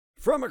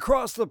From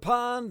across the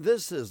pond,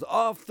 this is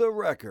Off the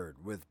Record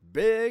with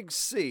Big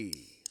C.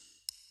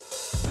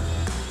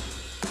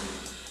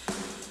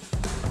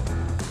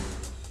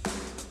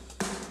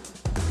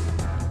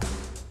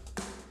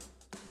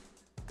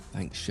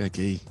 Thanks,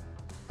 Shaggy.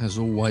 As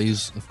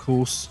always, of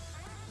course.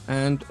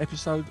 And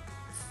episode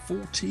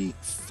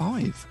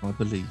 45, I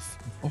believe,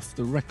 Off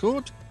the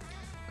Record.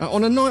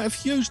 On a night of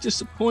huge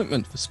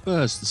disappointment for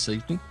Spurs this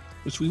evening,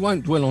 which we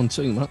won't dwell on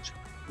too much.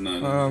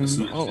 No,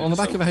 on the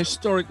back of a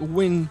historic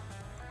win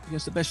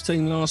against the best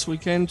team last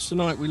weekend,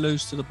 tonight we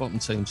lose to the bottom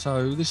team.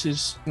 So this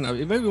is,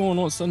 if everyone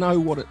wants to know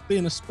what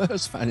being a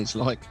Spurs fan is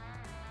like,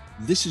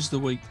 this is the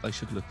week they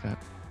should look at.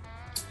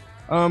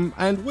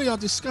 And we are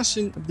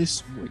discussing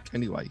this week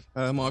anyway.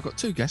 I've got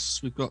two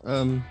guests. We've got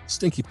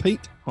Stinky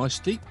Pete. Hi,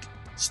 Stink.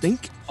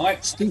 Hi,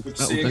 Stink. good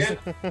to see you again.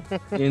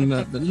 In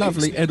the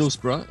lovely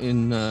Edinburgh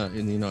in the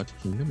United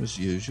Kingdom, as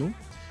usual.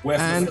 Where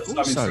for and the first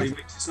also, time in 3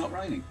 weeks it's not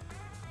raining.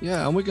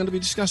 Yeah, and we're going to be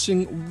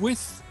discussing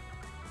with...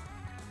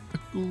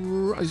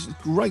 It's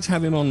great to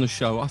have him on the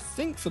show. I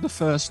think for the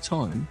first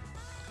time,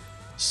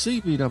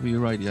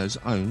 CBW Radio's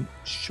own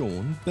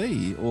Sean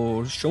B.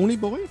 or Shawnee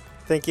Boy.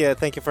 Thank you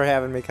for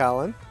having me,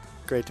 Colin.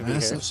 Great to be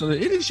here.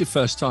 Absolutely, it is your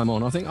first time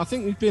on. I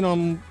think we've been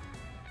on.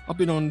 I've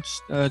been on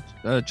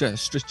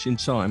Stretching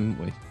Time,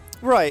 haven't we?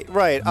 Right.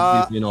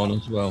 You've been on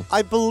as well.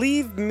 I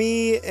believe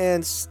me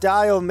and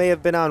Style may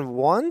have been on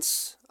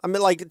once. I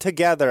mean, like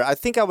together. I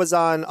think I was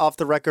on Off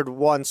the Record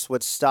once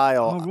with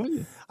Style. Oh,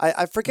 really?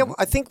 I forget.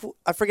 I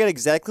forget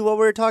exactly what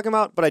we were talking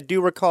about, but I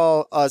do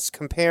recall us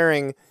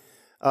comparing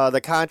the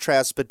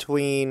contrast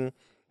between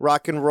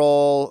rock and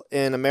roll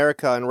in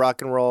America and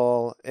rock and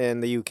roll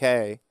in the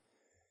UK,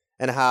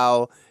 and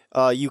how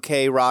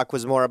UK rock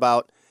was more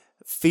about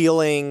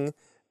feeling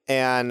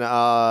and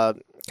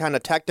kind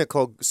of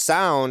technical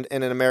sound,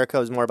 and in America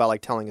it was more about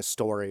like telling a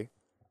story.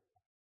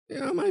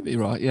 Yeah, maybe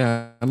right.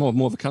 Yeah,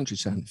 more of a country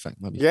sound, in fact,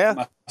 maybe.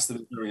 Yeah, Must have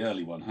been a very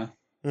early one, huh?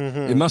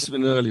 Mm-hmm. It must have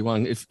been an early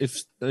one. If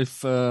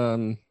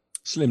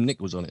Slim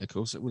Nick was on it, of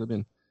course, it would have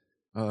been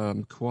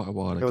quite a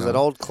while ago. It was an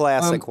old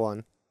classic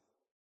one.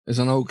 It's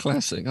an old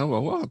classic. Oh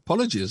well,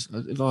 apologies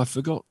if I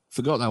forgot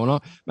that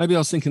one. Maybe I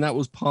was thinking that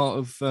was part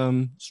of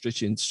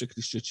strictly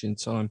stretching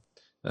time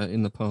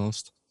in the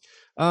past.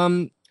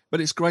 But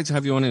it's great to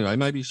have you on anyway.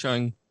 Maybe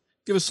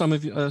give us some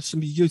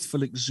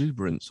youthful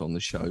exuberance on the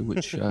show,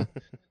 which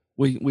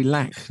we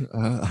lack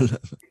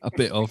a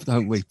bit of,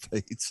 don't we,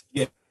 Pete?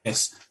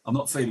 Yes, I'm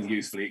not feeling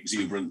youthfully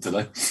exuberant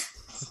today.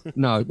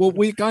 No. Well,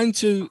 we're going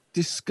to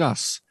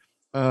discuss.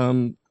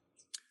 I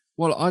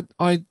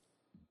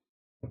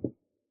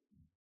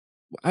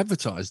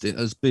advertised it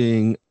as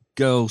being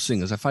girl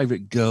singers, our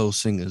favourite girl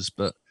singers,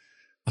 but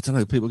I don't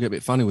know, people get a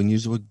bit funny when you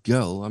use the word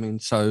girl. I mean,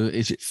 so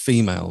is it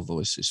female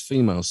voices,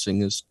 female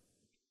singers?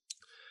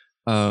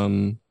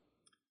 Do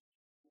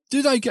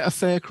they get a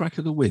fair crack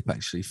of the whip,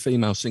 actually,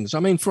 female singers? I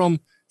mean,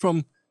 from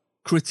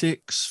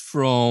critics,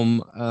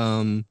 from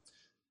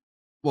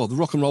the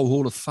Rock and Roll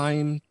Hall of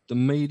Fame, the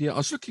media. I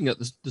was looking at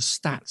the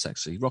stats,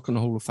 actually, Rock and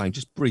Roll Hall of Fame,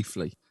 just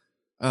briefly.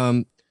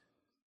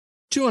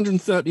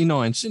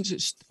 239 since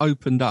it's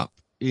opened up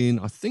in,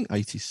 I think,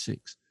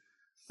 86.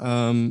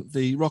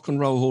 The Rock and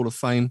Roll Hall of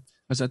Fame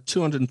has had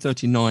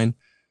 239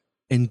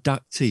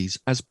 inductees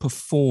as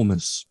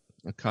performers.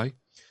 Okay.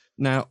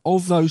 Now,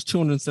 of those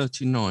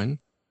 239,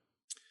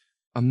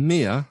 a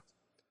mere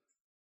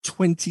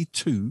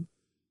 22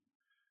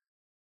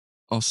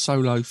 are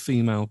solo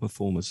female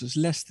performers. It's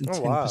less than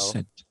 10%. Wow.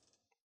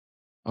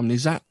 I mean,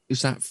 is that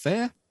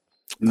fair?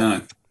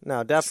 No,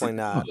 definitely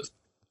not.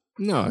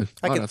 No,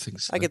 I don't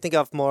think so. I could think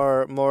of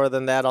more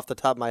than that off the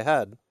top of my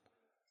head.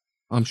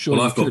 I'm sure.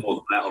 Well, I've got more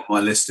than that on my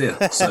list here.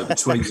 So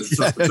between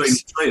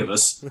the three of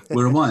us,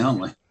 we're away,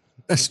 aren't we?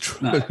 That's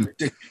true. No.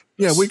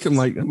 Yeah, we can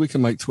make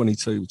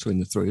 22 between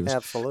the three of us.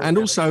 Absolutely. And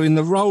also in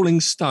the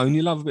Rolling Stone,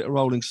 you love a bit of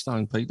Rolling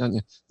Stone, Pete, don't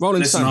you?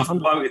 Listen, I've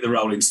quoted the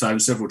Rolling Stone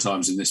several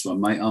times in this one,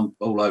 mate. I'm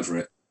all over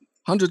it.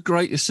 100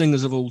 greatest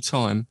singers of all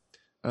time.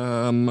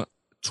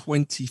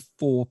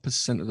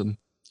 24% of them,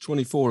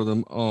 24 of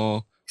them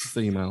are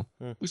female,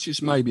 which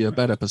is maybe a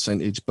better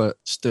percentage, but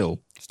still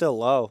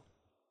low.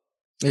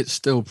 It's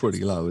still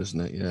pretty low,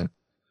 isn't it? Yeah.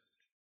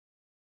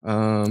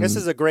 This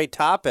is a great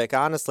topic,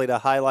 honestly, to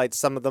highlight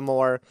some of the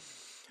more,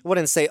 I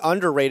wouldn't say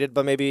underrated,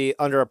 but maybe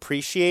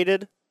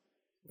underappreciated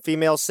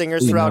female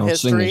singers throughout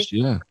history. Singers,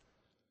 yeah.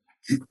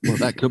 Well,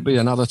 that could be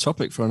another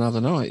topic for another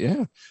night.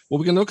 Yeah. Well,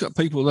 we can look at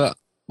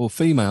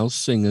female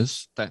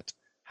singers that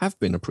have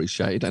been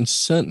appreciated and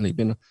certainly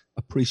been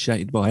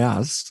appreciated by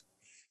us,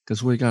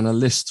 because we're going to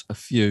list a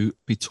few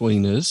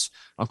between us.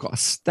 I've got a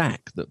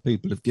stack that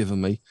people have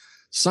given me.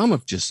 Some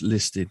have just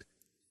listed,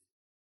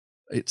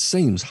 it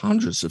seems,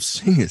 hundreds of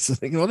singers. I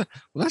think, well,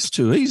 that's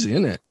too easy,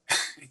 isn't it?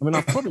 I mean,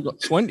 I've probably got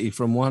 20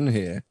 from one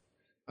here.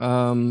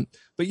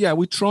 But yeah,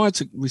 we try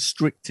to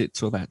restrict it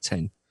to about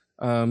 10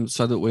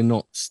 so that we're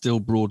not still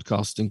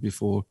broadcasting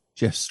before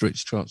Jeff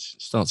Stritch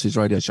starts his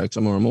radio show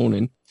tomorrow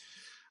morning.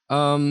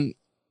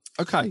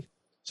 Okay,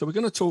 so we're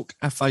going to talk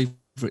our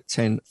favourite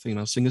 10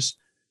 female singers.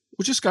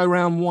 We'll just go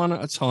around one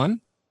at a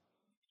time.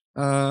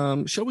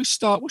 Shall we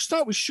start? We'll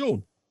start with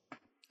Sean.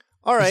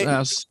 All right. As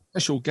our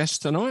special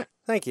guest tonight.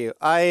 Thank you.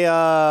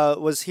 I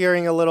was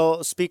hearing a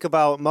little speak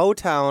about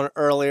Motown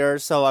earlier,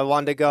 so I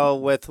wanted to go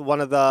with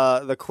one of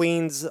the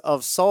queens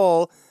of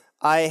soul.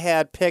 I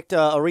had picked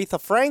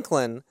Aretha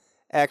Franklin,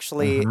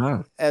 actually,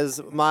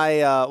 as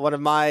my one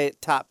of my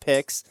top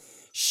picks.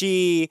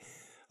 She,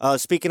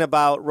 speaking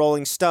about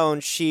Rolling Stone,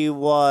 she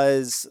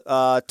was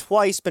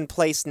twice been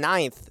placed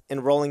 9th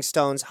in Rolling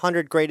Stone's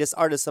 100 Greatest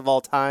Artists of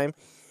All Time.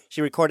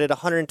 She recorded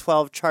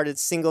 112 charted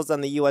singles on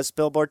the U.S.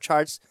 Billboard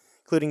charts,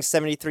 including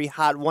 73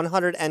 Hot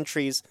 100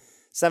 entries,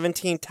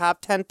 17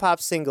 top 10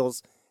 pop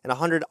singles, and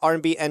 100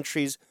 R&B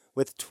entries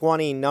with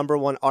 20 number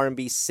one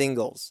R&B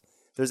singles.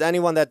 If there's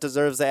anyone that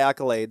deserves the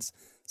accolades,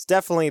 it's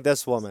definitely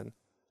this woman.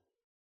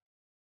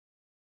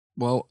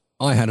 Well,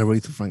 I had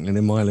Aretha Franklin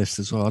in my list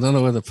as well. I don't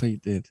know whether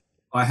Pete did.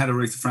 I had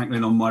Aretha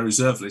Franklin on my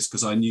reserve list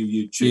because I knew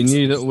you'd choose.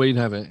 You knew that we'd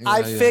have it.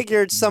 I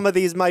figured some of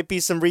these might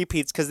be some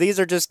repeats because these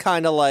are just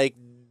kind of like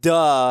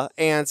duh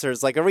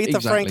answers. Like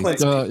Aretha Franklin.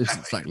 Is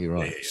exactly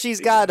right. She's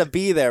got to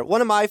be there.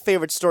 One of my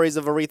favorite stories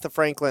of Aretha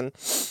Franklin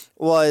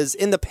was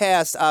in the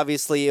past,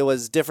 obviously, it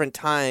was different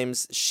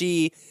times.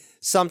 She,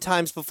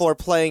 sometimes before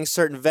playing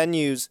certain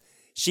venues,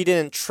 she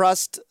didn't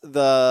trust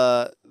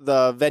the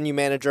venue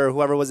manager or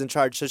whoever was in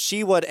charge. So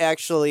she would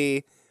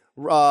actually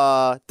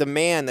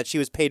demand that she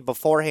was paid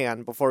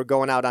beforehand before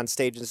going out on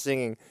stage and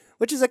singing,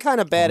 which is a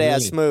kind of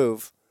badass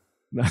move.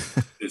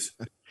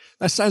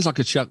 That sounds like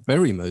a Chuck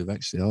Berry move,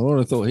 actually. I would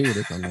have thought he would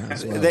have done that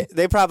as well.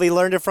 They probably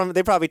learned it from,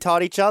 they probably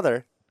taught each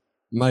other.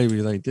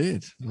 Maybe they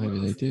did,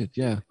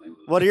 yeah.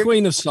 What are your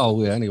Queen of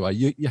Soul, yeah, anyway.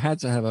 You had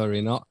to have her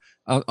in.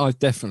 I've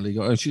definitely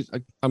got her. She's,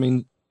 I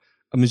mean,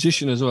 a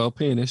musician as well,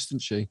 pianist,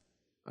 isn't she?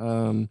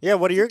 Yeah,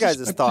 what are your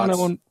guys'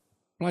 thoughts?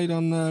 Played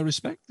on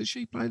Respect? Did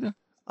she play the?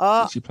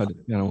 She played the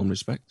piano on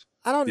Respect.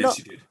 I don't know. Yes,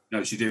 she did.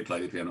 No, she did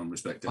play the piano on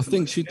Respect. Definitely. I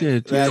think she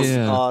did. That's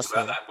yeah.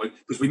 awesome.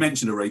 Because we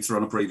mentioned Aretha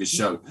on a previous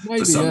show.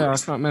 Maybe, I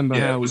can't remember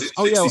how. Was it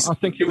 60, I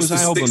think it was the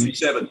album.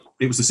 67.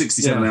 It was the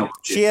 67 album.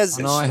 She has.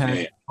 And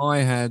I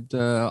had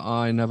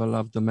I Never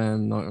Loved a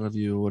Man Like I Love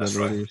You or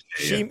whatever it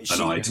is.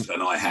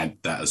 And I had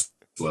that as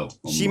well.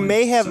 She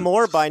may have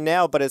more by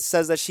now, but it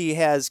says that she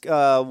has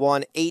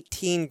won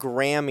 18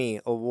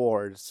 Grammy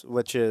Awards,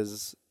 which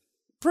is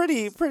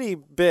pretty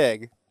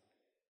big.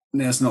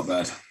 No, it's not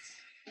bad.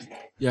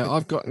 Yeah,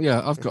 I've got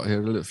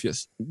here a little few.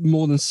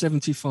 More than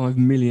 75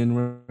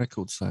 million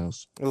record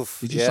sales. Oof,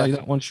 did you say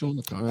that one, Sean?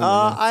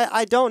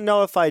 I don't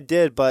know if I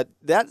did, but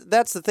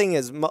that's the thing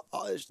is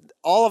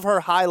all of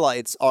her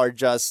highlights are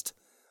just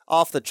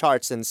off the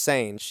charts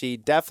insane. She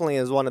definitely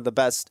is one of the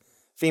best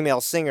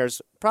female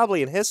singers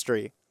probably in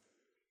history.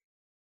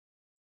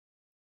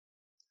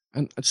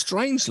 And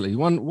strangely,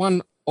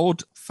 one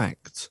odd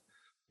fact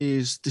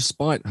is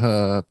despite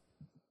her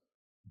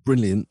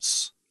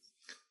brilliance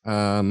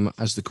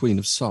as the Queen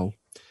of Soul,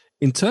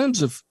 in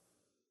terms of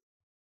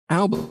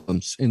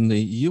albums in the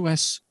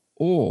US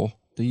or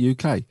the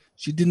UK,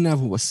 she didn't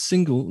have a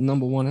single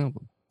number one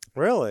album.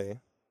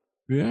 Really?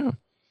 Yeah.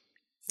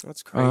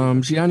 That's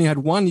crazy. She only had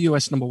one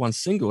US number one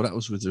single, that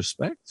was with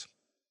Respect.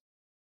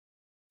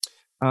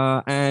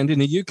 And in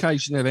the UK,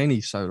 she didn't have any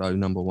solo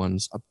number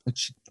ones.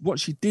 What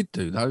she did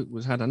do, though,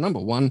 was had a number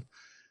one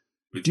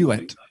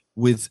duet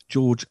with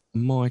George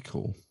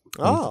Michael.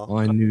 Oh,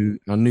 I knew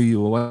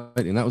you were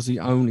waiting. That was the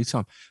only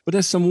time. But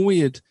there's some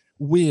weird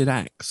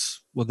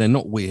acts. Well, they're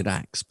not weird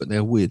acts, but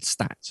they're weird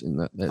stats in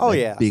that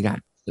they're big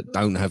acts that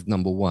don't have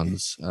number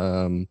ones.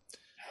 I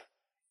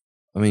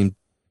mean,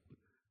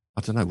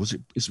 I don't know. Is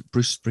it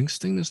Bruce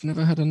Springsteen that's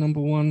never had a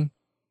number one?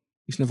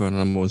 He's never had a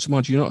number one. So,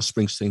 mind you, you're not a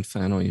Springsteen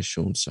fan, are you,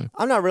 Sean? So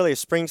I'm not really a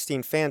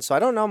Springsteen fan, so I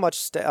don't know much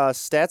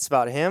stats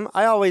about him.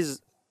 I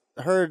always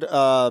heard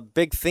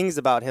big things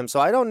about him,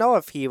 so I don't know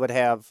if he would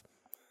have.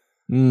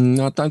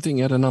 I don't think he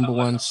had a number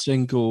one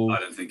single. I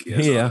don't think he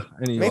has here.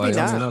 Anyway, maybe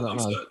not. I'm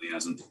certain he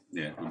hasn't.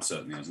 Yeah, I'm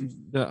certain he hasn't.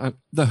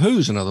 The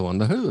Who's another one.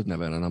 The Who have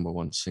never had a number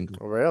one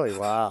single. Really?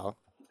 Wow.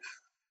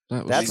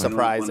 That's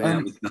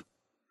surprising.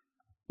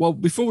 Well,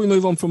 before we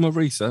move on from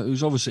Aretha,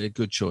 who's obviously a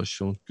good choice,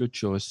 Sean. Good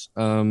choice.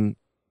 Have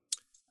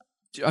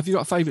you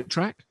got a favourite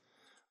track?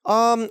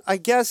 I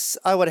guess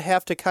I would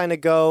have to kind of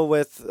go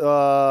with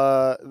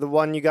the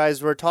one you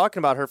guys were talking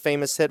about, her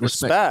famous hit,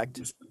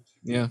 Respect.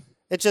 Yeah.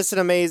 It's just an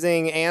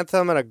amazing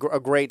anthem and a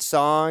great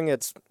song.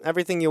 It's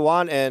everything you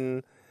want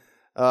and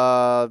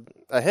a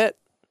hit.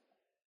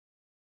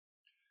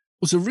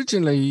 Was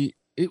originally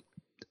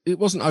it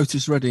wasn't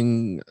Otis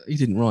Redding. He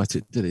didn't write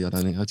it, did he? I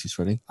don't think Otis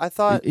Redding. I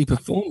thought he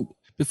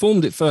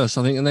performed it first,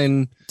 I think, and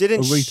then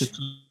Aretha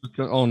took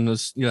it on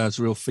as as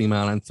a real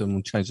female anthem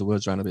and changed the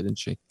words around a bit, didn't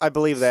she? I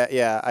believe that.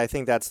 Yeah, I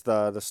think that's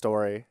the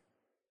story.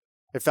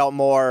 It felt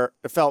more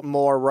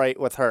right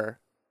with her.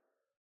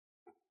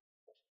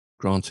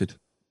 Granted.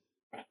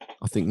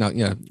 I think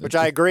which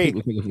I agree.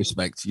 People think of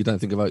Respect. You don't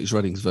think of Otis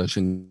Redding's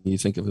version. You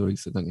think of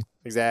Aretha, don't you?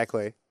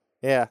 Exactly.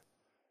 Yeah.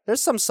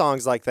 There's some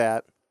songs like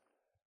that.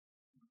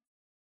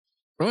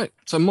 Right.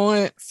 So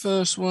my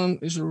first one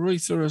is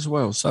Aretha as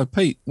well. So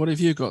Pete, what have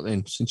you got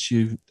then? Since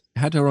you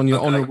had her on your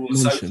honourable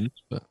mention.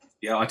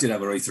 Yeah, I did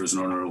have Aretha as an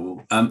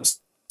honourable.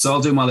 So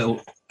I'll do my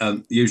little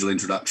usual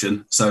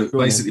introduction. So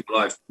basically,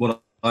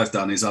 what I've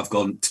done is I've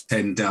gone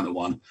 10 down to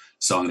 1.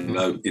 So I'm going to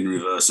go in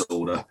reverse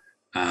order.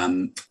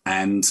 And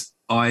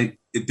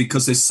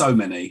because there's so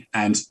many,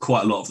 and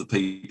quite a lot of the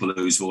people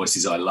whose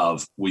voices I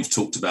love, we've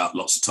talked about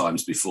lots of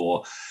times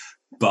before,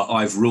 but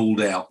I've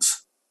ruled out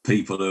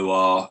people who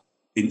are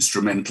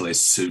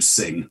instrumentalists who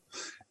sing.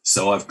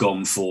 So I've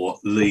gone for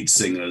lead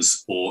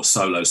singers or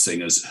solo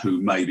singers who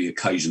maybe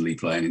occasionally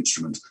play an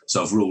instrument.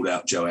 So I've ruled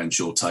out Joanne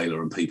Shaw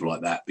Taylor and people like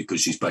that because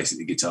she's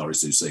basically a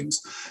guitarist who sings.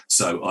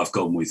 So I've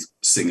gone with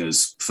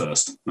singers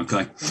first.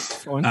 Okay.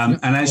 And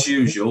as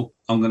usual,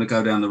 I'm going to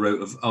go down the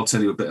route of, I'll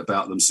tell you a bit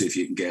about them, see if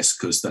you can guess,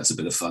 because that's a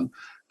bit of fun.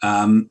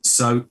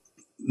 So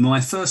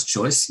my first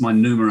choice, my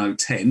numero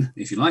 10,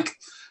 if you like,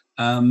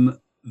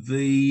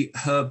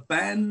 her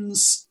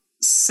band's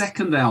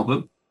second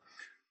album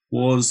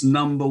was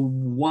number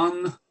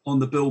 1 on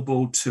the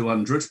Billboard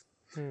 200.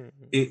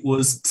 It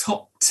was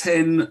top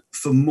 10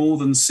 for more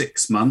than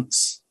 6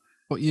 months.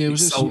 What year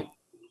was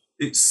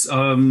this?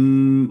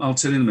 I'll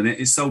tell you in a minute.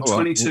 It sold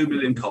 22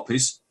 million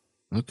copies.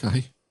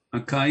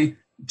 Okay.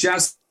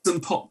 Jazz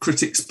and Pop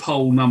Critics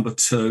poll number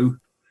 2.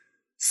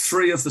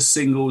 3 of the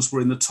singles were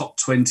in the top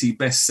 20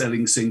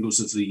 best-selling singles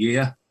of the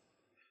year.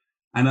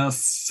 And her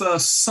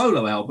first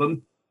solo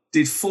album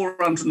did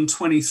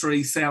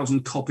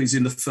 423,000 copies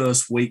in the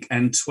first week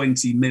and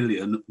 20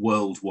 million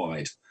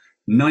worldwide.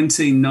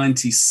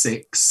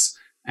 1996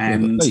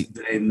 and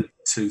then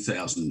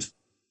 2000.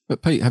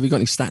 But Pete, have you got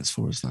any stats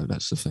for us, though?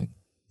 That's the thing.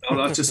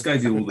 Oh, I just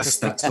gave you all the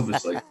stats,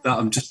 obviously.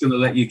 I'm just going to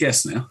let you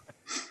guess now.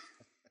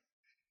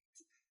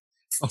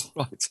 Oh,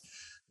 right.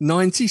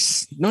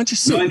 96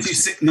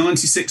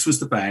 was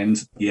the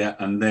band, yeah,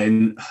 and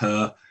then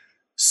her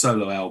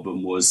solo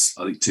album was,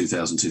 I think,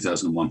 2000,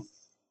 2001.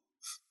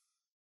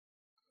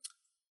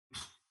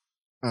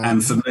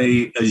 And for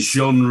me, a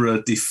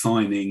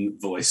genre-defining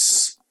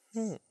voice.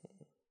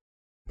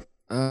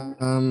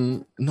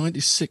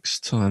 96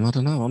 time. I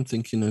don't know. I'm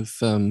thinking of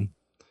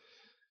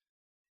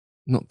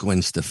not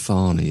Gwen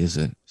Stefani, is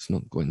it? It's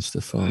not Gwen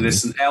Stefani.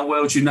 Listen, how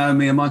well do you know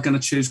me? Am I going to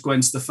choose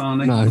Gwen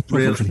Stefani? No,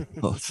 probably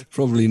not.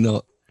 Probably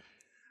not.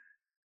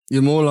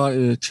 You're more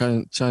likely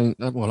to change.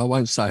 Well, I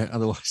won't say it,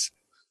 otherwise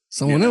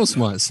someone else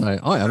might say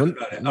it. I haven't.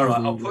 All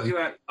right, I'll put you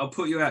out. I'll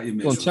put you out your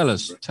misery. Go on,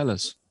 tell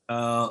us.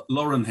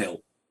 Lauryn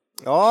Hill.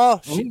 Oh,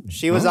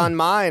 she was on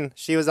mine.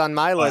 She was on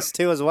my list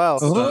too as well.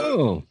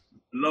 Oh,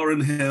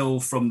 Lauryn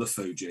Hill from the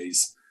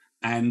Fugees,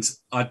 and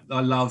I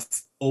love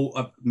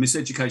all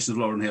Miseducation of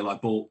Lauryn Hill. I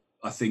bought,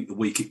 I think, the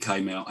week it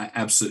came out. I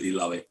absolutely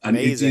love it, and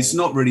it's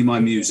not really my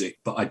music,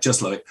 but I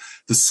just love it.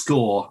 The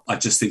score, I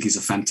just think, is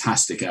a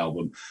fantastic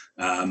album,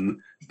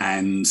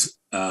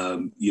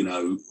 you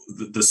know,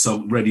 the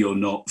song "Ready or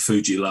Not,"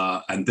 Fuji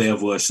La, and their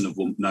version of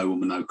 "No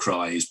Woman No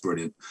Cry" is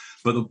brilliant.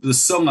 But the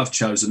song I've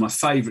chosen, my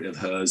favourite of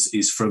hers,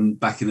 is from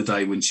back in the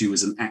day when she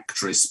was an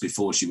actress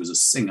before she was a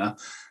singer.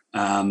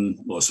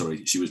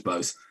 She was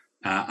both.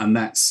 And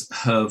that's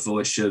her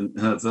version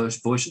of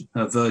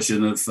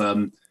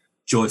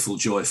Joyful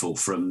Joyful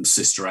from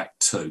Sister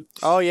Act 2.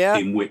 Oh, yeah.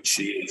 In which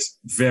she is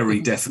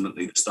very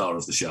definitely the star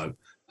of the show.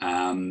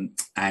 And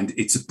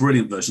it's a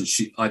brilliant version.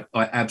 I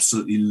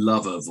absolutely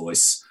love her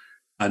voice.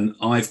 And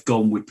I've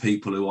gone with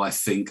people who I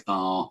think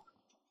are,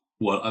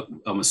 well,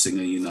 I'm a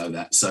singer, you know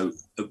that. So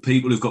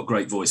people who've got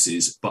great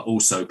voices, but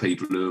also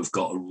people who have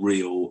got a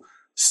real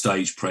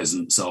stage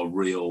presence, are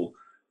real,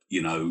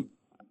 you know,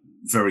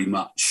 very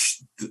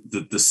much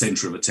the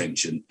centre of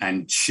attention.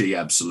 And she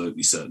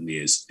absolutely certainly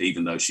is,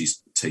 even though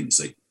she's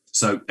teensy.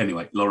 So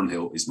anyway, Lauryn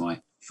Hill is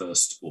my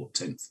first or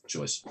 10th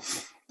choice.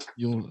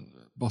 Your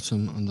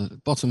bottom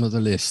of the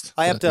list.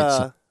 I have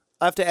to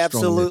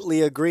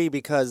absolutely agree,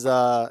 because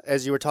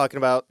as you were talking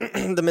about,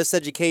 the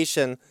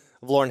Miseducation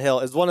of Lauryn Hill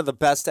is one of the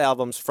best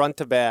albums front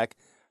to back.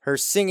 Her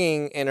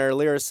singing and her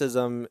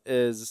lyricism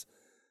is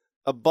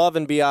above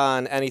and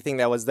beyond anything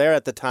that was there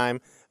at the time.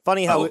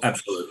 Funny how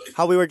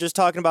we were just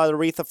talking about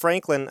Aretha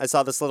Franklin. I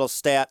saw this little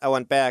stat. I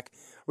went back.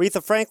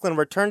 Aretha Franklin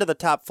returned to the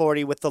top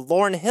 40 with the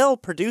Lauryn Hill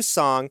produced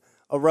song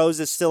 "A Rose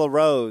Is Still a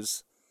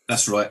Rose."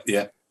 That's right.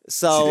 Yeah.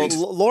 So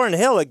Lauryn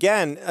Hill,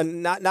 again,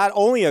 not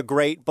only a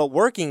great, but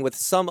working with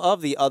some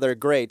of the other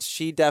greats.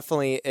 She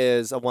definitely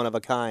is a one of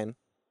a kind.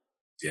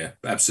 Yeah,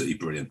 absolutely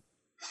brilliant.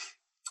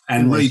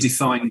 And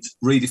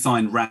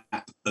redefined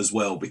rap as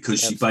well,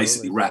 because she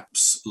basically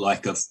raps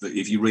like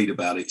if you read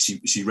about it,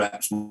 she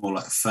raps more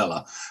like a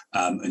fella,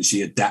 and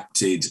she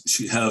adapted.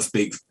 Her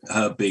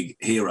big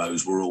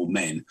heroes were all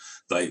men.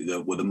 They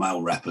were the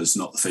male rappers,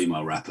 not the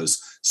female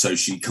rappers. So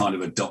she kind of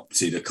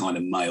adopted a kind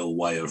of male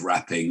way of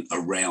rapping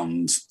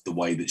around the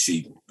way that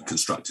she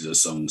constructed her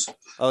songs.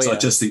 I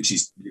just think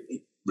she's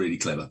really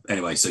clever.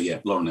 Anyway, so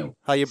yeah, Lauryn Hill.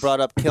 How you brought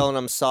up "Killing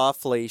 'Em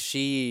Softly,"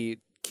 she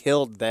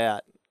killed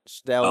that.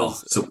 It's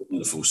a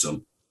wonderful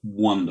song.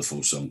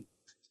 Wonderful song.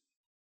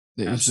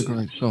 It is a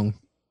great song.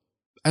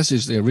 As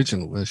is the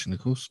original version, of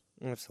course.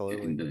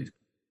 Absolutely. Indeed.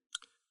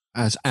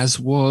 As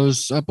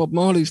was Bob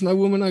Marley's "No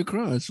Woman No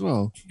Cry" as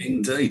well.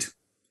 Indeed.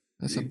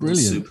 That's a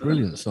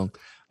brilliant song.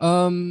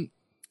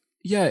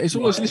 Yeah, it's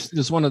always listed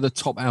as one of the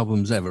top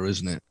albums ever,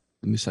 isn't it?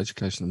 The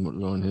Miseducation of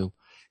Lauryn Hill.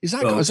 Has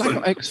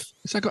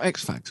that got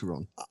X Factor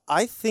on?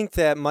 I think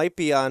that might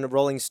be on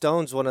Rolling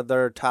Stones, one of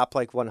their top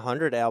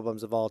 100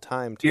 albums of all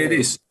time. Too. Yeah, it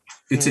is.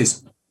 It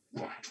is.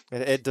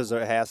 It does.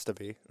 It has to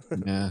be.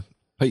 Yeah,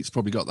 Pete's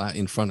probably got that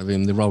in front of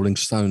him. The Rolling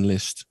Stone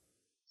list.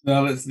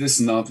 No,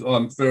 listen.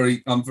 I'm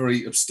very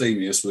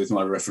abstemious with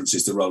my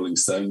references to Rolling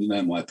Stone. You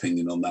know my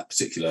opinion on that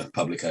particular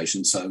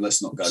publication, so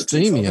let's not go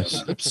abstemious. Too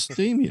far.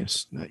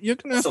 Abstemious. You're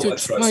going to have to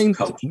explain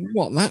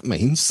what that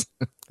means.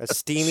 A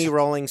steamy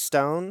Rolling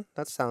Stone?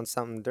 That sounds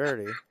something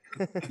dirty.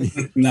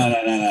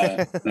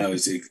 No.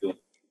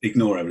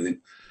 Ignore everything.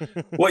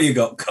 What you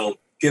got, Cole?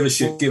 Give us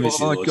yours.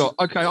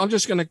 Okay, I'm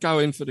just going to go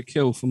in for the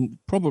kill from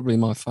probably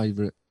my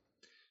favourite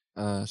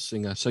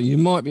singer. So you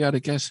might be able to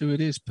guess who it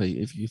is, Pete,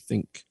 if you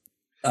think.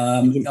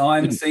 I'm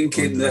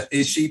thinking that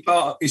is she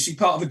part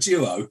of a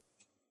duo?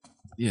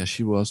 Yeah,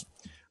 she was.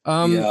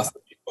 Yeah, I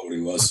thought she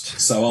probably was.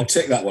 So I'll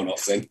tick that one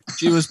off then.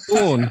 She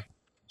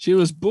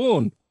was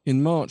born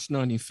in March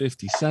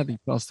 1950. Sadly,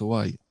 passed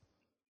away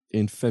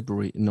in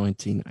February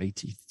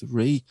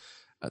 1983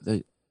 at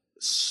the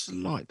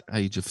slight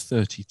age of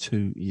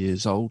 32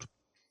 years old.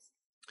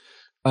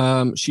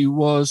 She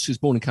was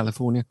born in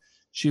California.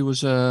 She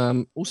was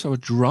also a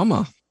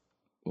drummer,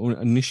 or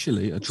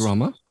initially a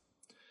drummer.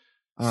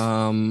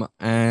 And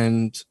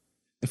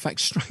in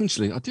fact,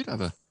 strangely, I did have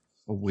a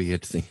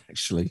weird thing,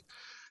 actually.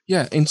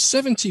 Yeah, in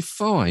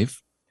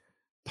 1975,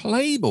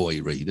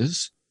 Playboy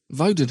readers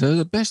voted her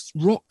the best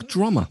rock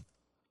drummer,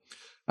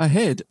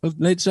 ahead of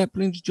Led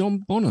Zeppelin's John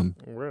Bonham.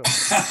 Really?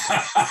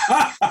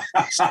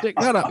 Stick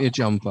that up your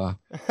jumper.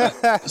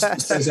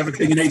 There's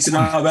everything you need to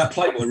know about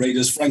Playboy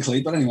readers,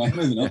 frankly. But anyway,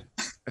 moving on.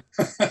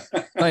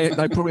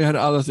 They probably had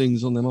other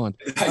things on their mind.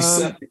 They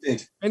certainly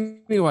did.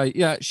 Anyway,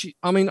 yeah,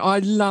 I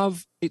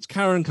love it's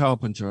Karen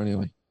Carpenter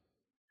anyway.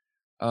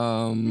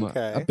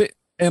 A bit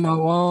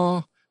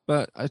MOR,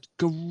 but a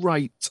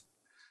great.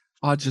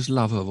 I just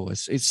love her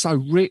voice. It's so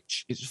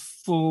rich. It's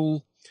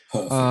full.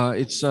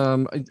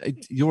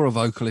 You're a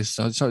vocalist,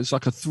 so it's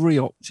like a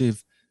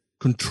 3-octave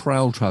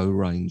contralto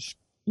range.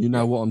 You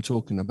know what I'm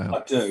talking about.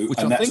 I do, which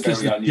I think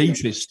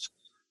is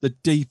the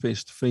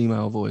deepest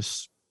female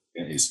voice.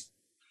 It is.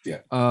 Yeah.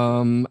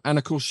 And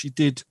of course, she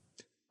did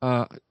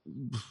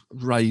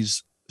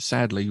raise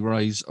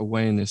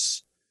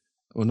awareness,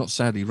 well, not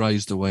sadly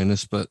raised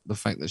awareness, but the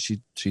fact that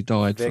she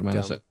died from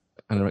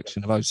anorexia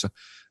nervosa.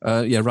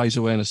 Raise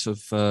awareness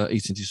of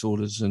eating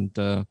disorders and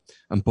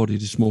body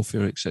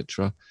dysmorphia,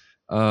 etc.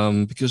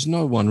 Because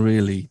no one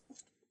really,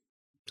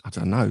 I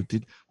don't know,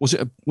 was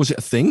it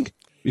a thing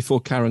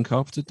before Karen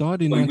Carpenter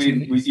died in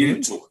 1980? You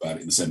didn't talk about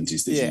it in the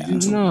 70s,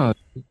 did you? No.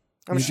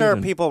 I'm sure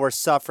people were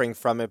suffering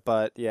from it,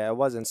 but it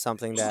wasn't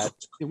something that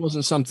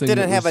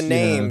didn't have a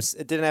name.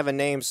 It didn't have a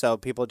name, so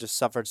people just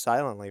suffered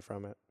silently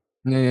from it.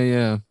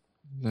 Yeah.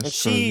 And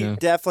she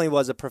definitely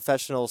was a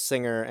professional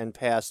singer and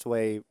passed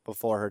away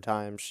before her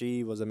time.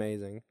 She was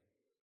amazing.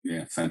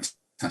 Yeah,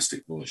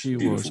 fantastic voice. She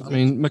was. I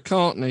mean,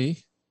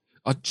 McCartney.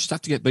 I just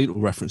have to get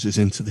Beatle references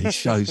into these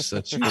shows.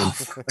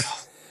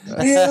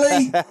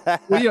 Really?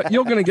 Well,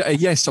 you're going to get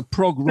a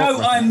prog rock. No,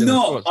 I'm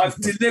not. I've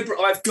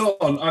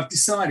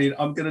decided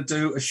I'm going to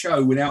do a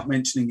show without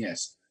mentioning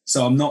Yes.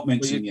 So I'm not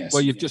mentioning Yes.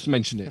 Well, you've just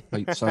mentioned it,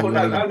 Pete. So,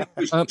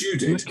 you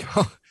did.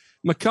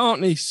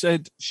 McCartney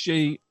said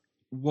she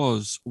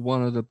was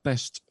one of the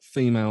best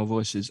female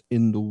voices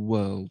in the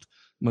world.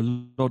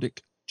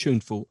 Melodic,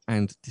 tuneful,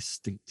 and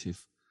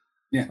distinctive.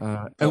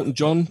 Yeah. Elton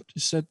John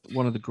just said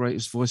one of the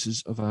greatest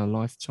voices of our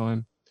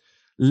lifetime.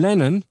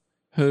 Lennon,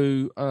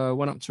 who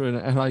went up to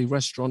an LA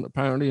restaurant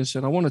apparently and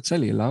said, "I want to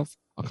tell you, love."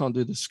 I can't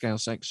do the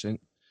Scouse accent.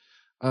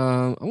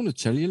 I want to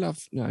tell you, love.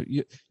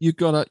 You've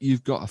got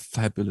a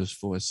fabulous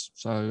voice.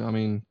 So I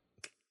mean,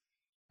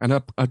 and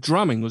her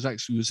drumming was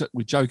actually,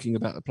 we're joking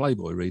about the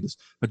Playboy readers.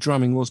 Her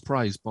drumming was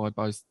praised by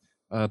both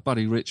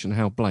Buddy Rich and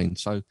Hal Blaine.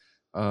 So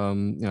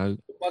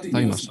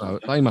they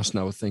must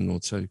know a thing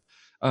or two.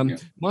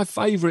 My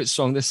favourite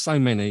song, there's so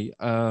many,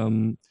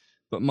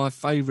 but my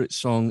favourite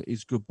song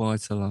is "Goodbye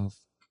to Love,"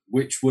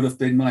 which would have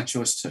been my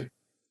choice too.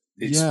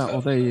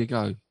 There you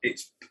go.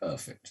 It's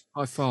perfect.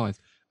 High five.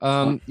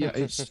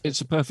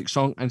 It's a perfect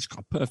song, and it's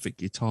got a perfect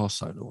guitar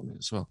solo on it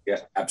as well.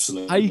 Yeah,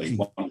 absolutely.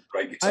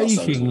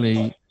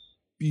 Achingly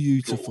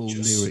beautiful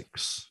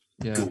lyrics.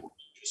 Yeah.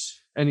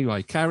 Gorgeous.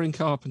 Anyway, Karen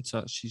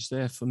Carpenter, she's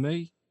there for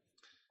me.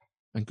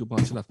 And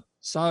 "Goodbye to Love."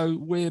 So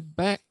we're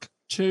back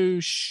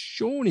to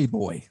Shawnee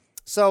Boy.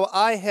 So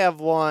I have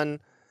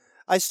one.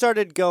 I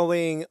started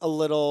going a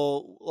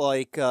little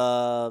I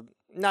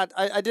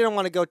didn't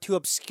want to go too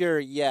obscure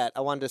yet.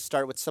 I wanted to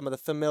start with some of the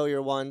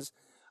familiar ones.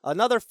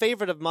 Another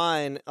favorite of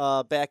mine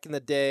back in the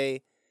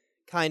day,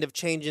 kind of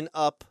changing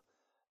up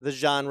the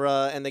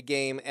genre and the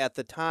game at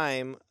the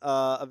time,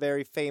 a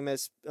very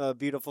famous,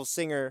 beautiful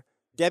singer,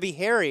 Debbie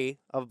Harry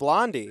of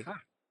Blondie.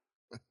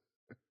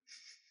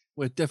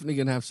 We're definitely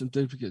going to have some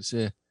duplicates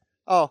here.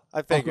 Oh,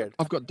 I figured.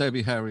 I've got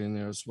Debbie Harry in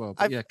there as well.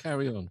 But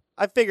carry on.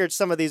 I figured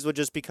some of these would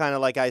just be kind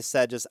of, like I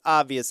said, just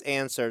obvious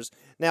answers.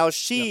 Now,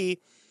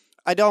 she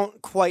I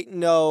don't quite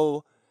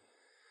know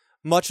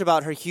much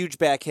about her huge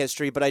back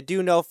history, but I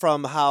do know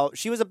from how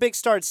she was a big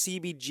star at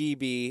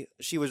CBGB.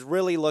 She was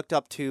really looked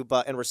up to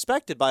and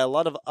respected by a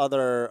lot of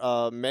other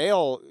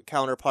male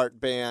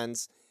counterpart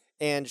bands,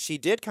 and she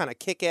did kind of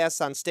kick ass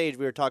on stage.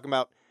 We were talking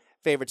about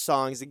favorite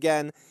songs.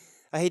 Again,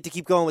 I hate to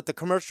keep going with the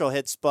commercial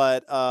hits,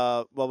 but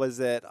what was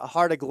it? A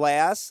Heart of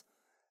Glass?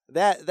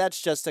 That's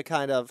just a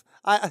kind of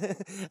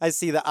I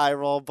see the eye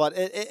roll, but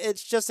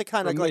it's just a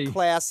kind of like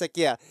classic.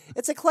 Yeah,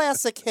 it's a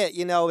classic hit.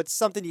 You know, it's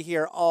something you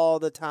hear all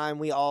the time.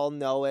 We all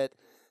know it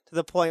to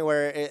the point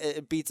where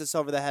it beats us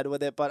over the head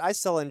with it. But I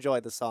still enjoy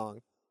the song.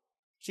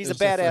 She's a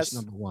badass.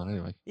 Number one,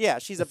 anyway. Yeah,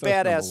 she's a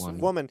badass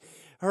woman.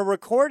 Her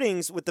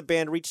recordings with the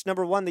band reached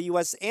number one in the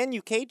U.S. and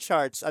UK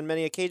charts on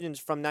many occasions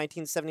from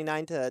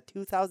 1979 to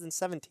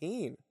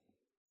 2017.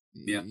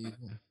 Yeah.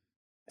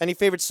 Any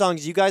favorite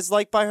songs you guys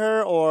like by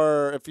her,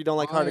 or if you don't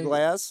like Heart of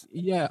Glass?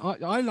 Yeah,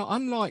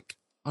 unlike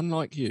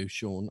you,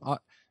 Sean.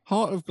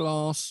 Heart of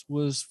Glass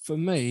was for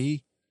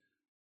me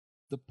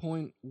the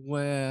point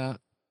where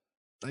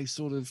they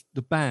sort of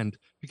the band,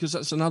 because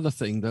that's another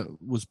thing that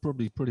was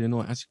probably pretty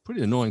annoying. Actually,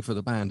 pretty annoying for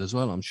the band as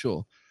well, I'm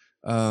sure.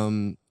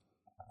 I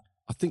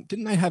think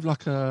didn't they have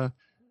like I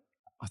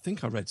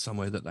think I read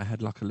somewhere that they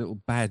had like a little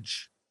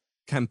badge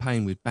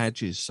campaign with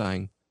badges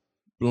saying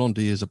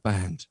Blondie is a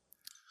band.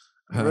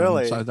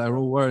 Really? So they were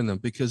all wearing them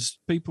because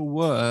people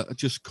were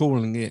just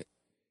calling it.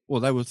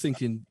 Well, they were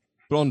thinking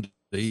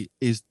Blondie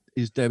is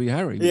Debbie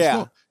Harry. But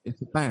yeah,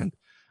 it's a band.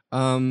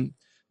 But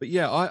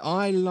yeah,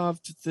 I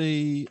loved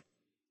the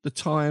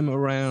time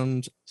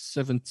around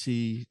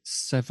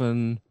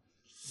 77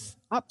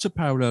 up to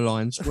Parallel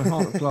Lines where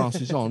Heart of Glass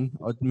is on.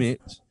 I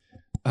admit,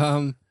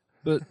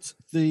 but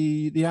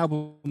the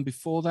album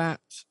before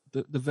that.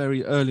 The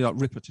very early, like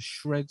Ripper to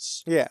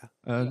Shreds. Yeah.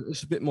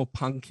 It's a bit more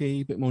punky,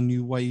 a bit more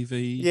new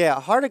wavy.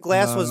 Yeah, Heart of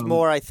Glass was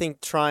more, I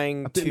think,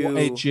 trying to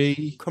more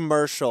edgy,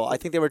 commercial. I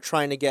think they were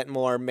trying to get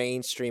more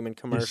mainstream and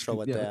commercial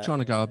with that. Yeah, trying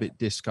to go a bit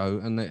disco,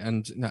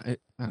 and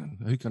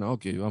who can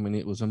argue? I mean,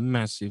 it was a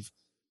massive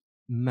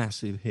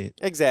hit.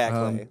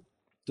 Exactly.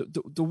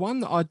 The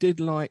one that I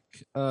did like,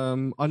 I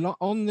like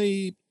on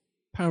the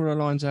Parallel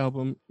Lines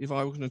album. If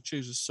I were going to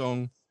choose a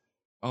song,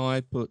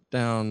 I put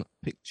down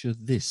Picture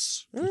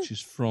This, which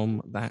is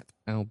from that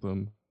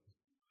album.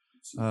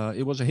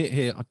 It was a hit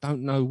here. I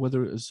don't know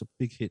whether it was a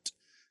big hit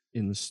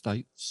in the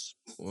States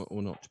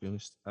or not, to be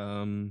honest.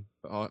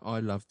 But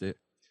I loved it.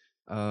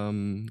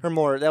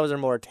 That was her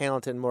more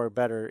talented, more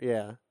better,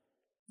 yeah.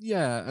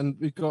 Yeah, and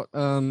we've got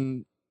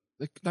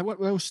they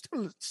were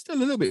still a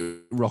little bit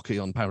rocky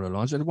on Parallel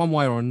Lines. One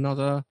way or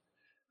another.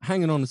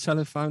 Hanging on the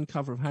Telephone,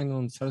 cover of Hanging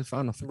on the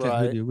Telephone. I forget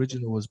who the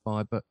original was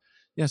by, but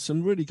yeah,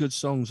 some really good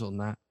songs on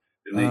that.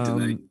 The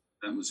Knee.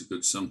 That was a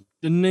good song.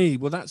 The Knee.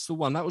 Well, that's the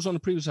one. That was on the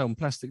previous album,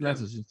 Plastic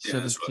Letters, in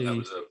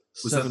 77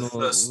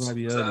 or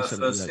maybe early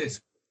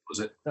 78. Was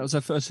it? That was her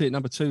first hit,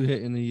 number 2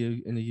 hit in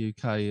the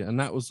UK, and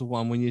that was the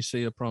one when you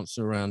see her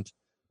prancing around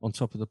on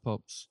top of the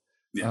pops.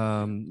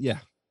 Yeah. Yeah.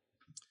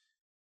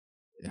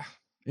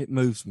 It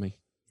moves me.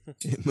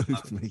 It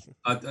moved me.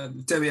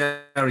 Debbie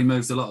Harry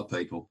moved a lot of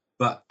people.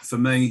 But for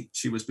me,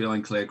 she was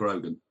behind Claire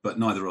Grogan, but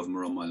neither of them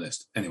are on my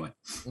list. Anyway.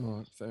 All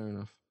right, fair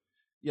enough.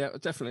 Yeah,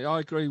 definitely. I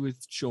agree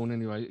with Sean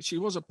anyway. She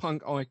was a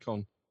punk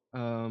icon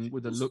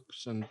with the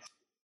looks and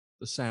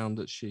the sound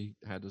that she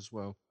had as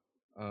well.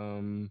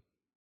 And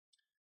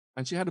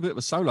she had a bit of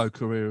a solo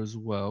career as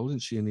well,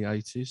 didn't she, in the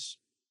 80s?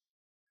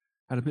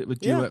 Had a bit of a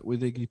duet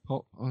with Iggy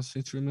Pop, I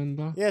seem to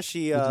remember. Yeah,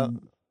 she...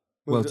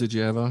 well, did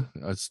you ever?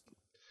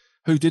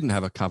 Who didn't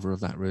have a cover of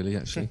that, really,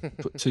 actually?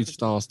 Put 2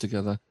 stars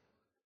together.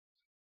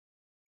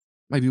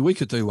 Maybe we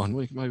could do one.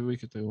 Maybe we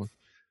could do one.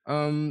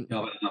 No,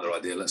 another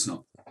idea. Let's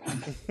not. I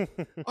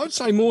would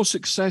say more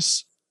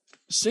success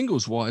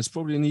singles-wise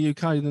probably in the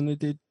UK than they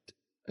did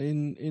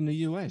in the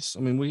US. I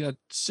mean, we had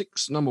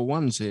 6 number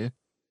ones here.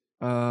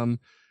 Heart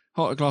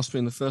of Glass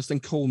being the first, then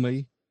Call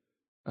Me.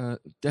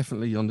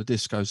 Definitely on the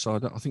disco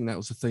side. I think that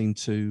was the theme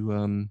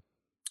to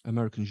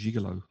American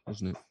Gigolo,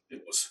 wasn't it?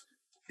 It was.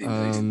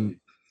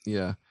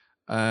 Yeah.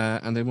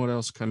 And then what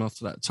else came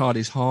after that? Tide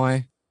is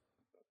High.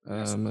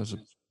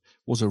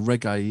 Was a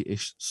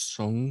reggae-ish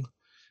song.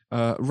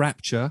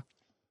 Rapture,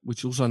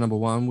 which also number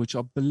 1, which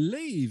I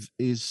believe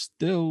is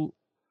still,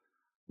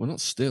 well, not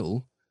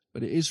still,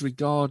 but it is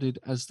regarded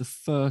as the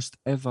first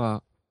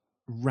ever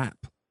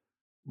rap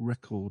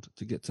record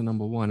to get to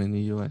number 1 in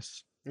the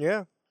US.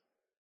 Yeah.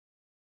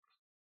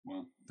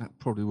 Well, that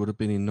probably would have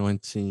been in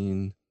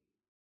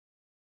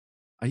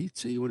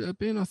 1980, would it have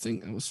been? I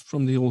think that was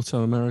from the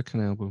Auto American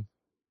album.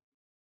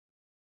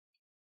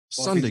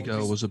 Sunday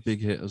Girl was a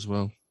big hit as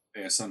well.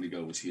 Yeah, Sunday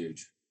Girl was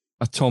huge.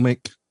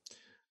 Atomic,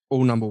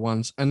 all number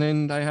 1s. And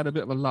then they had a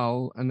bit of a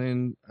lull and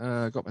then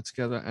got back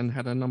together and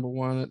had a number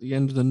 1 at the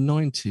end of the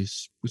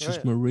 90s, which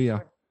was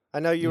Maria. I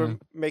know you were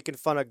making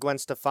fun of Gwen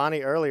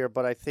Stefani earlier,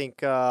 but I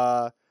think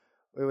it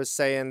was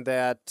saying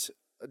that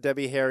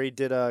Debbie Harry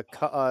did a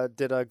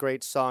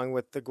great song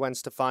with the Gwen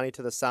Stefani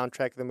to the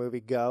soundtrack of the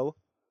movie Go.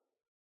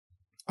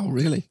 Oh,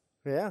 really?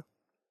 Yeah.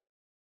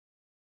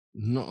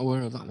 Not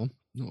aware of that one.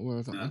 Not aware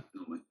of that. No,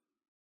 not me.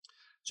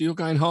 So you're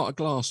going Heart of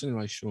Glass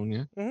anyway, Sean,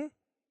 yeah? Mhm.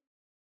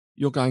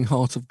 You're going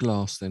Heart of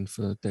Glass then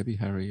for Debbie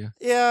Harry, yeah?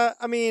 Yeah,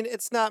 I mean,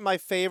 it's not my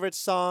favorite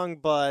song,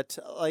 but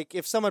like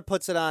if someone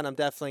puts it on, I'm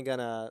definitely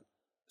gonna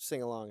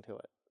sing along to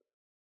it.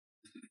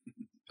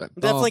 But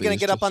I'm definitely gonna Barbie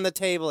get is up on the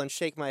table and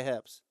shake my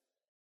hips.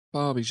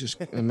 Barbie's just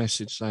a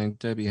message saying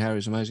Debbie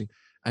Harry's amazing.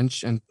 And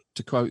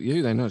to quote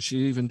you, then she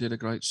even did a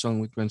great song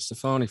with Gwen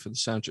Stefani for the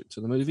soundtrack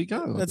to the movie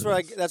Go. That's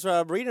where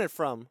I'm reading it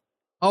from.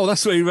 Oh,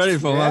 that's where you read it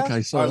from. Yeah?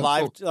 Okay, so Our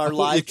I live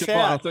thought you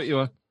chat. I thought you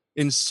were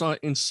in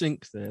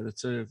sync there, the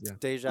two of you.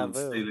 Deja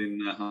vu.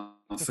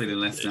 I'm feeling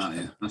left out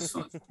here. That's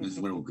fine.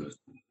 We're all good.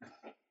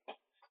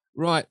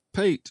 Right,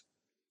 Pete.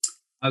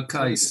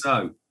 Okay,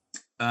 so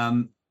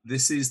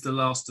this is the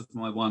last of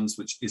my ones,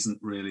 which isn't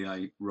really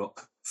a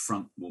rock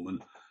front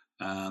woman.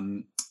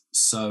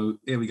 So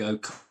here we go,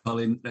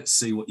 Colin. Let's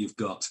see what you've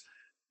got.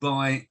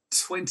 By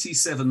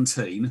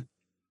 2017,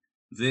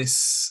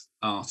 this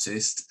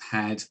artist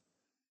had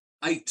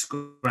 8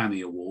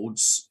 Grammy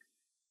Awards,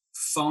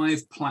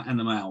 5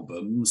 platinum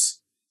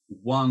albums,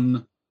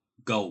 1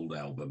 gold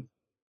album.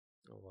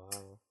 Oh,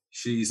 wow.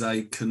 She's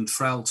a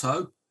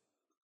contralto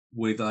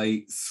with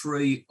a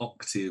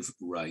 3-octave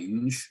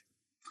range.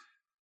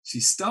 She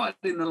started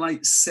in the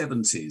late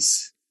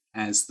 70s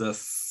as the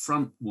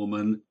front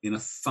woman in a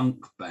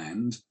funk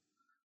band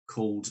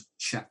called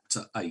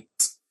Chapter 8.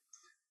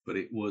 But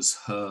it was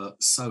her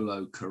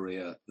solo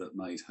career that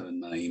made her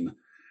name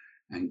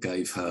and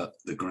gave her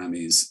the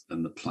Grammys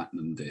and the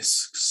platinum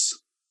discs.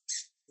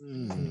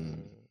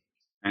 Mm.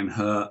 And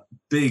her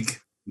big,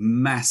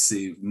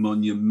 massive,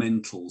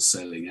 monumental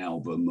selling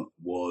album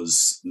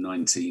was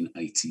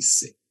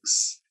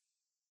 1986.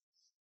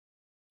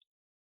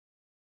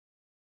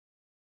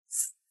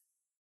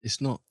 It's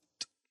not.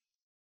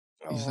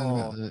 Is that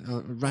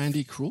about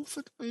Randy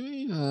Crawford,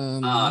 maybe?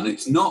 And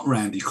it's not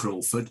Randy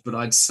Crawford, but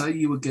I'd say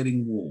you were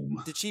getting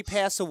warm. Did she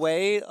pass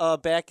away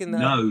back in the...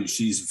 No,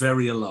 she's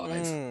very alive.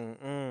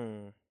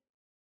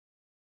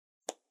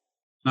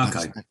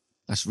 Okay.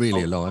 That's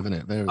really alive, isn't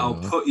it? Very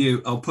alive.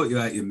 I'll put you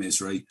out your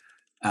misery.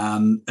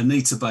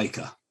 Anita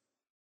Baker.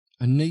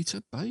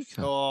 Anita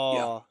Baker. Oh.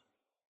 Yeah.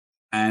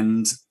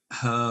 And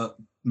her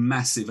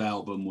massive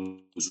album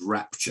was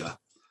Rapture,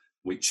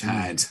 which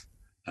had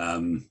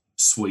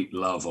Sweet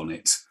Love on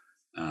it,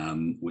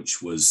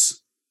 which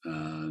was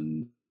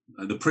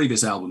the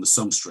previous album, The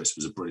Songstress,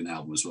 was a brilliant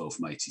album as well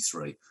from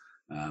 '83.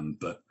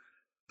 But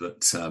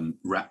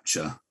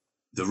Rapture,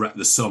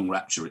 the song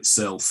Rapture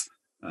itself,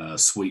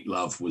 Sweet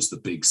Love was the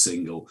big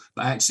single.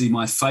 But actually,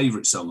 my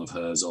favourite song of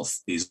hers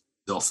is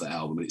off that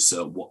album. It's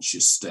Watch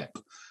Your Step.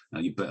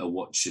 You better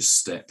watch your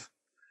step,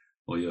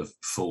 or you'll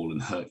fall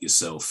and hurt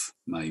yourself.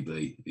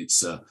 Maybe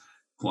it's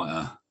quite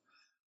a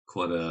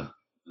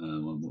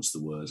what's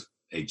the word?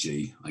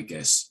 Edgy, I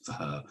guess, for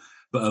her.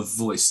 But her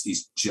voice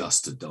is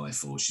just to die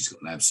for. She's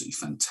got an absolutely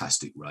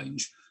fantastic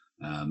range.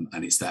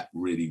 And it's that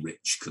really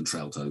rich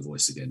contralto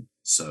voice again.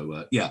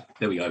 So, yeah,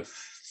 there we go.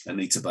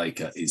 Anita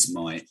Baker is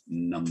my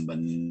number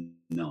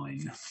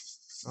 9.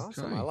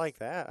 Awesome. Okay. I like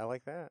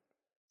that.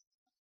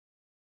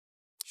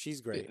 She's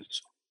great.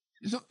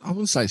 It's not, I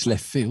wouldn't say it's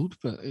left field,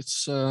 but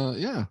it's,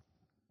 yeah.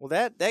 Well,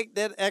 that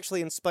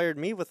actually inspired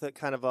me with a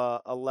kind of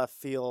a left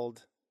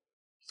field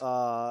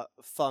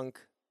funk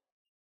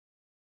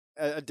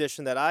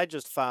edition that I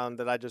just found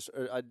that I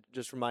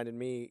just reminded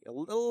me a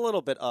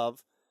little bit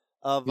of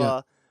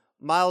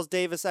Miles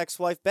Davis'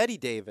 ex-wife Betty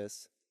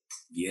Davis.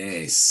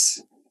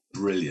 Yes,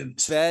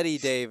 brilliant. Betty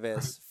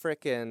Davis,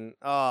 frickin'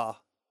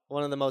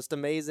 one of the most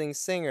amazing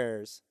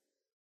singers.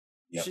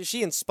 Yep.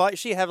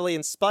 She heavily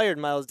inspired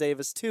Miles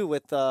Davis too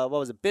with what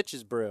was it,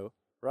 Bitches Brew,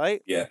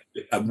 right? Yeah,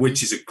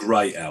 which is a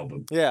great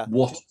album. Yeah,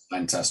 what a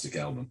fantastic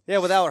album. Yeah,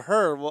 without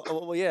her,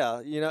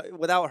 yeah,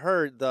 without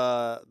her,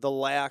 the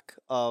lack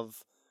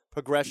of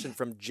progression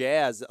from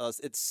jazz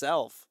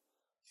itself.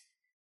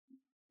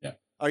 Yeah.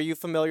 Are you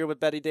familiar with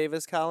Betty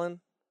Davis,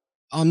 Colin?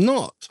 I'm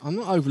not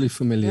overly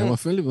familiar. I'm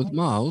familiar with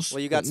Miles. Well,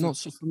 you got not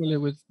so familiar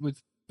with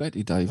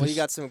Betty Davis. Well, you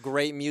got some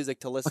great music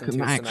to listen like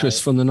to. An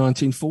actress from the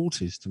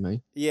 1940s to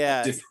me.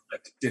 Yeah,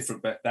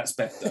 different. That's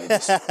Bette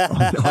Davis.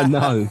 I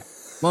know.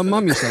 My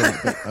mum used to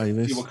like Bette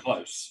Davis. You were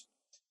close.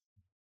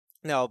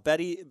 No,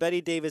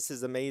 Betty Davis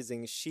is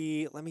amazing.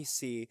 Let me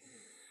see,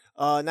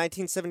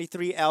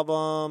 1973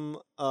 album.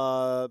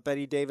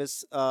 Betty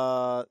Davis.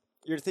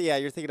 You're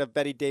thinking of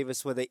Betty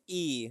Davis with an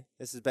E.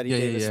 This is Betty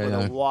Davis with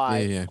a Y.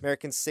 Yeah.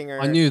 American singer.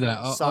 I knew that.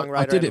 Songwriter.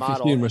 I did it model.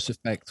 for humorous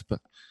effect, but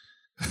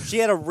she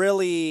had a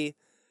really.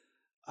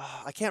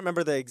 I can't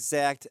remember the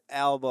exact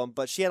album,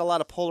 but she had a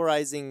lot of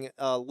polarizing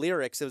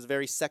lyrics. It was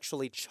very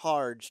sexually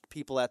charged.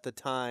 People at the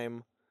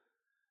time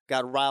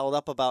got riled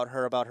up about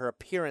her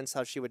appearance,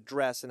 how she would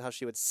dress, and how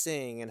she would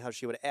sing, and how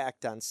she would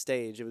act on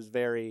stage. It was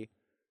very,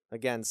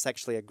 again,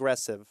 sexually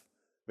aggressive,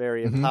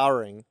 very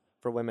empowering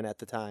for women at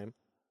the time.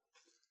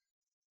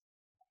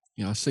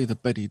 Yeah, I see the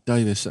Betty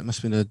Davis. That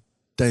must have been a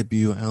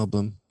debut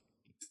album.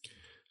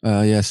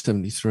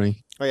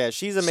 73. Oh yeah,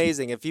 she's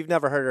amazing. If you've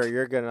never heard her,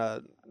 you're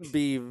gonna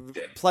be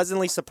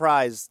pleasantly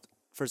surprised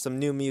for some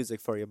new music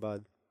for you,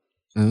 bud.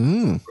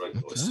 Oh, Great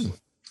voice. okay.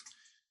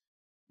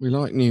 We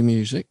like new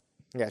music.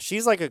 Yeah,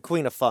 she's like a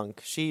queen of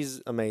funk.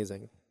 She's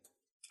amazing.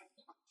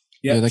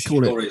 Yeah, they she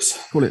call sure is.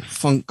 it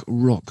funk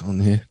rock on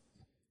here.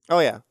 Oh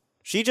yeah,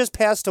 she just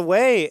passed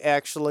away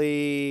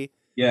actually.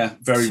 Yeah,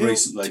 very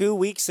recently. 2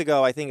 weeks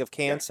ago, I think, of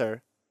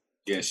cancer.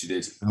 Yeah, she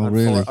did. Oh,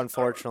 really?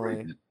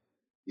 Unfortunately.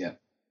 Yeah.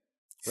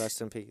 Rest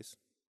in peace.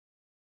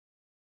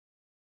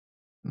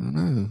 Oh,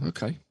 no.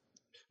 Okay.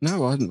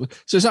 No, I hadn't.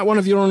 So is that one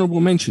of your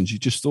honourable mentions? You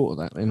just thought of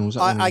that then? Or was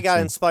that I got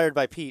inspired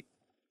by Pete.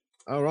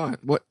 All right.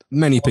 What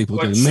many people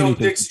do. Sean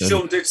did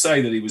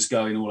say that he was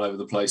going all over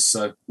the place,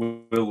 so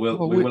we will have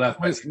it all over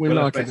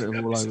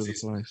the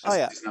place. Oh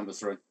yeah, his number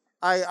 3.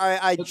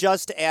 I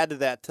just added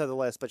that to the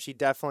list, but she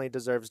definitely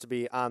deserves to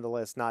be on the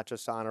list, not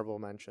just honorable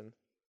mention.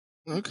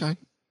 Okay,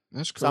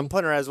 that's cool. So I'm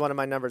putting her as one of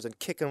my numbers and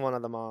kicking one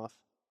of them off.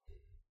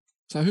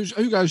 So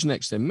who goes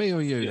next then? Me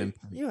or you then?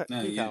 You,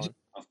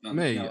 Colin.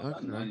 Me.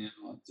 Okay.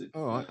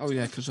 All right. Oh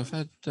yeah, because I've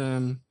had.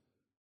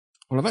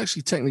 Well, I've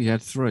actually technically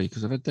had 3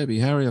 because I've had Debbie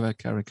Harry, I've had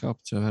Carrie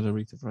Carpenter, I've had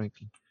Aretha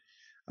Franklin.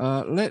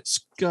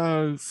 Let's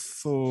go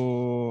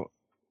for.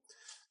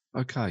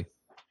 Okay.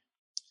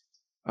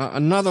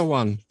 Another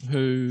one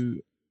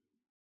who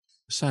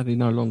sadly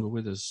no longer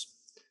with us.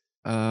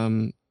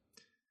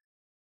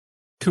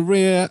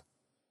 Career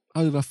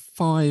over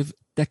 5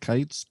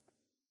 decades.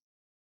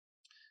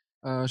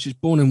 She's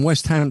born in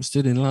West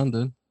Hampstead in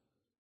London.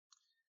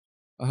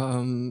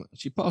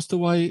 She passed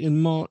away in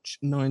March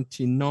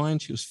 1999.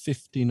 She was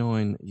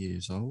 59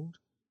 years old.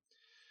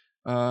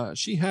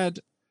 She had,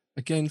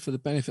 again, for the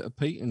benefit of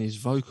Pete and his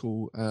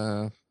vocal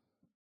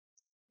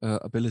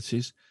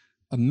abilities,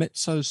 a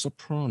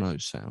mezzo-soprano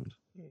sound.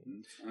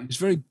 It's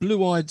very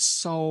blue-eyed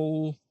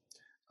soul,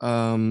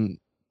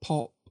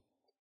 pop,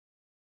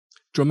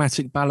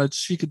 dramatic ballads.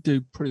 She could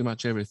do pretty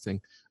much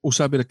everything.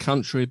 Also a bit of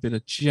country, a bit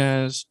of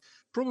jazz.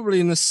 Probably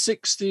in the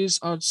 60s,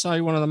 I'd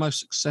say one of the most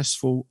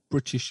successful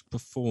British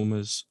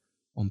performers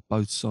on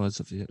both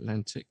sides of the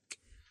Atlantic.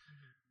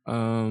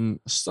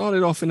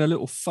 Started off in a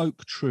little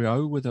folk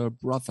trio with her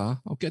brother.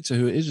 I'll get to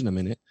who it is in a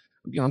minute.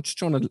 I'm just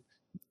trying to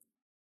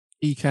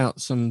eke out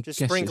some.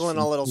 Just sprinkling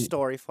a little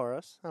story for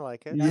us. I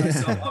like it.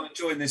 Yeah. I'm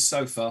enjoying this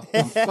so far.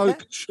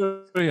 Folk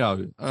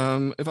trio.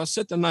 If I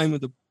said the name of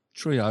the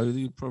trio,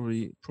 you'd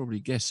probably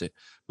guess it.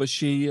 But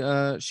she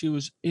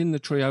was in the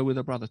trio with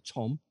her brother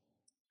Tom.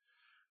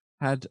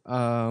 Had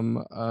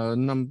a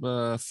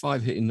number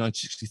 5 hit in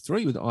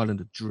 1963 with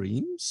Island of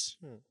Dreams.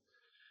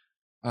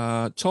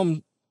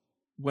 Tom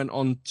went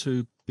on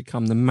to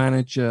become the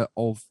manager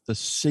of the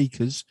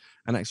Seekers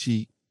and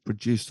actually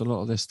produced a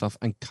lot of their stuff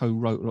and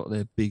co-wrote a lot of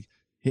their big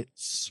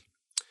hits.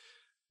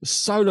 The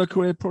solo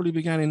career probably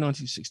began in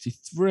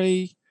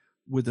 1963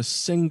 with a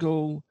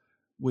single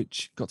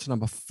which got to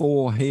number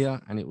 4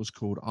 here, and it was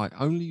called I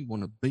Only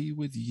Want to Be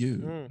With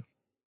You.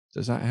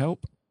 Does that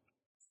help?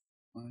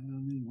 I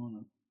only want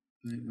to.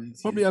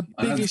 Probably a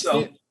biggest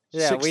hit.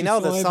 Yeah, we know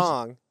the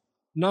song.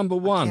 Number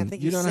 1.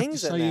 Think You don't have to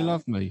say you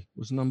love me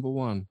was number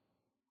 1.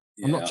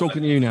 Yeah, I'm not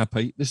talking to you now,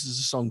 Pete. This is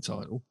a song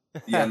title.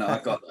 Yeah, no, I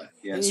got that.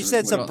 Yeah, you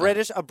said it's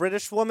a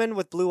British woman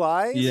with blue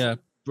eyes. Yeah,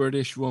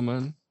 British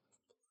woman.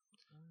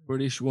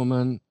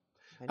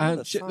 And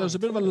there was a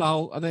bit of a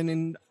lull, and then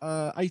in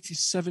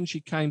 '87 she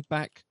came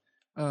back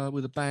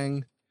with a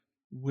bang,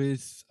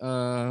 with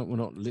well,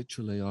 not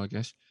literally, I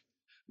guess,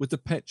 with the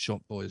Pet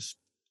Shop Boys.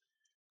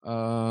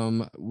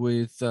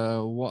 With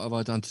What Have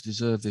I Done to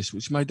Deserve This,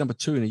 which made number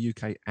 2 in the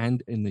UK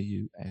and in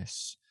the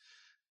US.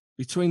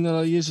 Between the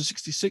years of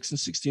 66 and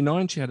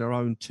 69, she had her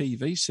own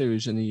TV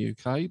series in the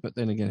UK, but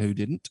then again, who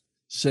didn't?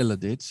 Cilla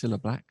did,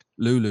 Cilla Black.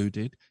 Lulu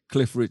did.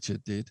 Cliff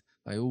Richard did.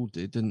 They all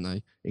did, didn't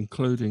they?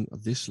 Including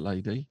this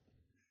lady.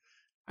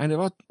 And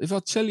if I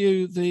tell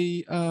you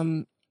the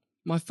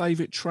my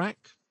favourite track,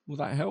 will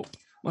that help?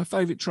 My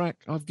favourite track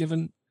I've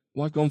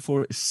gone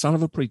for is Son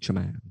of a Preacher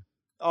Man.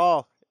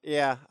 Oh,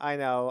 yeah, I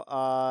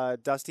know.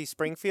 Dusty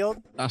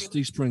Springfield?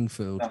 Dusty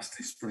Springfield.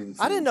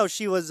 I didn't know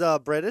she was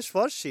British,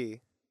 was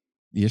she?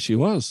 Yes, she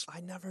was. I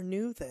never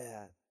knew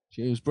that.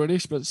 She was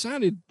British, but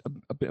sounded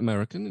a bit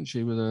American, and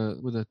she with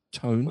a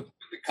tone.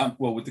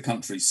 With the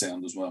country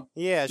sound as well.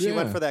 Yeah, she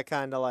went for that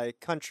kind of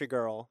like country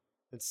girl,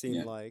 it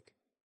seemed like.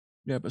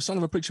 Yeah, but Son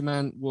of a Preacher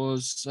Man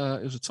was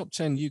it was a top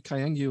 10 UK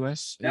and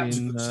US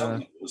in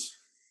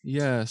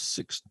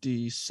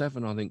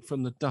 67, I think,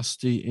 from the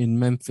Dusty in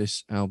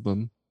Memphis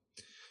album.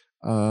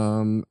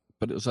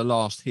 But it was her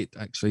last hit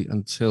actually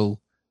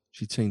until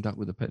she teamed up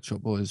with the Pet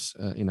Shop Boys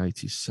in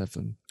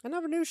 '87. I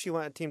never knew she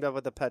went and teamed up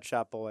with the Pet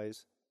Shop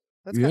Boys.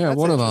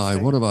 What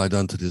have I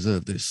done to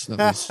deserve this? That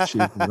was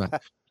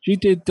she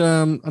did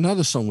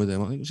another song with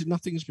them. I think was it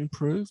Nothing's Been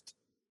Proved.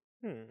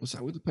 Was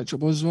that with the Pet Shop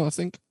Boys as well? I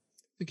think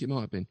it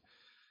might have been.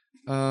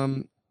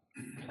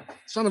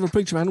 Son of a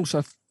Preacher Man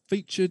also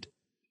featured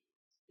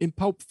in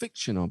Pulp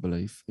Fiction, I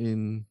believe,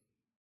 in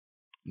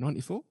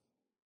 '94.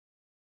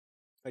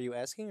 Are you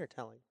asking or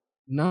telling?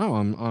 No,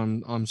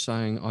 I'm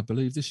saying I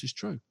believe this is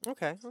true.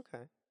 Okay.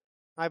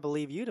 I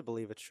believe you to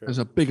believe it's true. There's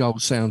a big old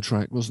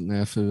soundtrack, wasn't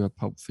there, for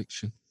Pulp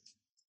Fiction?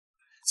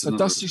 So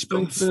Dusty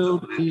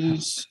Springfield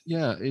is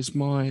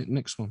my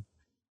next one.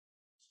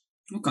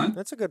 Okay,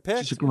 that's a good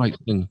pick. She's a great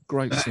thing.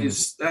 Great singer.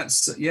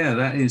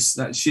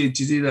 She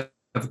did have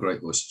a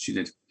great voice. She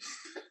did.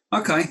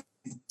 Okay,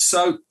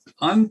 so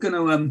I'm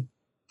gonna we'll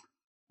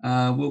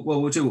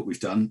do what we've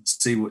done.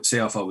 See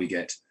how far we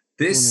get.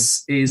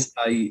 This is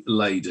a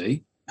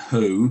lady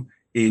who,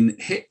 in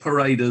Hit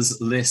Parader's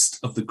list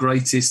of the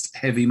greatest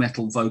heavy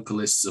metal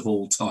vocalists of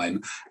all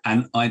time,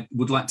 and I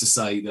would like to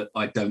say that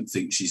I don't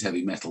think she's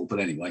heavy metal, but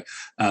anyway,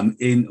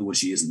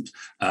 she isn't.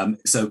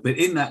 But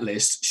in that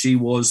list, she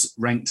was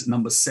ranked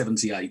number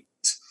 78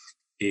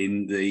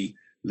 in the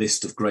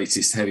list of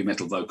greatest heavy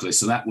metal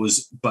vocalists. So that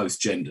was both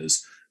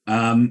genders.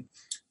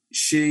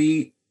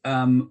 She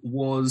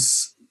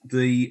was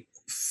the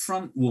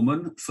front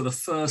woman for the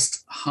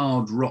first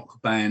hard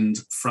rock band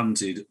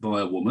fronted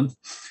by a woman.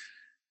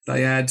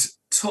 They had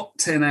top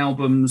 10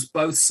 albums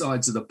both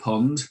sides of the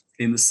pond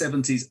in the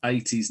 70s,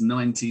 80s,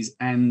 90s,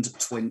 and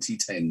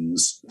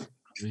 2010s.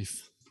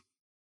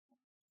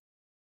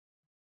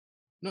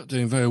 Not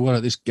doing very well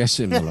at this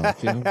guessing, my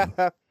love. You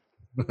know?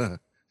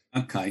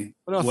 Okay.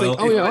 But I think,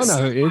 I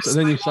know who it is. And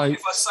then you say,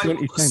 if I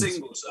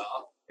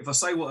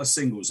say what her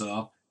singles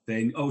are,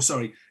 then,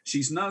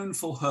 she's known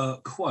for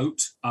her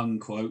quote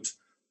unquote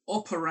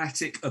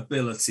operatic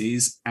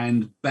abilities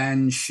and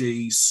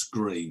banshee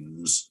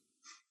screams.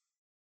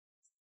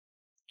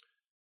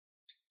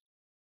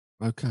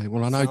 Okay,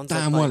 well, I know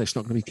damn well it's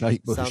not going to be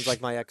Kate Bush. Sounds like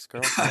my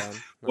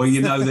ex-girlfriend. Well,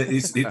 you know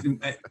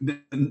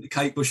that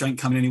Kate Bush ain't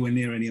coming anywhere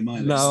near any of my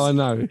lists. No, I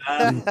know.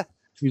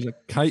 He's a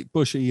Kate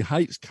Bush. He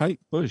hates Kate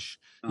Bush.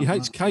 He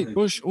hates Kate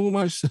Bush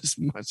almost as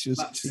much as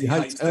he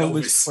hates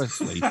Elvis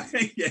Presley.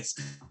 Yes.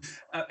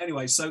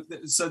 Anyway, so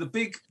the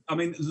big,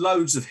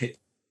 loads of hit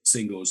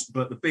singles,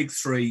 but the big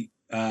three,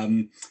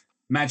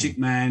 Magic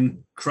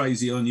Man,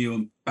 Crazy on You,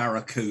 and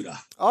Barracuda.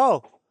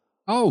 Oh,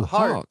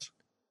 Heart.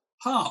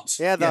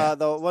 Yeah,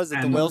 the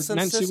Wilson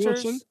Nancy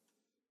sisters? Wilson?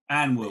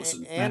 Ann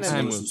Wilson. Ann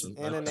Nancy Wilson.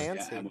 Ann and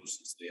Nancy. Yeah, Ann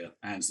Wilson's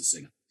Ann's the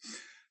singer.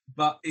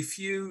 But if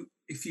you're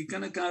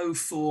gonna go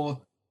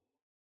for,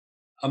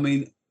 I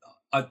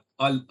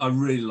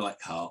really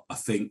like Heart. I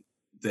think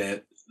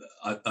they're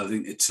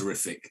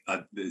terrific.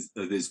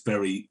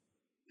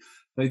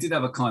 They did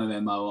have a kind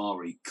of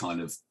MOR-y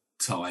kind of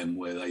time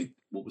where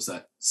what was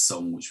that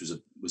song which was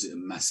it a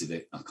massive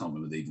hit? I can't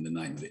remember even the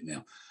name of it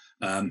now.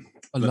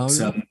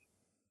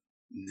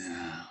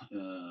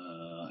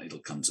 No, it'll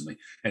come to me.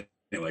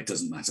 Anyway, it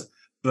doesn't matter.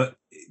 But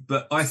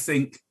I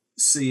think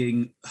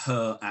seeing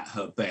her at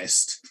her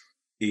best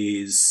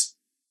is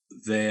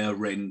their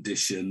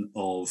rendition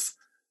of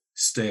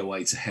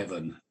Stairway to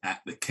Heaven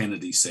at the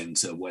Kennedy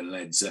Center when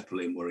Led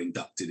Zeppelin were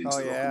inducted into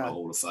the Rock and Roll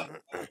Hall of Fame,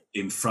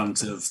 in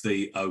front of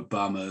the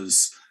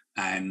Obamas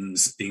and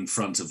in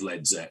front of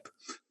Led Zepp,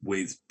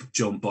 with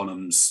John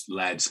Bonham's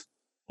lad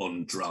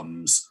on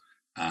drums,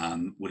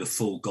 with a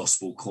full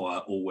gospel choir,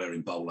 all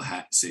wearing bowler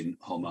hats in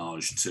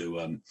homage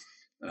to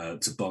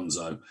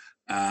Bonzo,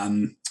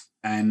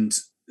 and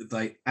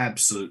they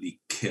absolutely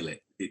kill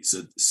it. It's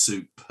a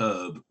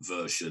superb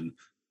version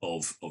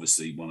of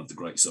obviously one of the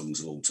great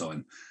songs of all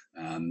time,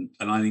 and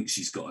I think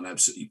she's got an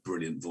absolutely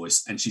brilliant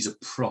voice, and she's a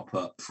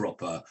proper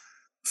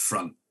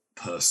front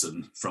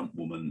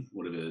woman,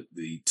 whatever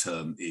the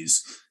term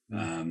is,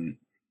 and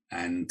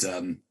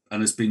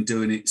has been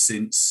doing it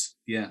since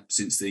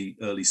the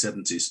early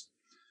 70s.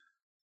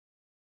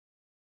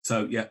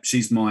 So yeah,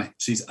 she's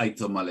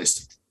 8th on my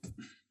list.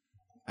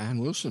 Ann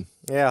Wilson.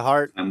 Yeah,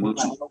 Heart. Ann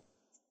Wilson.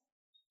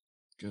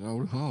 Good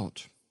old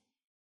Heart.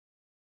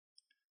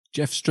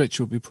 Jeff Stritch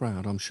will be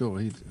proud. I'm sure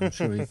he'd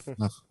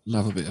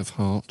love a bit of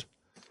Heart.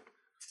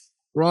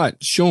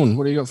 Right, Sean,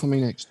 what do you got for me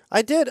next?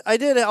 I did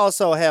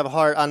also have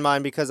Heart on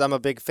mine because I'm a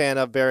big fan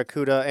of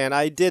Barracuda, and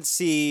I did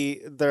see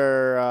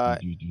their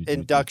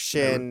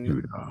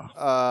induction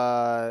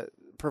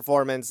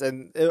performance,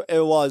 and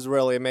it was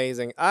really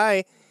amazing.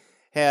 I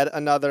had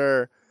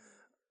another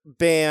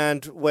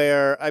band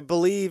where I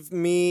believe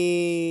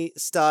me,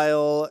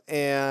 Style,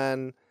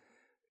 and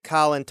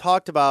Colin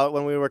talked about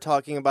when we were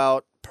talking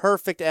about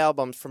perfect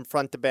albums from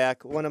front to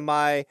back. One of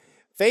my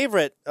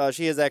favorite,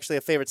 she is actually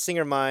a favorite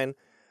singer of mine,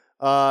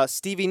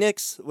 Stevie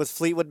Nicks with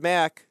Fleetwood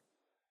Mac.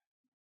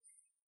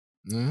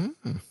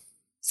 Mm-hmm.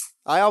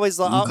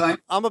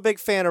 I'm a big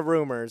fan of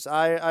Rumors.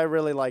 I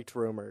really liked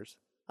Rumors.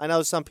 I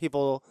know some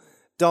people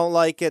don't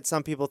like it.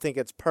 Some people think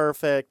it's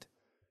perfect.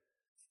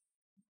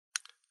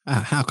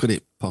 How could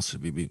it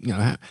possibly be?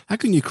 How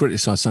can you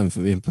criticize something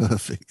for being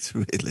perfect?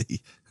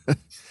 Really,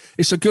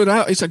 it's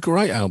a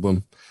great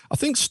album. I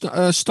think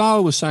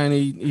Style was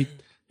saying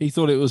he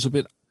thought it was a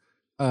bit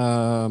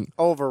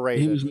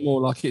overrated. He was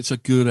more like it's a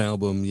good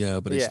album,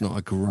 but it's not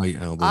a great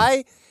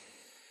album.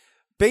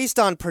 Based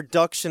on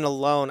production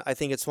alone, I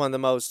think it's one of the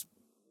most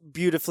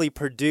beautifully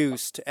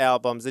produced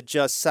albums. It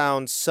just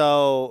sounds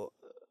so.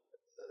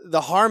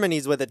 The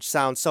harmonies with it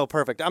sound so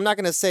perfect. I'm not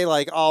going to say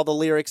like all the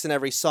lyrics in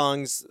every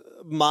song's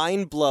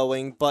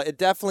mind-blowing, but it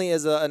definitely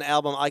is an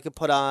album I could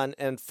put on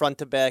and front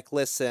to back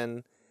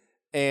listen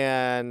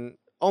and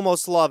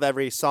almost love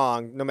every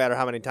song, no matter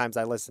how many times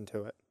I listen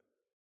to it.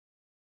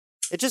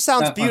 It just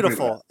sounds I agree with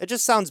beautiful. It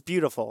just sounds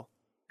beautiful.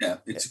 Yeah,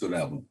 it's a good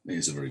album. It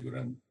is a very good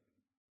album.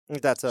 I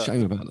think that's a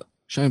Shame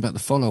about the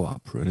follow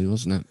up, really,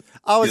 wasn't it?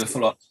 I was Yeah, I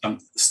feel like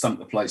stunk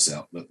the place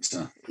out, but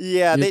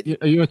yeah.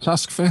 Are you a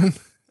Tusk fan?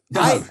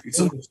 no, it's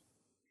always,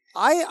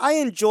 I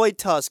enjoyed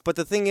Tusk, but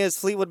the thing is,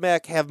 Fleetwood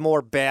Mac have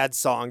more bad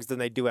songs than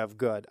they do have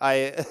good.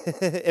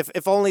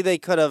 If only they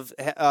could have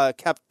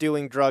kept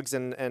doing drugs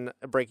and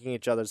breaking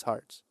each other's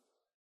hearts.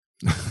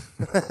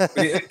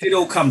 it did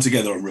all come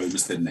together on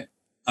Rumours, didn't it?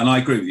 And I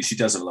agree with you. She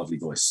does have a lovely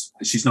voice.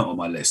 She's not on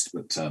my list,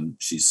 but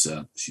she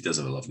does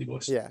have a lovely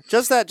voice. Yeah,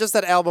 just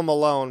that album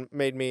alone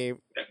made me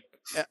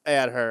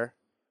add her.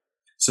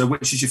 So,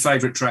 which is your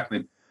favourite track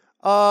then?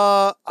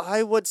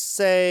 I would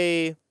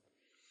say.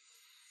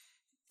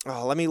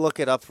 Oh, let me look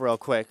it up real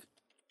quick.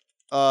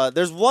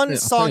 There's one I'll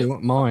tell you song.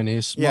 what mine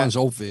is. Yeah. Mine's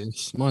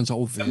obvious.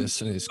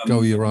 And it's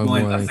Go Your Own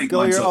Mine, Way. I think Go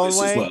mine's Your Own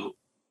obvious as Way? well.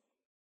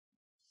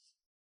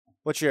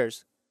 What's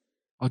yours?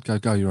 I'd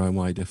go Your Own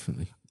Way,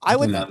 definitely. I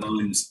would. No,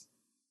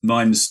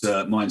 mine's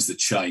The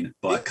Chain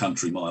by a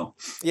country mile.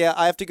 Yeah,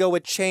 I have to go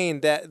with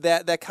Chain.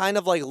 That kind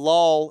of like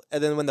lull,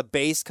 and then when the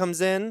bass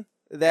comes in,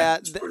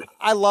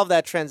 I love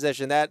that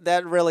transition.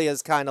 That really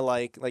is kind of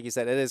like you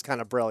said, it is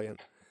kind of brilliant.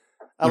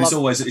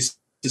 It's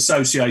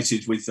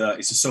associated with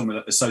it's a song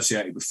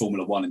associated with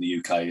Formula One in the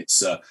UK.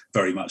 It's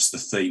very much the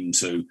theme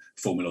to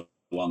Formula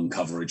One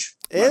coverage.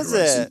 Is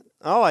it?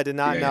 Oh, I did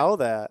not know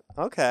that.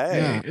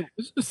 Okay. Yeah.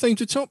 Is it the theme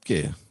to Top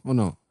Gear or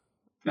not?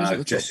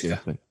 No, Jessica.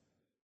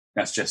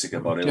 That's Jessica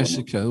Body.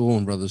 Jessica,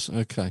 Warren Brothers.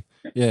 Okay.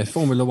 Yeah,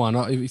 Formula One.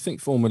 If you think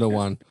Formula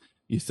One,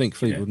 you think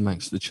Fleetwood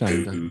Mac's The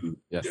Chain, don't you?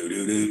 Yeah.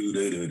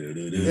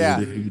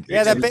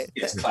 Yeah,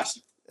 it's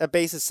classic. That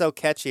bass is so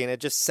catchy and it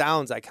just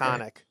sounds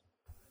iconic.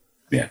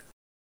 Yeah.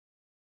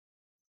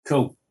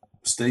 Cool.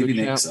 Stevie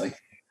Nicks, eh?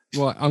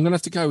 Right, I'm going to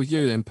have to go with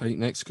you then, Pete,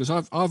 next, because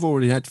I've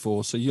already had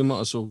 4, so you might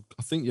as well.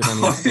 I think you've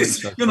only had 3.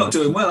 So You're not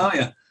doing well, are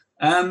you?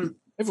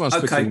 Everyone's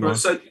okay, picking one.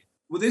 So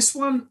with this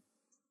one,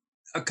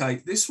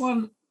 it's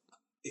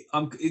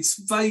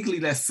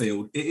vaguely left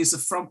field. It is a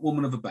front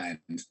woman of a band.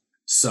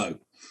 So,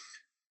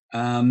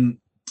 and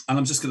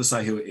I'm just going to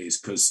say who it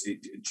is because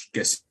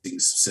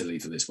guessing's silly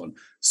for this one.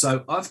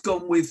 So I've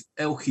gone with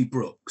Elkie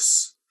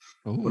Brooks.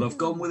 Ooh. But I've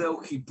gone with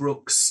Elkie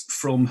Brooks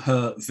from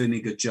her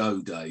Vinegar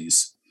Joe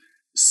days.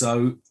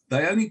 So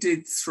they only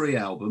did 3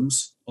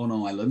 albums on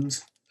Ireland.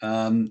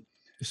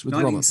 It's with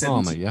Robert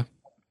Palmer, yeah?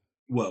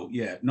 Well,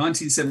 yeah.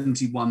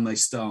 1971 they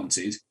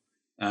started.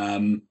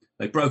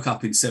 They broke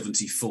up in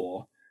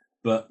 74,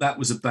 but that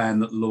was a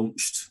band that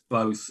launched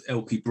both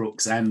Elkie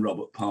Brooks and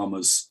Robert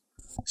Palmer's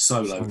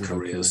solo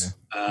careers.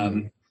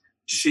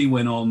 She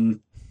went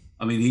on.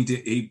 I mean,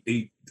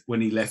 he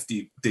when he left,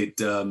 he did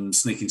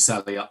Sneaking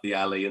Sally Up the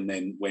Alley and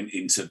then went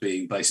into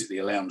being basically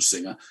a lounge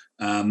singer.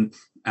 And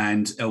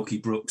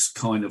Elkie Brooks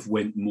kind of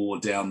went more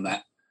down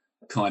that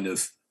kind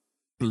of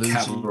bluesy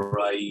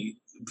cabaret.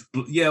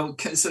 Yeah,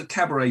 so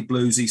cabaret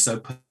bluesy.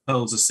 So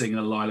Pearl's a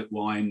Singer, Lilac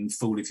Wine,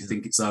 Fool If You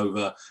Think It's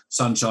Over,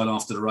 Sunshine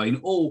After the Rain,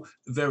 all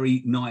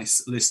very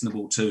nice,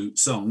 listenable to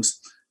songs.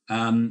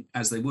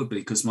 As they would be,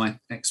 because my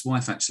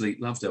ex-wife actually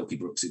loved Elkie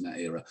Brooks in that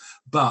era.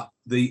 But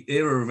the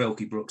era of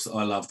Elkie Brooks that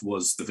I loved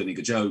was the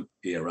Vinegar Joe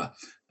era.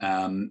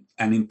 And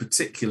in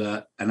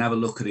particular, and have a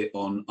look at it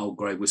on Old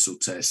Grey Whistle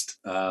Test,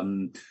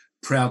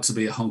 Proud to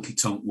Be a Honky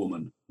Tonk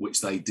Woman,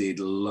 which they did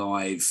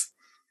live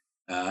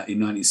in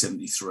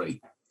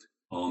 1973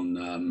 on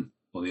the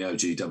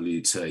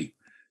OGWT.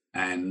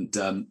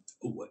 And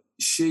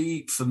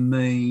she, for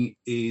me,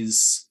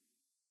 is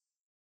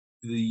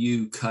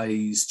the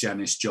UK's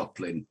Janis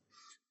Joplin.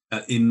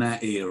 In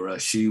that era,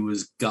 she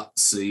was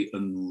gutsy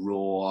and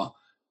raw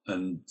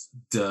and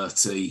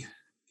dirty.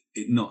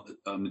 It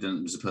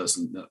was a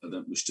person that I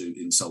don't wish to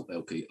insult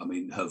Elkie. I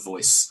mean, her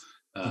voice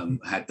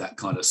had that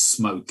kind of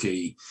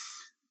smoky,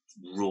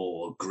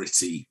 raw,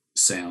 gritty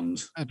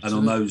sound. Absolutely. And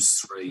on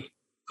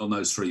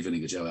those three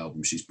Vinegar Joe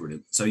albums, she's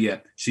brilliant. So yeah,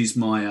 she's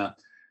my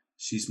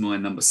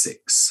number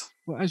 6.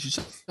 Well, as you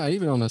say,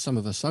 even on some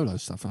of her solo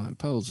stuff, like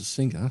Pearl's a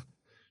singer.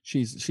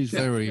 She's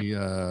very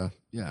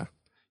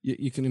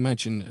You can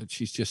imagine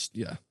she's just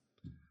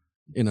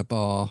in a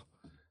bar,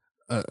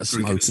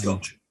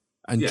 smoking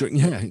and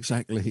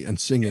exactly, and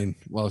singing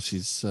while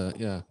she's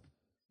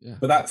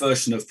But that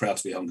version of Proud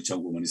to Be a Honky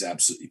Tonk Woman is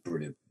absolutely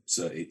brilliant.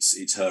 So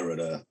it's her at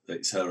her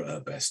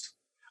best.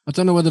 I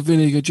don't know whether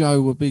Vinegar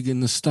Joe were big in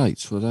the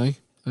States, were they?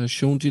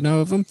 Sean, do you know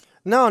of them?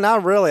 No,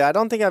 not really. I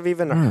don't think I've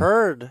even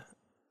heard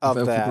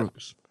of that.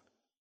 Brooks.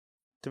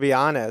 To be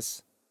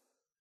honest,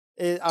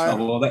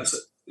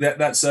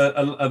 that's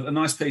a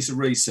nice piece of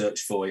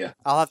research for you.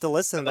 I'll have to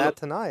listen to that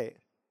tonight.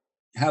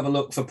 Have a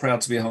look for Proud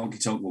to Be a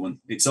Honky Tonk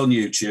Woman. It's on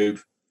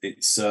YouTube.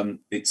 It's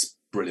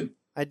brilliant.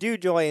 I do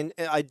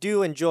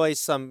enjoy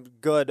some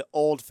good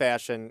old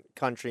fashioned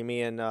country.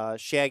 Me and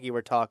Shaggy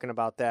were talking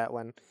about that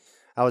when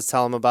I was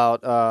telling him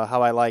about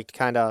how I liked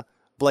kind of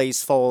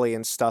Blaze Foley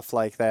and stuff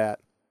like that.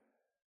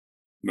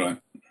 Right.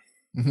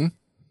 Mm-hmm.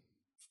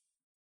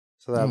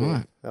 So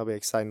that'll be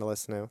exciting to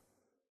listen to.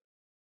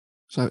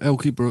 So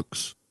Elkie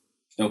Brooks.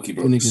 Elkie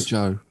Vinegar Brooks.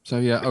 Joe. So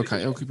yeah,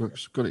 okay, Elkie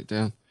Brooks, got it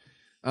down.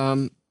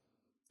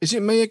 Is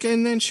it me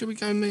again then? Should we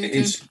go me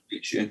again?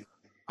 It's you.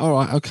 All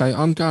right, okay.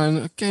 I'm going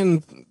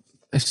again.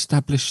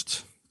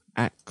 Established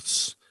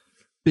acts,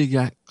 big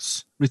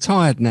acts,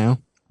 retired now.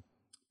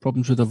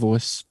 Problems with her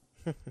voice,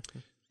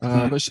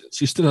 but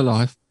she's still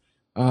alive.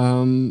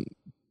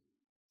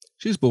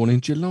 She was born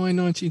in July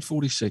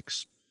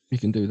 1946. You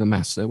can do the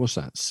maths there. What's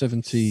that?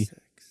 76.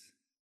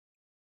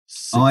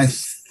 I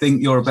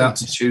think you're about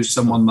to choose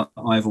someone that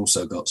I've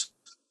also got.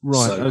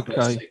 Right. So,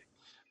 okay.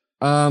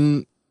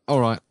 All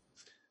right.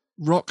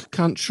 Rock,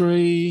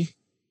 country,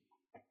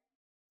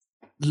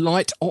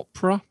 light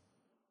opera.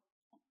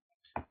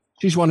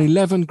 She's won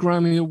 11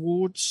 Grammy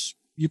Awards.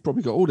 You've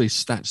probably got all these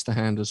stats to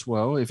hand as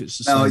well. If it's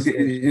the same.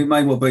 It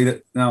may well be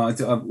that. No,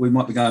 we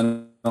might be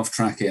going off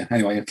track here.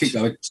 Anyway, keep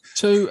going.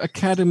 2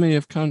 Academy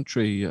of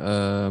Country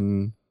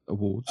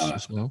Awards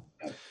as well.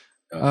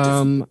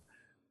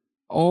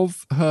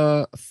 Of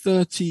her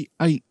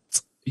 38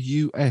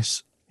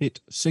 US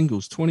hit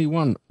singles,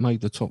 21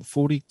 made the top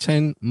 40,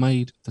 10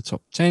 made the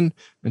top 10,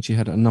 and she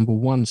had a number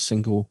 1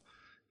 single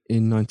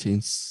in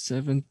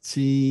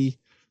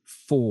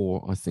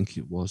 1974, I think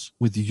it was,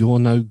 with You're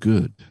No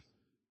Good.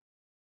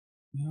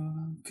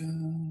 You're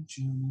good,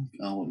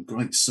 oh, what a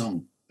great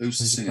song. Who's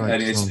the singer?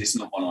 It's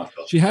not one I've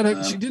got. She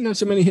didn't have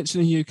so many hits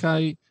in the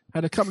UK,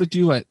 had a couple of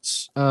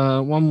duets,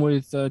 one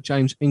with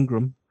James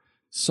Ingram,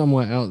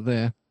 Somewhere Out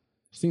There.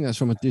 I think that's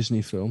from a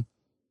Disney film.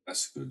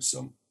 That's a good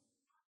song.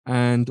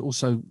 And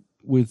also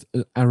with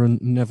Aaron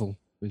Neville.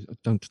 I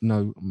don't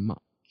know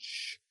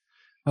much.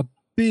 A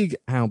big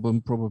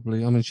album,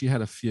 probably. I mean, she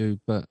had a few,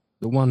 but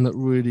the one that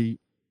really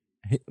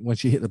hit when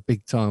she hit the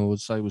big time, I would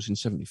say, was in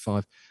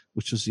 75,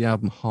 which was the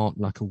album Heart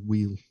Like a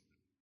Wheel.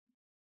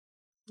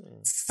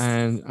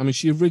 And I mean,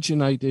 she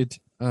originated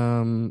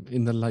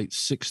in the late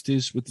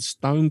 60s with the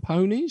Stone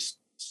Ponies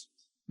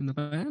in the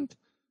band.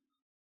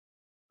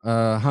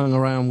 Hung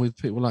around with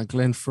people like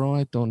Glenn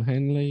Fry, Don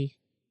Henley,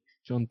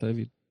 John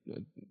David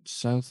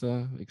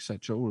Souther,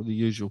 etc. All of the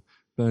usual,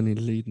 Bernie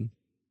Leadon.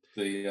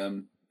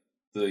 The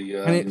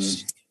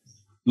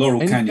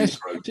Laurel Canyon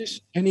Road.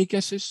 Any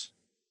guesses?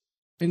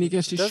 Any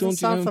guesses? Doesn't Sean,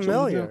 sound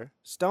familiar.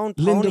 Stone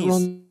Linda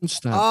Ponies.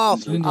 Ronstadt. Oh,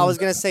 Linda I was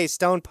going to say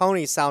Stone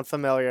Ponies sound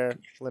familiar.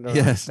 Linda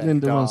yes, Ronstadt.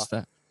 Linda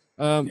Ronstadt.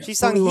 She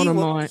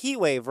sung Heat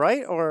Wave,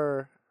 right?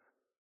 Or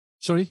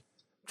sorry?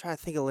 I'm trying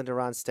to think of Linda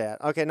Ronstadt.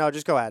 Okay, no,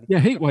 just go ahead. Yeah,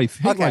 Heat Wave.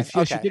 Yeah, Okay.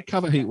 she did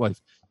cover Heat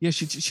Wave. Yeah,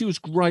 she was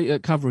great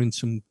at covering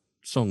some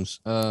songs.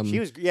 She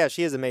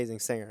is an amazing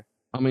singer.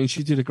 I mean,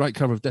 she did a great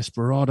cover of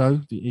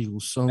Desperado, the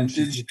Eagles song. And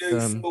did she do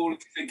Fall If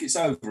You Think It's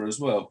Over as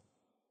well?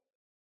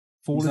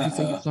 Fall If You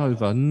Think It's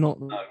Over? Not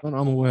that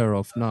I'm aware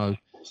of, no.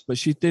 But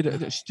she did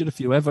a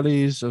few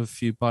Everlys, a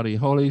few Buddy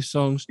Holly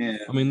songs. Yeah.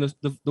 I mean,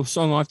 the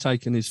song I've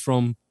taken is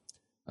from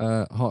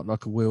Heart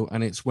Like a Wheel,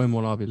 and it's When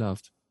Will I Be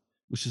Loved,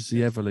 which is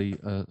the Everly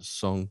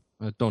song,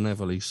 Don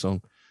Everly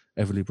song.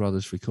 Everly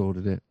Brothers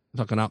recorded it. It's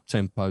like an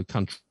up-tempo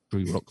country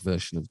rock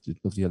version of the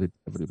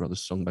Everly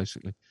Brothers song,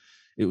 basically.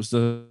 It was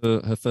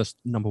her first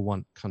number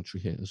 1 country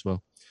hit as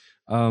well.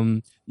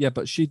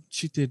 But she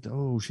did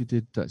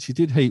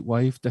Heat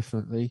Wave,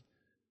 definitely.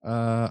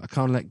 I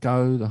Can't Let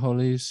Go, the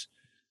Hollies.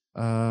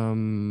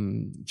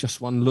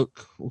 Just One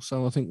Look,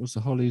 also, I think was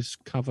the Hollies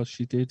cover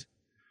she did.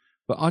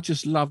 But I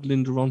just loved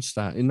Linda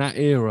Ronstadt in that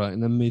era, in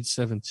the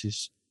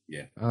mid-70s.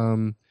 Yeah.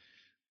 And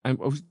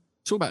we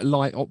talk about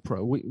light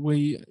opera.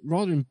 We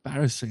rather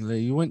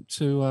embarrassingly went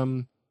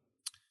to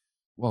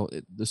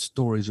the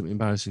stories are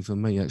embarrassing for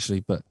me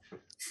actually, but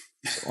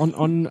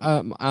on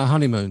our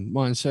honeymoon,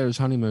 mine and Sarah's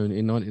honeymoon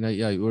in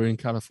 1988, we were in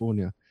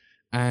California,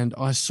 and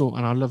I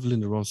love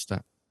Linda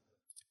Ronstadt,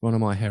 one of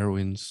my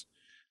heroines,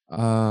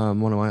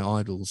 one of my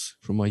idols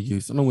from my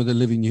youth, along with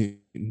Olivia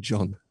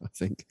Newton-John, I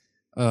think.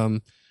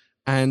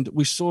 And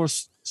we saw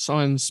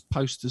signs,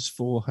 posters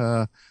for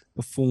her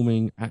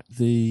performing at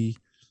the,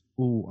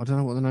 I don't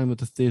know what the name of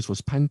the theatre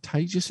was.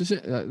 Pantages, is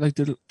it? I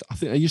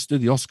think they used to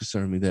do the Oscar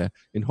ceremony there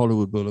in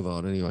Hollywood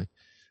Boulevard anyway.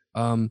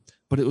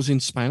 But it was in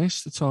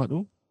Spanish, the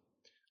title.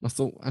 I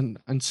thought, and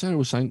Sarah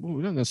was saying, well,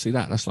 we're not going to see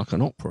that. That's like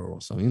an opera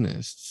or something, isn't it?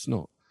 It's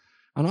not.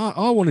 And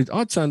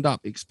I turned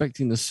up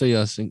expecting to see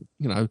her sing,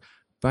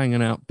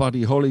 banging out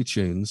Buddy Holly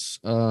tunes.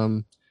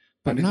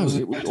 But no,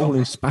 it was all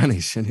in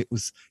Spanish, and it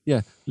was,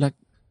 La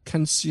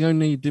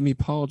Canción de mi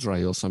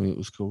Padre or something it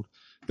was called.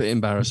 Bit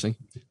embarrassing.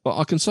 But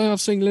I can say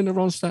I've seen Linda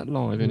Ronstadt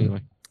live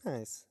anyway.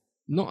 Nice.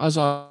 Not as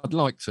I'd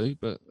like to,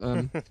 but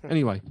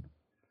anyway.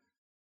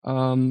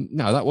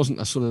 No, that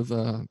wasn't a sort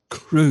of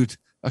crude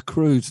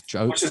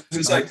joke. I was just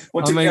going to say,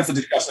 what did we have to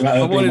discuss about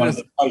her being one of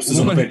the posters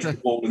on the bedroom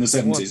wall in the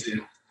 70s?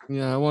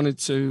 I wanted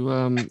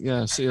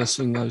to see her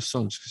sing those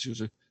songs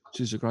because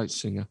she's a great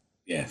singer.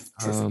 Yeah.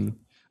 And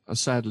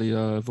sadly,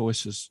 her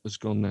voice has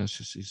gone now.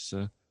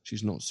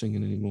 She's not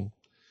singing anymore.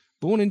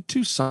 Born in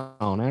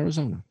Tucson,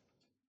 Arizona.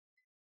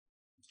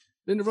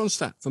 Linda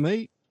Ronstadt for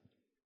me.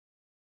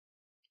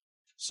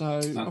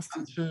 So off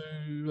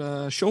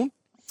to Sean.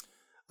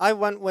 I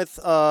went with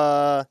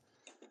a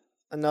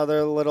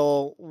another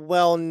little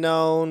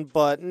well-known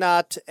but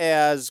not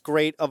as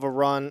great of a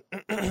run.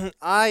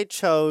 I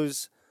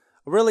chose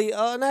really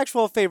an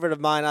actual favorite of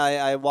mine.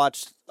 I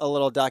watched a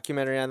little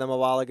documentary on them a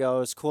while ago. It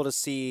was cool to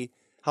see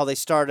how they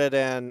started,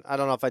 and I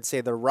don't know if I'd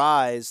say the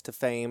rise to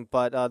fame,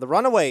 but the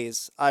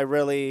Runaways. I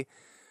really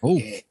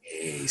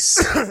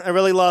Yes. I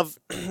really love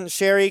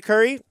Sherry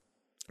Curry.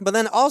 But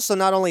then also,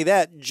 not only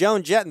that,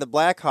 Joan Jett and the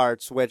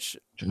Blackhearts, which...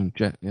 Joan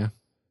Jett, yeah.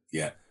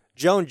 Yeah.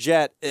 Joan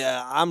Jett,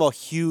 I'm a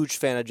huge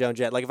fan of Joan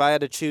Jett. Like, if I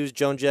had to choose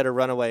Joan Jett or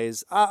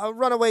Runaways,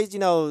 Runaways,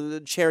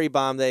 Cherry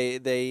Bomb,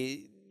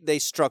 they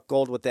struck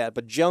gold with that.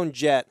 But Joan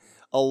Jett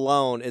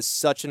alone is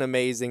such an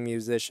amazing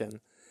musician.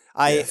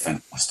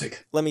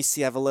 Fantastic. Let me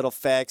see, I have a little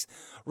facts.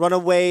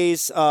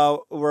 Runaways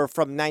were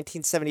from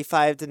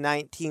 1975 to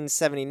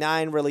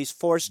 1979, released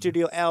 4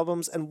 studio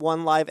albums and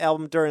 1 live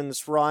album during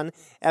this run.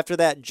 After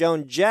that,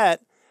 Joan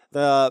Jett,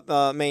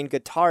 the main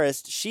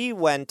guitarist, she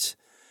went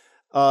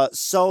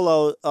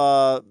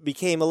solo,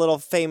 became a little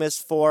famous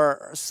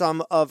for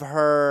some of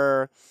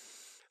her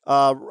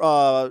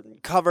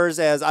covers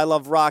as I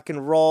Love Rock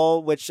and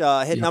Roll, which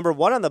hit number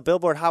 1 on the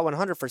Billboard Hot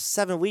 100 for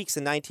 7 weeks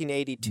in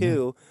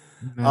 1982.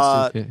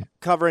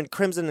 Covering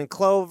Crimson and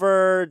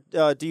Clover,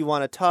 Do You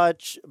Want to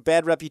Touch,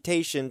 Bad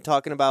Reputation,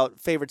 talking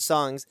about favorite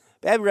songs.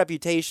 Bad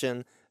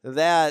Reputation,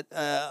 that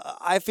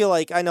I feel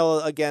like, I know,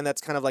 again,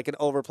 that's kind of like an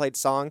overplayed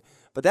song,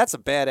 but that's a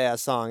badass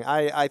song.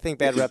 I think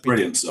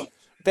Brilliant song.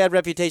 Bad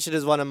Reputation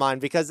is one of mine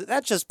because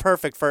that's just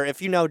perfect for,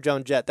 if you know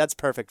Joan Jett, that's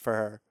perfect for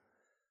her.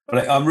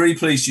 But I'm really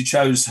pleased you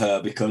chose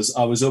her because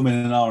I was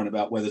umming and ahhing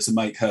about whether to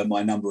make her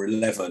my number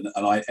 11,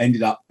 and I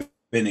ended up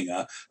binning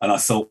her, and I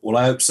thought, well,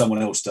 I hope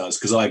someone else does,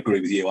 because I agree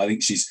with you. I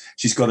think she's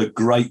got a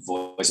great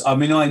voice. I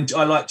mean, I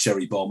like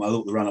Cherry Bomb. I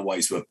thought the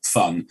Runaways were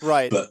fun,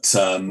 right? But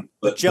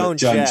Joan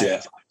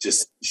Jett,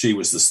 she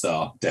was the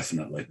star,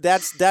 definitely.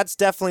 That's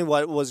definitely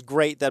what was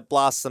great that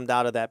blossomed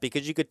out of that,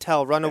 because you could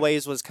tell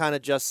Runaways was kind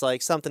of just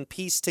like something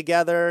pieced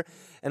together,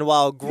 and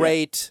while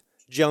great,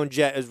 Joan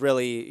Jett is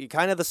really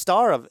kind of the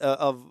star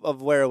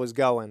of where it was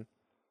going.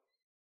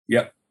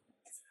 Yep.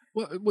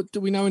 What do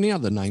we know any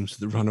other names of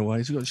the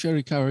Runaways? We've got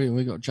Sherry Curry and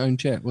we got Joan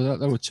Jett. Well,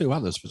 there were 2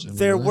 others, presumably.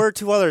 There were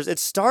 2 others. It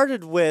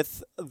started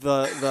with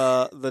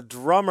the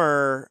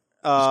drummer.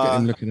 Just get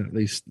him looking at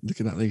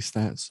these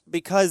stats,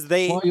 because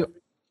they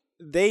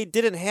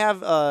didn't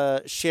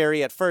have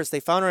Sherry at first. They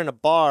found her in a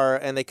bar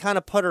and they kind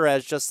of put her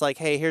as just like,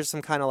 hey, here's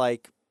some kind of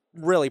like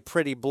really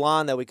pretty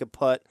blonde that we could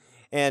put.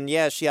 And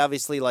yeah, she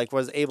obviously like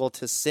was able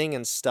to sing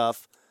and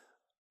stuff,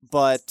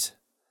 but.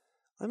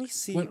 Let me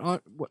see.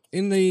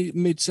 In the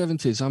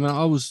mid-70s, I mean,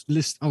 I was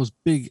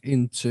big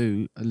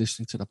into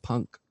listening to the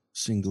punk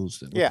singles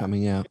that were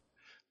coming out,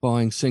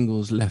 buying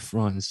singles left,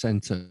 right, and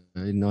centre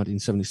in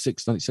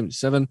 1976,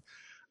 1977,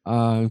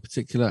 in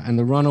particular. And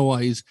the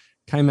Runaways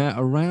came out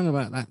around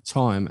about that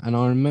time. And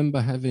I remember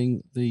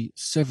having the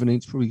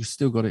 7-inch, probably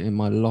still got it in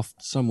my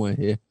loft somewhere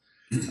here,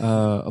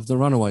 of the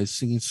Runaways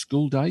singing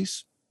School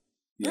Days.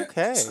 Yeah.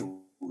 Okay.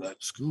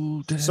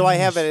 School Days. So I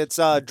have it. It's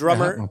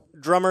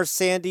drummer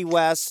Sandy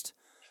West.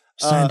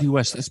 Sandy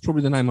West, that's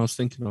probably the name I was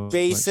thinking of.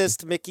 Bassist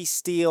actually. Mickey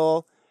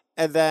Steele,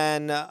 and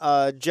then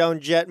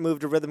Joan Jett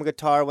moved to rhythm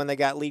guitar when they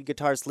got lead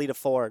guitarist Lita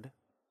Ford.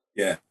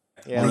 Yeah.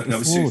 She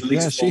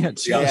had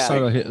a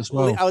solo hit as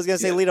well. I was going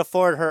to say Lita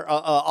Ford, her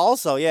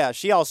also,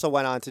 she also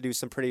went on to do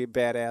some pretty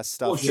badass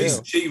stuff.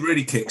 She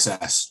really kicks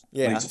ass.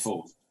 Yeah. Lita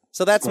Ford.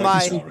 So that's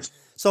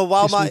so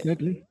while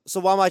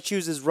my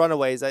choose is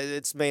Runaways,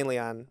 it's mainly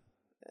on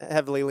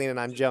heavily leaning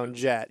on Joan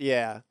Jett,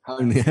 yeah.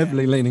 Only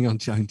heavily leaning on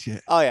Joan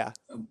Jett. Oh yeah.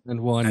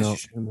 And why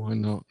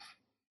not?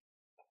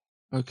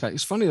 Okay,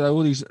 it's funny though.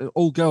 All these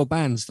all-girl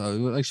bands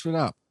though, they split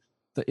up.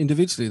 That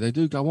individually they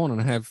do go on and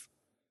have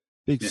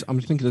big. Yeah. I'm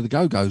thinking of the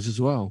Go-Go's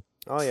as well.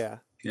 Oh yeah.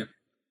 Yeah.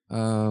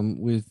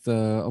 With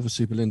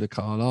obviously Belinda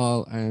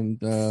Carlisle and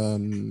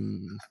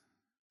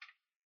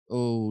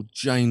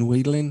Jane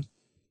Wiedlin.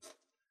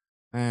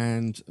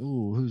 And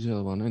who's the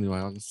other one? Anyway,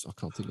 I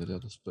can't think of the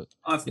others. But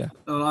I've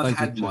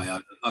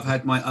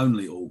had my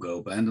only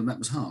all-girl band, and that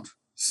was Heart.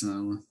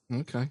 So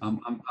okay, I'm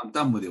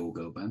done with the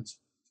all-girl bands.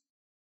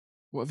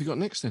 What have you got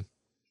next then?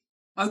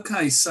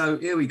 Okay, so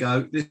here we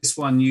go. This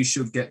one you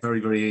should get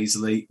very, very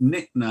easily.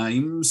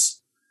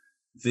 Nicknames: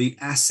 the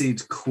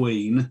Acid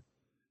Queen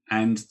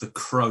and the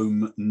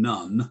Chrome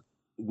Nun,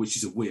 which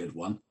is a weird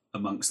one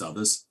amongst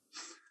others.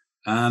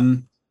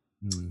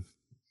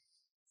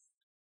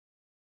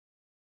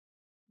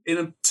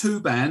 In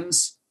 2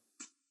 bands,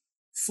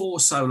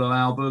 4 solo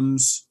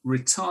albums,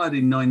 retired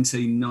in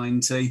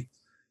 1990,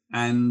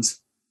 and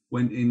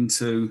went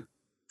into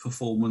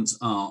performance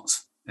art,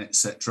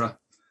 etc.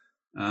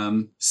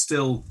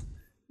 Still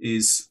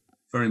is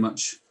very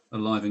much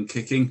alive and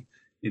kicking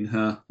in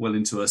her well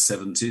into her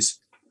 70s.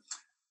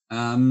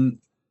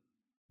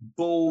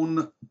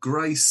 Born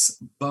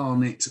Grace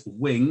Barnett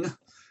Wing,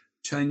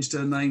 changed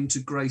her name to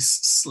Grace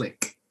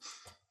Slick,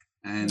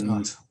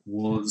 and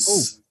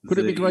was. Could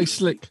it be Grace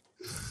Slick?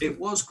 It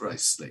was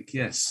Grace Slick,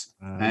 yes.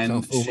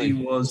 And she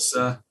was.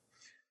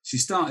 She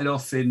started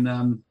off in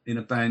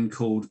a band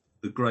called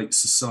The Great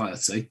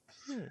Society.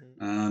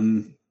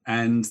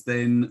 And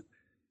then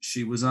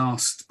she was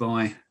asked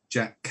by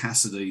Jack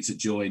Cassidy to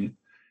join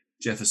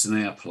Jefferson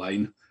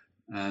Airplane,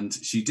 and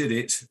she did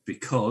it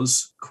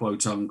because,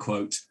 quote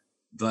unquote,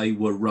 they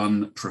were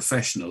run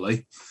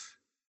professionally,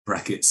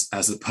 brackets,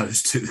 as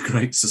opposed to the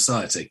Great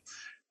Society.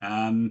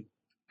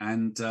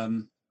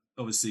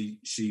 Obviously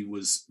she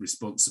was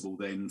responsible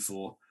then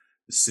for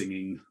the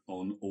singing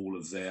on all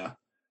of their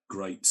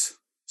great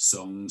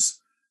songs,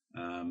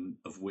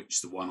 of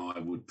which the one I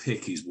would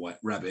pick is White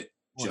Rabbit,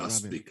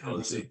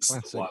 because it's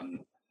the one.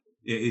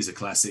 It is a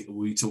classic.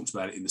 We talked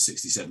about it in the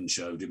 '67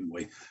 show, didn't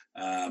we?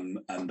 And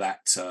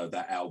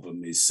that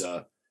album is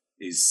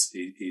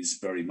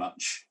very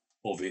much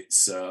of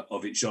its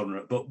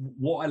genre. But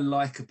what I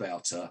like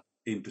about her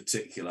in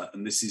particular,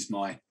 and this is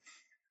my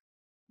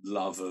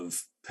love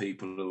of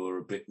people who are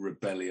a bit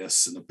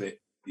rebellious and a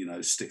bit,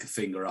 stick a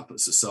finger up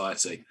at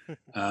society.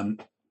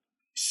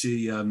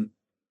 She in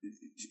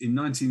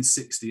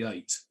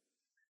 1968,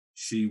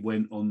 she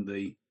went on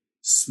the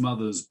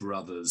Smothers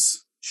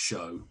Brothers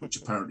show, which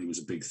apparently was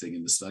a big thing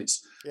in the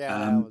States. Yeah,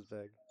 that was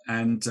big.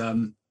 And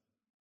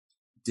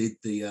did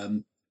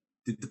the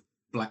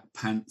Black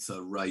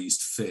Panther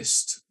raised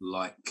fist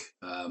like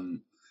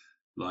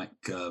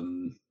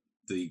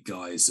the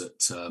guys at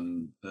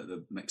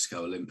the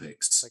Mexico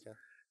Olympics. Okay.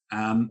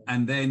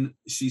 And then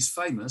she's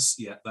famous.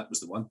 Yeah, that was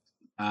the one.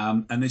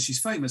 And then she's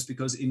famous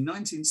because in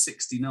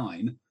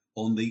 1969,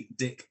 on the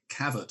Dick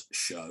Cavett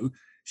show,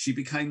 she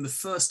became the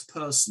first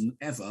person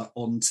ever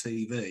on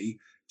TV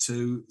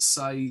to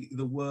say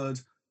the word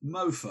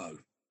mofo,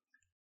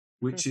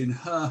 which in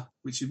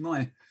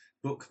my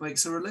book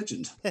makes her a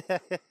legend.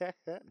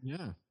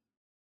 Yeah.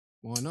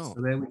 Why not?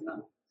 So there we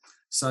go.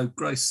 So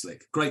Grace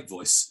Slick, great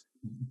voice,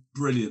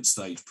 brilliant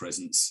stage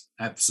presence,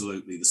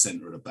 absolutely the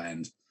centre of the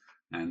band.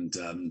 And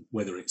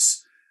whether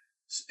it's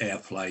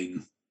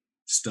Airplane,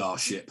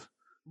 Starship,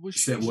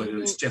 whether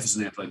it's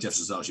Jefferson Airplane,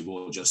 Jefferson Starship,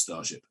 or just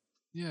Starship.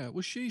 Yeah.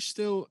 Was she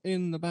still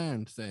in the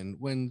band then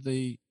when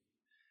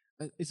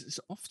it's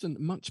often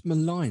much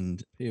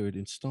maligned period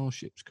in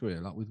Starship's career,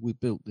 like We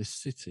Built This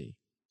City?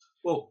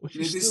 Well,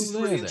 this is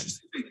really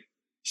interesting thing.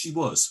 She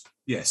was,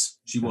 yes,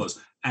 she was.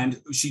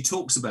 And she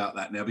talks about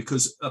that now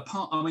because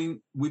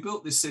We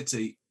Built This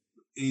City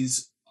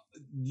is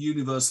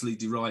universally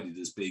derided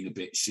as being a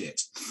bit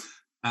shit.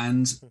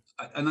 And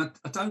I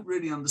don't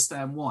really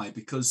understand why,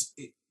 because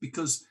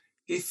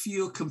if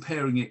you're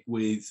comparing it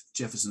with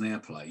Jefferson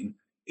Airplane,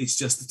 it's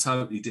just a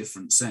totally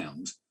different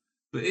sound.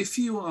 But if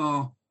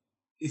you're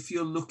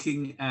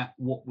looking at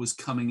what was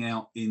coming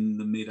out in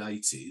the mid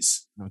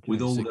 80s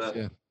with all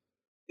that,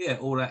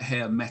 all that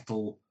hair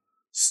metal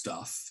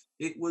stuff,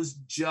 it was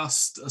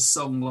just a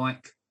song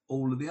like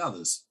all of the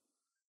others.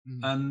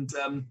 And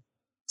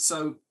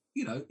so,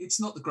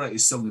 it's not the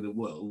greatest song in the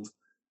world.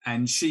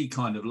 And she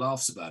kind of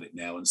laughs about it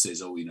now and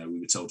says, we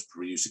were told to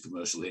produce a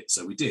commercial hit,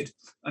 so we did.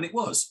 And it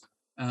was.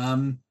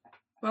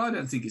 But I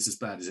don't think it's as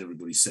bad as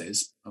everybody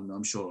says.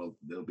 I'm sure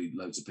there'll be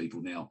loads of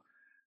people now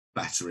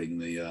battering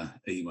the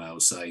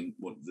emails saying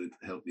what the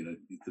hell, the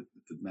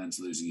man's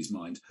losing his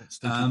mind.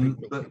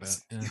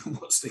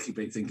 What's Sticky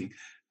been thinking?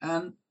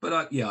 I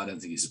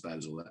don't think it's as bad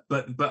as all that.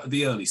 But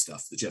the early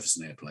stuff, the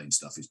Jefferson Airplane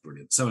stuff, is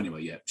brilliant. So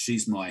anyway, yeah,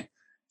 she's my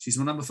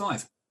number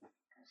 5.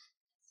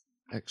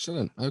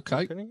 Excellent.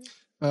 Okay.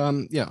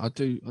 I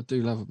do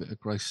love a bit of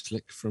Grace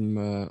Slick from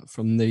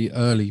the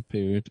early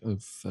period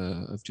of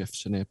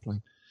Jefferson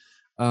Airplane.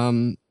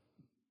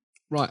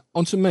 Right,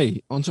 onto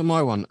my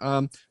one.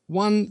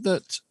 One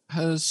that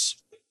has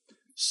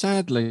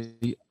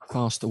sadly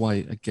passed away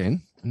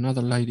again.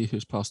 Another lady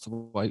who's passed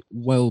away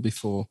well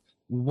before,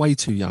 way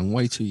too young.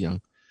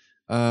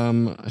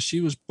 She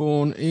was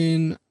born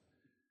in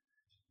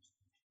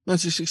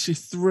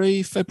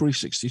 1963, February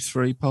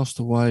 63, passed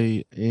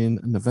away in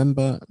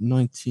November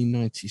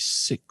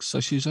 1996. So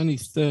she was only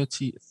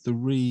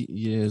 33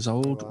 years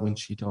old when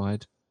she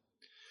died.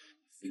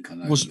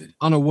 Was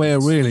unaware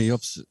really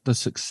of the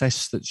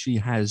success that she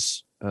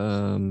has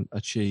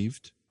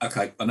achieved.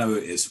 Okay, I know who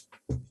it is.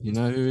 You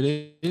know who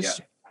it is?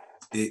 Yeah.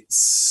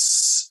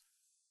 It's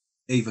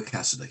Eva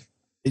Cassidy.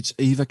 It's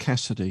Eva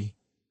Cassidy.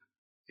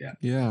 Yeah.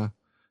 Yeah.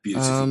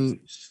 Beautiful.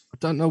 I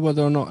don't know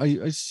whether or not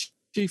is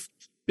she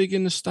big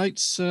in the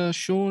States,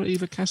 Sean,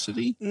 Eva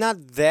Cassidy?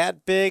 Not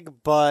that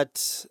big,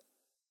 but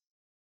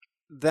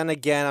then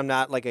again, I'm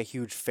not like a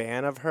huge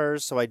fan of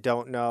hers, so I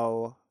don't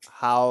know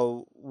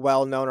how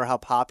well known or how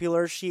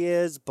popular she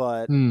is,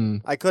 but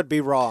I could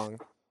be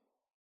wrong.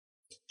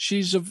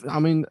 She's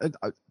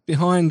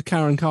behind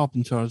Karen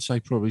Carpenter, I'd say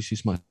probably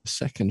she's my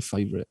second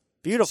favorite.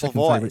 Beautiful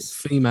voice. Favorite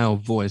female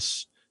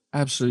voice.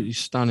 Absolutely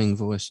stunning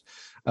voice.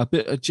 A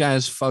bit of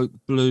jazz, folk,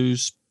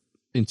 blues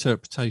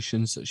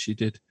interpretations that she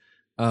did.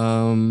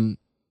 In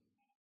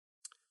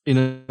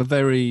a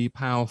very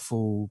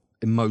powerful,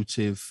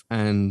 emotive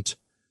and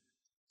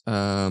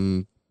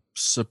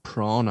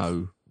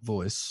soprano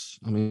voice.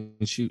 I mean,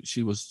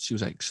 she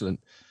was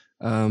excellent.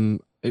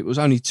 It was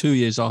only 2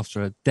 years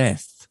after her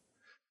death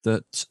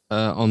that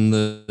on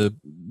the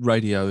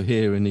radio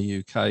here in the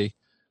UK,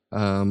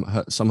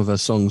 some of her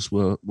songs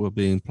were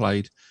being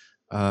played.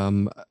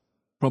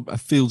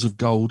 Fields of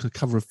Gold, a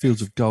cover of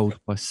Fields of Gold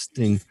by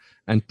Sting,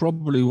 and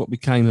probably what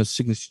became her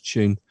signature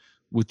tune,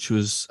 which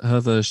was her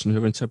version,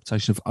 her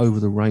interpretation of Over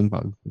the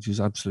Rainbow, which is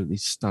absolutely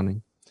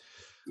stunning.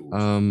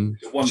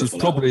 Which is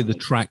probably the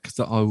track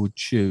that I would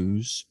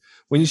choose.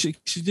 When she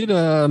did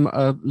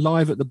a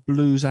live at the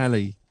Blues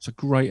Alley. It's a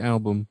great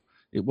album.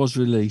 It was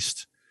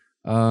released.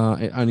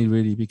 It only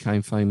really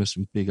became famous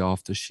and big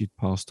after she'd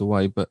passed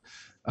away. But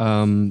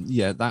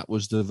yeah, that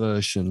was the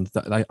version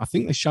that I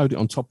think they showed it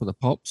on Top of the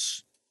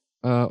Pops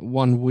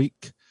 1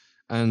 week,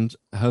 and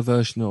her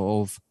version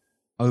of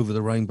Over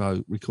the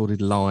Rainbow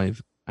recorded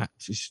live.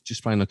 She's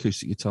just playing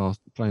acoustic guitar,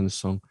 playing the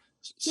song,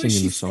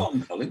 singing the song.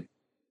 From, Colin?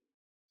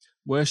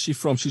 Where's she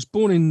from? She's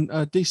born in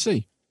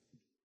DC.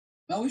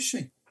 Oh, is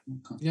she?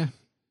 Okay. Yeah.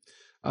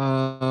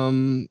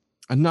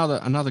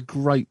 Another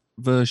great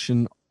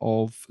version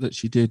of that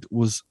she did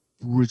was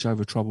Bridge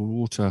Over Troubled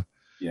Water.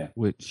 Yeah.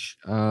 Which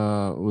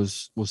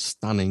was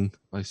stunning,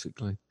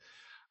 basically.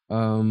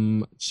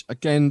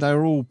 Again, they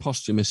were all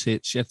posthumous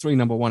hits. She had 3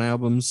 #1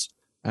 albums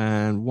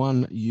and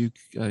one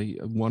UK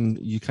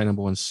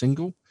 #1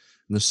 single.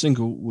 And the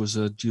single was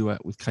a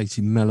duet with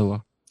Katie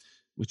Melua,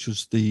 which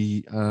was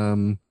the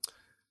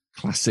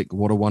classic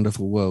What a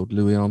Wonderful World,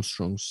 Louis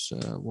Armstrong's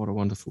What a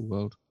Wonderful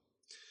World.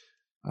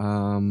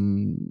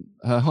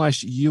 Her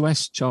highest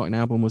US charting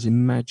album was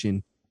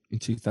Imagine in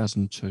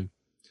 2002,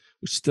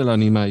 which still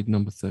only made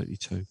number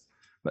 32.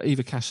 But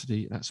Eva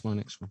Cassidy, that's my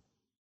next one.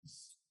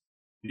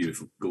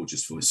 Beautiful,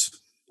 gorgeous voice.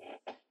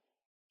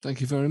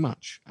 Thank you very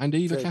much. And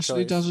Eva Great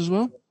Cassidy choice. does as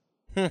well?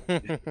 Right.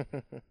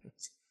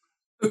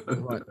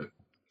 What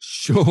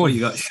Sure.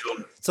 you got,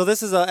 Sean? So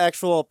this is an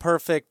actual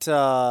perfect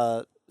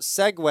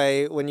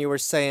segue when you were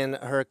saying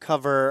her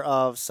cover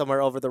of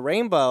Somewhere Over the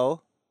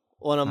Rainbow.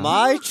 One of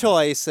my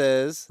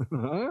choices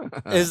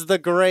is the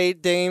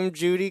great Dame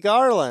Judy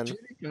Garland.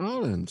 Judy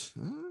Garland.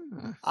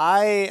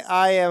 I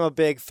am a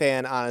big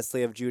fan,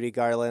 honestly, of Judy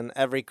Garland.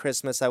 Every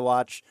Christmas I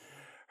watch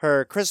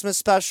her Christmas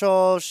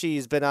special.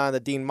 She's been on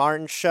the Dean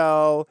Martin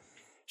show.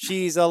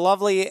 She's a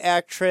lovely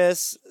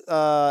actress,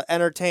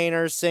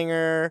 entertainer,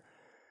 singer.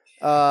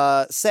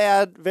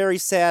 Very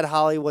sad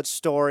Hollywood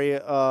story,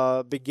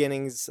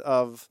 beginnings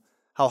of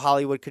how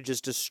Hollywood could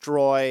just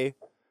destroy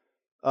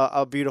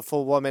a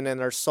beautiful woman and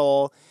her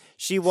soul.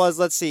 She was,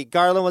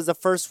 Garland was the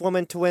first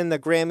woman to win the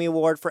Grammy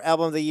Award for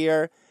Album of the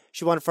Year.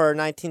 She won for her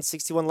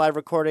 1961 live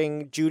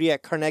recording, Judy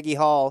at Carnegie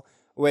Hall,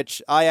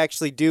 which I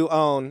actually do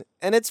own,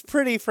 and it's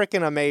pretty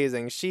freaking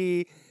amazing.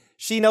 She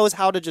knows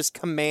how to just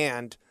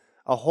command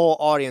a whole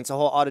audience, a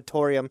whole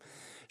auditorium.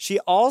 She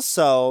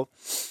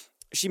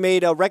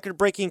made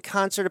record-breaking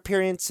concert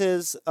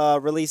appearances,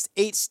 released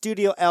 8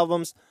 studio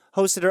albums,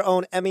 hosted her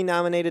own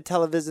Emmy-nominated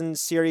television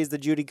series, The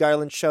Judy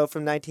Garland Show,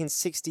 from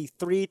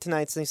 1963 to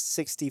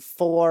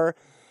 1964.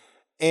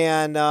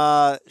 And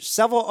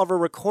several of her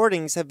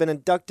recordings have been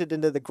inducted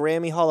into the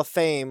Grammy Hall of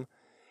Fame.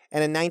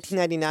 And in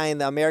 1999,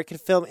 the American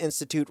Film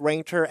Institute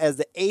ranked her as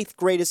the 8th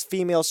greatest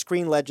female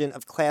screen legend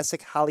of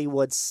classic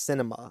Hollywood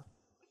cinema.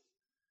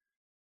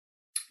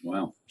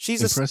 Wow.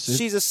 She's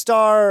a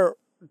star,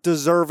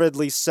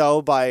 deservedly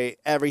so, by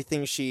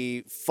everything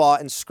she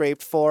fought and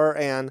scraped for.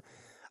 And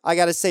I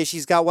got to say,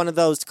 she's got one of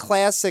those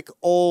classic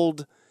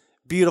old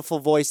beautiful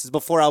voices.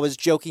 Before I was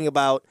joking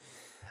about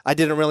I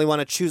didn't really want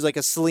to choose like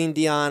a Celine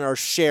Dion or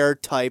Cher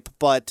type,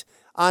 but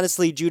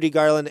honestly, Judy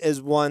Garland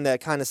is one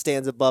that kind of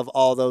stands above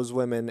all those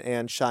women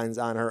and shines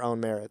on her own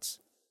merits.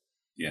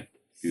 Yeah,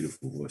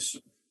 beautiful voice.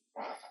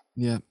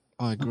 Yeah,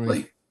 I agree.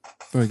 Lovely.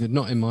 Very good.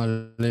 Not in my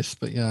list,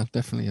 but yeah,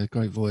 definitely a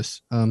great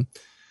voice. And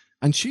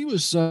she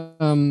was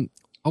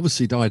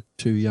obviously died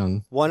too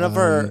young. One of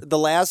her, the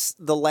last,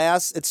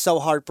 it's so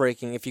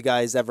heartbreaking if you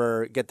guys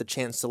ever get the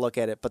chance to look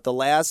at it, but the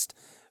last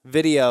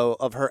video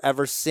of her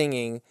ever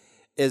singing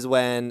is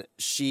when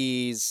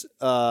she's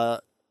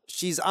on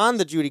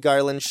the Judy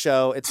Garland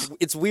show.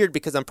 It's weird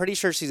because I'm pretty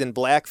sure she's in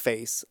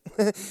blackface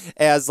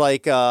as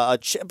like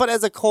but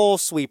as a coal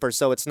sweeper,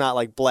 so it's not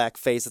like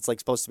blackface. It's like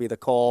supposed to be the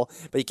coal,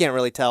 but you can't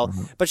really tell.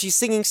 Mm-hmm. But she's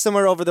singing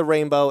Somewhere Over the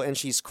Rainbow, and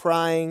she's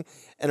crying,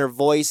 and her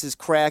voice is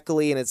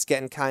crackly, and it's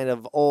getting kind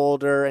of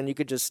older, and you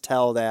could just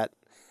tell that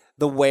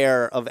the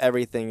wear of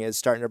everything is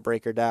starting to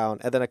break her down.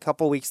 And then a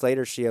couple weeks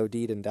later, she OD'd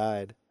and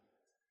died.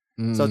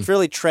 So it's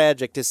really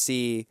tragic to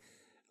see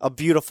a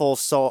beautiful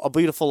soul, a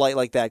beautiful light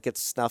like that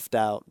gets snuffed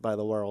out by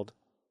the world.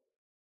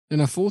 In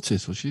her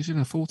 40s, well, she's in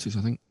her 40s,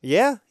 I think.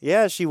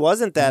 Yeah, she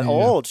wasn't that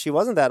old. She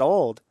wasn't that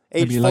old.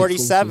 Age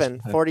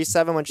 47,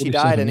 47 when she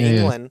died in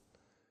England.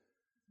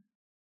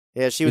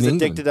 Yeah, she was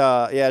addicted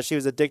to she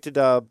was addicted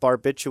to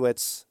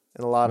barbiturates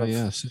and a lot of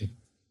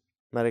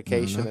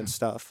medication and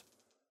stuff.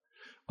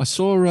 I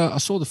saw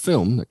the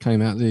film that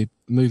came out, the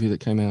movie that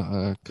came out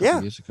a couple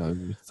of years ago.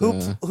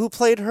 With, who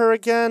played her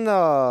again?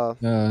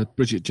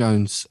 Bridget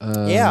Jones.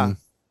 Renée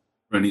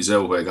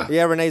Zellweger.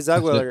 Yeah, Renée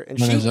Zellweger. And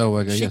Renée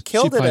Zellweger, she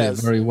killed she played it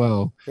very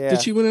well. Yeah.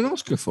 Did she win an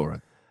Oscar for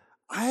it?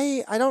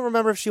 I don't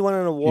remember if she won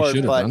an award,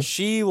 but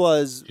she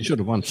should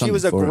have won. She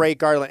was a great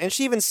Garland, and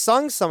she even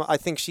sung some. I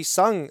think she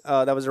sung.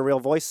 That was her real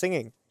voice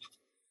singing.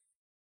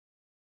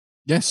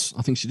 Yes,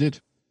 I think she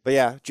did. But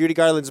yeah, Judy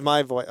Garland's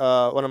my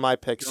one of my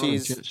picks.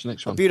 She's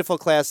a beautiful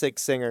classic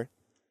singer.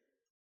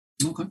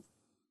 Okay.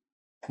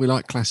 We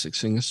like classic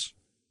singers.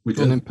 We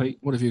do. And then Pete,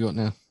 what have you got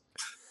now?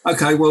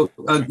 Okay, well,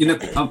 I'm going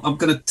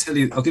to tell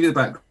you. I'll give you the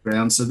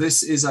background. So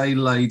this is a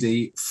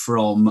lady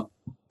from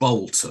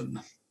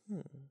Bolton,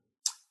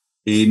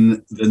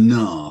 in the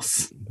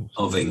north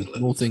of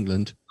England. North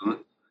England.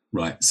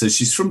 Right. So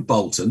she's from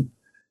Bolton.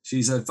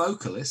 She's a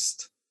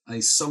vocalist, a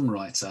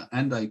songwriter,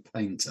 and a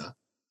painter.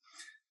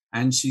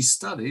 And she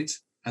studied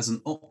as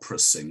an opera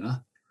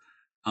singer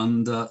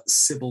under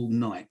Sybil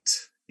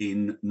Knight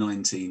in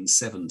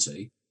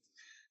 1970,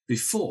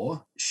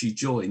 before she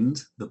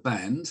joined the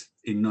band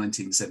in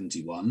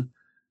 1971,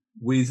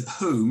 with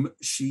whom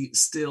she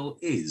still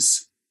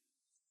is.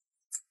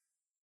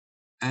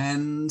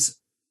 And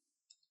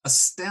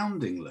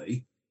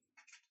astoundingly,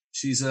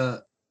 she's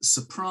a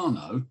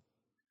soprano,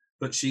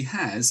 but she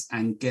has,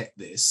 and get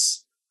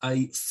this,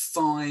 a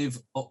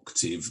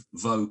 5-octave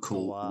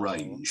vocal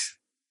range.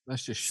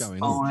 That's just showing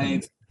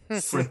 5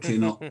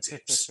 freaking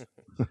octaves.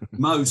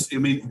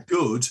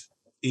 Good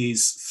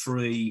is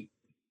 3,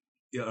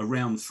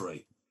 around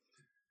 3.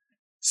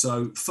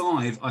 So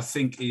 5, I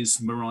think,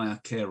 is Mariah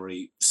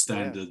Carey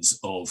standards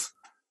of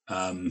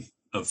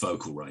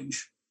vocal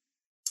range.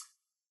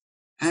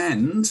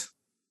 And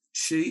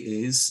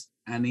she is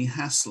Annie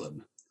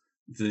Haslam,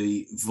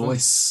 the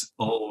voice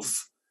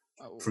of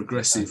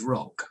progressive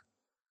rock.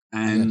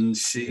 And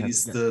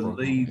she's the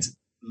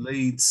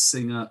lead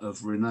singer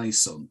of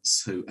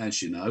Renaissance, who,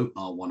 as you know,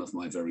 are one of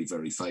my very,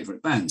 very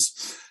favourite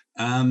bands.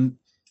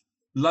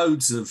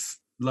 Loads of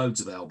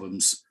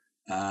albums.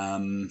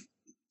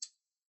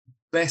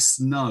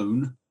 Best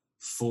known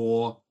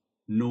for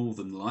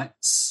Northern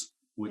Lights,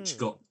 which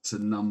got to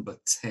number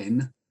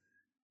 10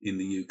 in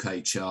the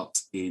UK chart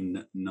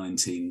in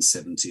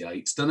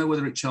 1978. Don't know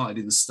whether it charted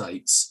in the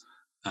States,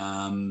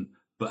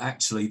 but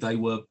actually they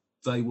were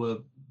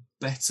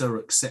better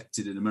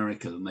accepted in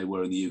America than they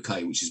were in the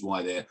UK, which is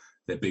why their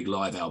big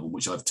live album,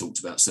 which I've talked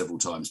about several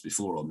times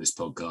before on this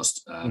podcast,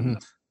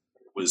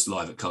 was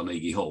live at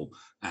Carnegie Hall,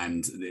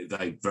 and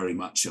they very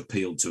much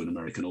appealed to an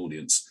American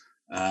audience.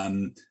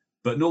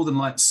 But Northern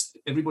Lights,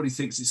 everybody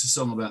thinks it's a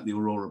song about the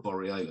Aurora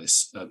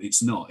Borealis.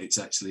 It's not. It's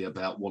actually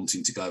about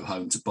wanting to go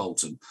home to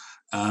Bolton,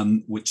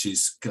 which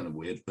is kind of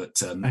weird, but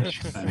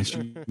as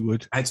you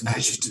would,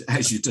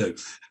 as you do.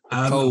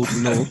 Cold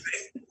north.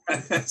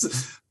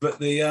 But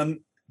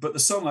the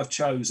song I've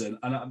chosen,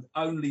 and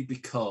only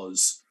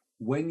because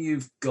when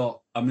you've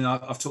got,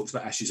 I've talked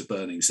about Ashes Are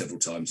Burning several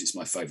times. It's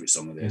my favourite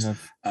song of theirs.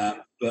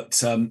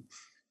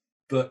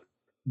 But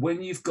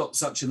when you've got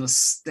such an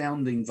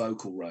astounding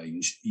vocal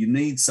range, you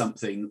need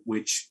something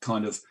which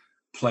kind of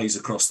plays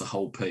across the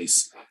whole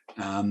piece.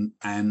 And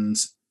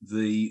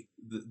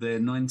their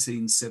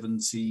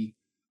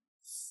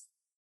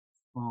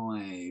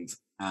 1975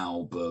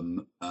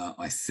 album,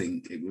 I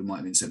think it might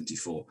have been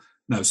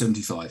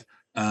 75,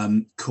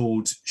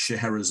 called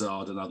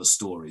Scheherazade and Other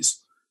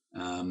Stories.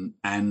 And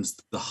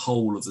the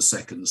whole of the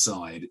second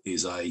side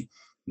is a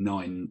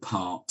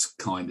 9-part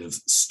kind of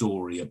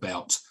story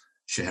about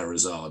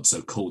Scheherazade,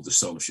 so called the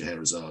Song of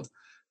Scheherazade.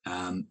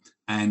 And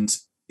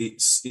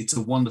it's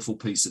a wonderful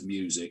piece of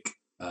music,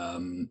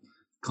 kind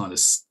of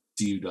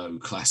pseudo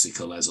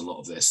classical as a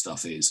lot of their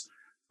stuff is,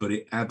 but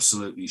it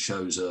absolutely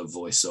shows her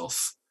voice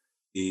off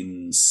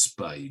in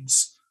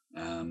spades.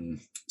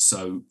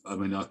 So I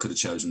could have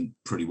chosen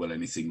pretty well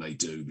anything they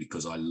do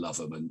because I love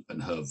them,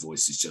 and her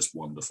voice is just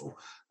wonderful.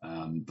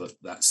 But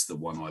that's the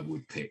one I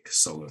would pick,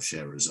 Song of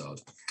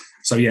Scheherazade.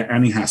 So yeah,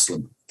 Annie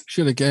Haslam.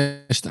 Should have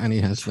guessed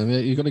Annie Haslam.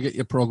 You've got to get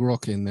your prog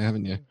rock in there,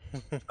 haven't you?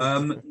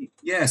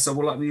 Yeah. So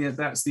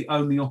that's the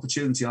only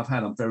opportunity I've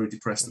had. I'm very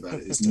depressed about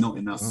it. There's not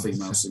enough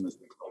female singers.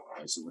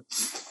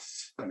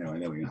 Anyway,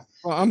 there we go.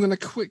 Well, I'm going to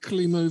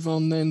quickly move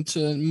on then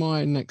to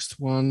my next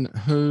one,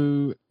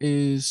 who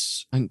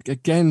is, and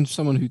again,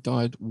 someone who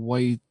died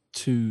way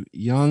too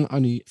young,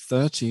 only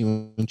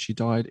 30 when she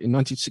died in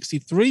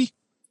 1963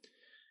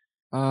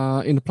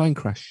 in a plane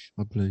crash,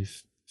 I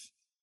believe.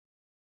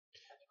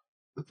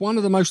 One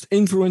of the most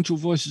influential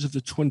voices of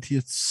the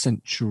 20th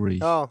century.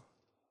 Oh.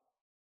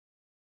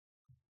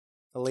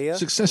 Aaliyah?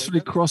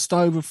 Successfully crossed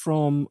over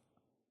from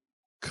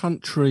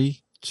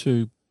country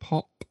to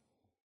pop.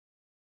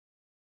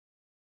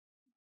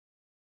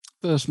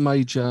 First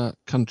major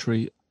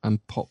country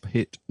and pop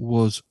hit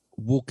was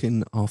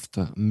Walking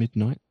After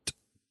Midnight.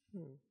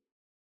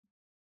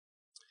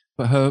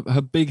 But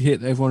her big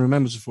hit that everyone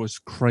remembers her for is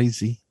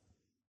Crazy,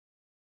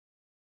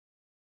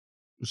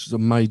 which is a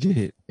major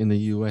hit in the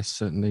US,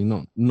 certainly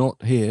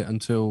not here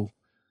until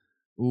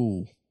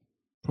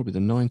probably the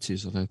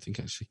 90s, I don't think,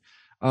 actually.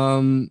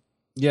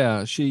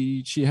 Yeah,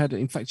 she had,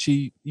 in fact,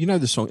 you know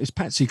the song, it's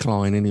Patsy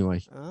Cline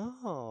anyway.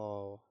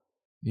 Oh.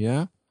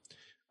 Yeah.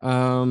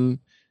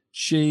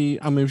 She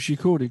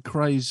called it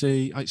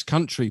Crazy. It's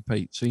country,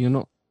 Pete, so you're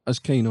not as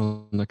keen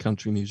on the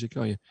country music,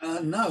 are you?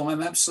 No,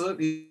 I'm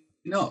absolutely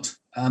not.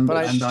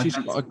 But She's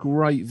got a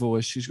great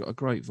voice. She's got a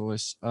great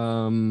voice.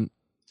 A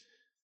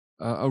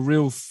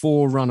real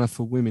forerunner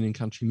for women in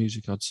country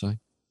music, I'd say.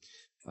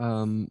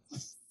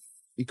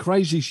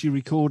 Crazy, she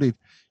recorded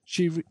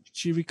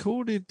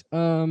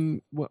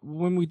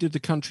when we did the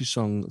country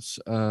songs,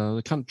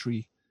 the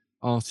country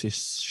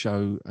artists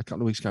show a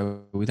couple of weeks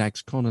ago with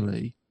Ags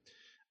Connolly.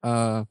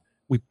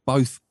 We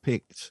both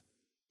picked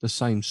the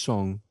same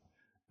song,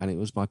 and it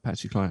was by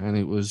Patsy Cline, and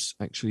it was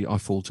actually "I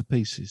Fall to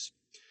Pieces,"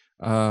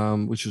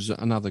 which was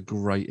another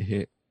great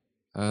hit.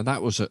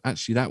 That was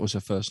her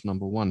first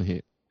number one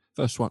hit,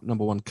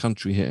 number one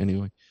country hit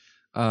anyway.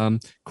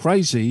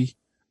 Crazy,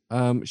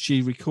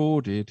 she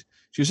recorded.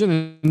 She was in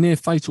a near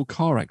fatal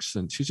car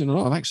accident. She was in a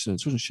lot of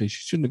accidents, wasn't she?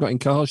 She shouldn't have got in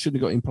cars,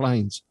 shouldn't have got in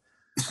planes.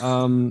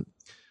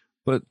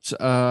 But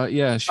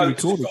she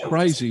recorded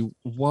Crazy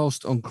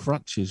whilst on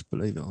crutches,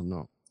 believe it or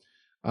not.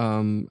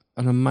 An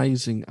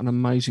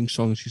amazing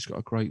song. She's got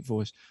a great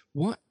voice.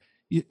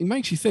 It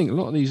makes you think, a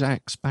lot of these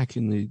acts back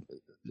in the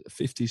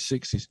 50s,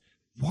 60s,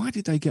 why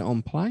did they get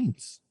on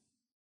planes?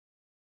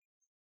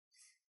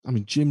 I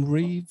mean, Jim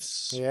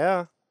Reeves.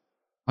 Yeah.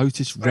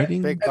 Otis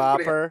Redding. Big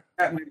Bopper.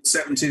 In the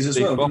 70s as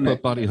Big well.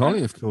 Bopper, Buddy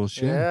Holly, of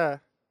course, yeah.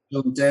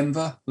 John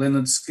Denver,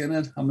 Leonard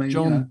Skinner. I mean,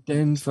 John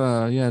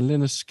Denver, yeah.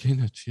 Leonard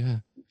Skinner,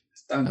 yeah.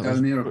 Don't go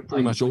near a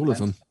pretty much all of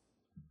them.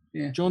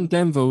 Yeah. John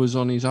Denver was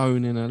on his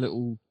own in a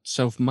little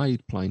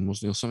self-made plane,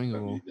 wasn't he, or something?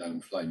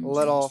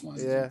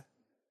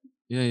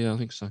 Yeah, I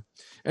think so.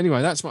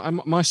 Anyway, that's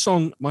my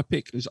song. My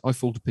pick is "I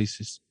Fall to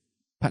Pieces."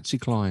 Patsy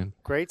Cline.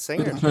 Great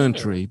singer. Bit of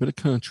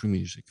country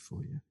music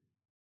for you.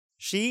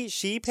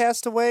 She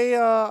passed away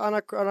on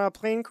a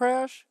plane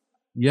crash?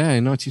 Yeah,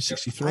 in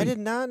 1963. I did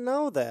not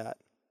know that.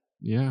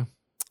 Yeah.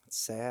 It's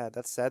sad.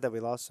 That's sad that we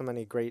lost so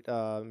many great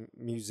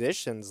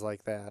musicians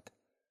like that.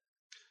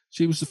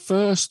 She was the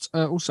first,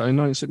 also in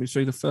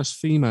 1973, the first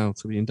female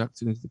to be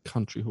inducted into the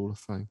Country Hall of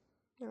Fame.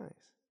 Nice.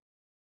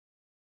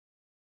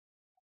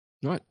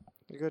 Right.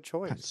 A good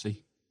choice.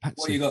 Patsy.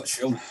 What you got,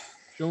 Sean?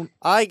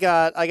 I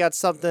got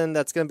something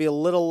that's going to be a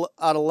little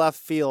out of left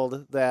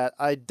field that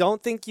I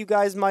don't think you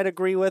guys might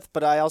agree with,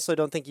 but I also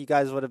don't think you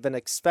guys would have been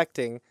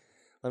expecting.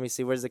 Let me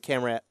see. Where's the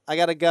camera at? I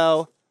got to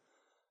go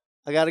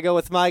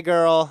with my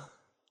girl.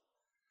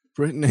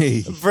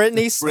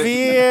 Britney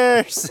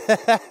Spears.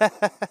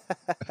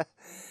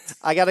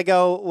 I got to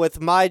go with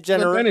my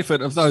generation. For the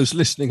benefit of those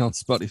listening on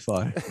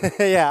Spotify.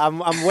 Yeah, I'm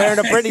wearing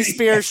a Britney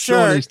Spears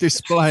shirt. Sean is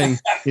displaying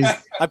his...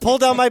 I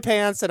pulled down my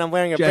pants and I'm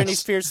wearing a Britney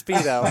Spears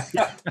Speedo.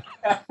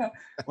 Well,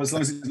 as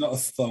long as it's not a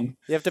thong.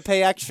 You have to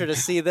pay extra to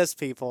see this,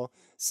 people.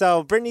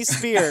 So Britney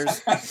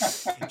Spears,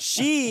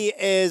 she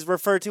is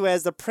referred to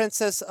as the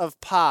Princess of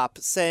Pop,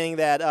 saying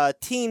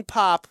that teen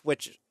pop,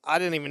 which I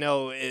didn't even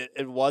know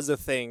it was a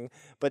thing,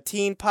 but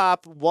teen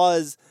pop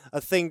was a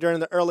thing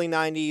during the early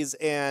 90s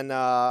and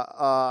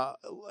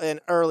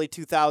early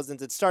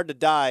 2000s. It started to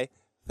die,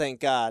 thank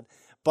God.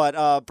 But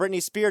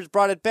Britney Spears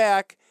brought it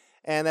back,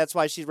 and that's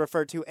why she's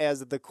referred to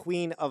as the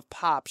Queen of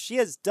Pop. She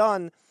has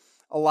done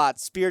a lot.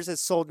 Spears has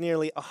sold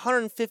nearly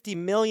 150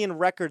 million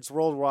records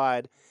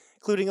worldwide,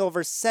 including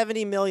over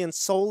 70 million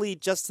solely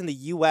just in the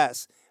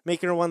U.S.,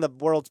 making her one of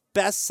the world's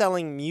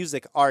best-selling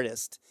music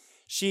artists.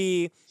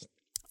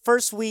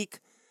 First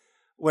week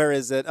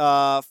sales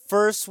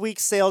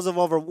of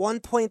over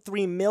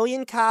 1.3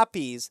 million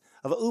copies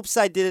of Oops,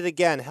 I Did It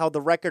Again held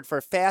the record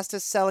for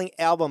fastest selling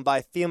album by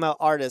a female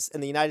artist in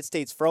the United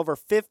States for over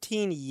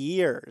 15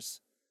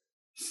 years.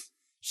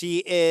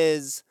 She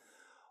is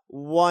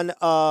one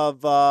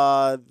of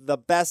the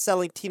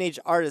best-selling teenage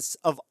artists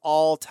of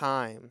all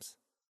times.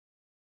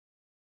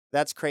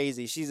 That's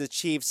crazy. She's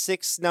achieved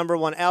 6 number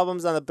 1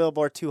 albums on the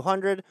Billboard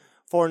 200,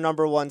 4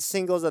 number 1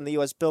 singles on the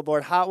U.S.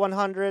 Billboard Hot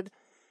 100,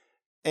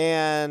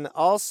 and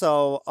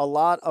also a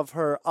lot of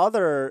her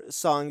other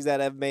songs that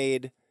have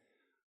made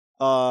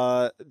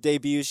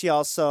debuts. She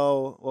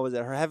also,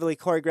 her heavily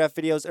choreographed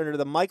videos earned her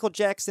the Michael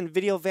Jackson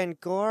Video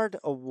Vanguard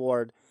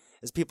Award.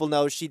 As people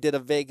know, she did a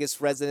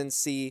Vegas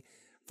residency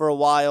for a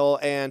while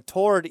and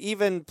toured,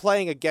 even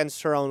playing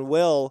against her own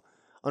will.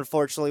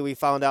 Unfortunately, we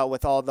found out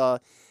with all the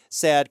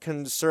sad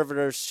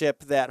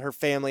conservatorship that her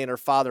family and her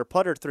father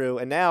put her through,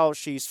 and now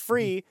she's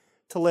free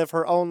to live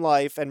her own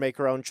life and make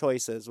her own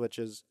choices, which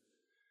is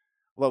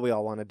what we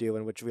all want to do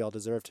and which we all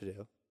deserve to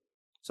do.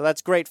 So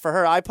that's great for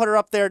her. I put her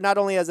up there not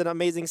only as an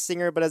amazing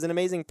singer, but as an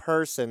amazing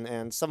person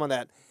and someone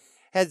that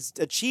has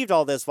achieved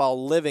all this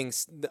while living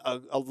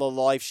the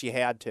life she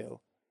had to.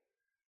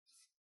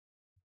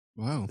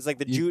 Wow. It's like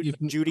the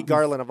Judy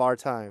Garland of our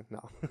time.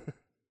 No.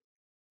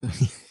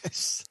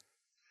 Yes.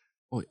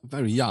 Well,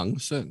 very young,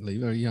 certainly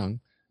very young.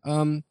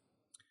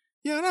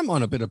 Yeah, I don't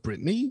mind a bit of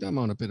Britney.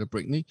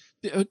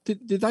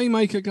 Did they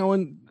make her go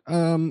on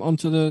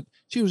onto the?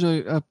 She was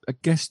a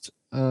guest.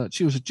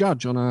 She was a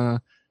judge on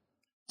a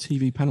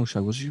TV panel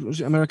show. Was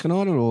it American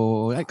Idol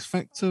or X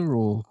Factor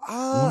or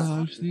one of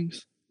those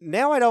things?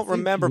 Now I don't think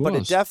remember, he but it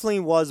was. definitely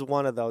was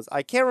one of those.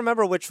 I can't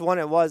remember which one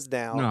it was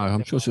now. No,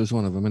 I'm sure she was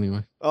one of them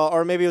anyway.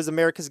 Or maybe it was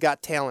America's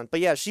Got Talent. But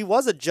yeah, she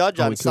was a judge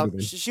Oh, on it could have some. been.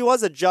 She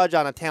was a judge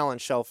on a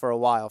talent show for a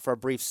while, for a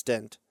brief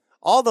stint.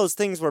 All those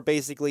things were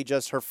basically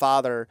just her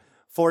father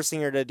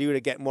forcing her to do to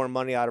get more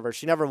money out of her.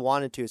 She never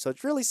wanted to. So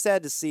it's really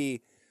sad to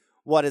see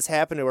what has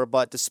happened to her.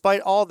 But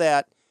despite all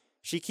that,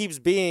 she keeps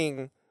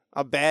being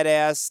a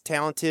badass,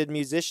 talented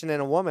musician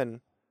and a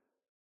woman.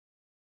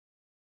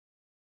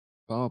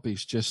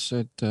 Barbie's just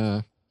said,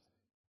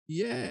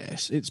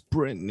 yes, it's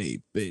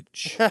Britney,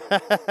 bitch.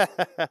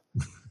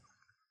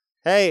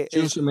 Hey,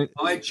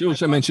 She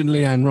also mentioned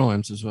Leanne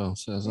Rhymes as well.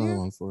 So there's another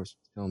one for us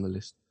on the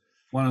list.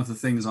 One of the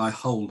things I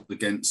hold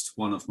against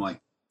one of my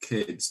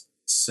kids,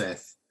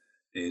 Seth,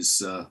 is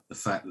the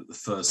fact that the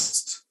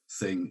first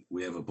thing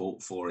we ever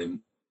bought for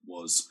him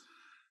was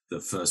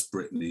the first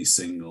Britney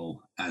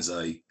single as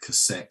a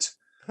cassette,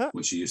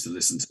 which he used to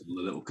listen to on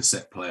the little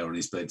cassette player on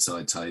his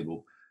bedside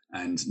table.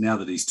 And now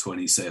that he's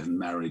 27,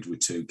 married with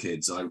 2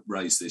 kids, I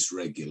raise this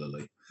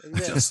regularly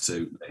just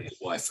to let his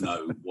wife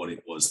know what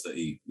it was that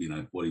he,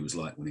 what he was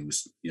like when he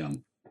was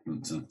young.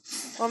 Well,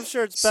 I'm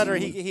sure it's better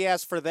he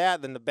asked for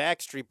that than the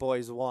Backstreet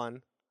Boys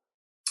one.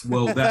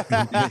 Well, that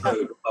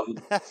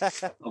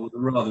I would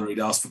rather he'd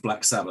asked for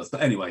Black Sabbath.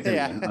 But anyway,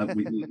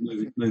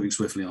 moving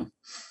swiftly on.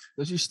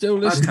 Does he still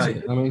listen to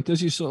it? I mean,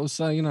 does he sort of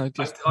say,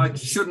 just... I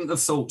shouldn't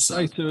have thought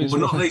so. Well,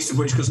 not least of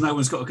which because no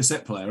one's got a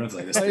cassette player, have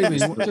they?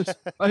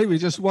 Maybe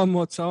just one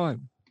more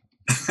time.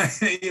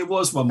 It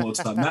was one more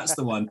time. That's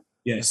the one.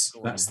 Yes,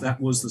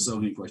 that was the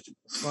song in question.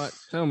 Right,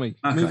 tell me.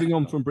 Okay. Moving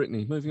on from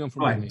Britney.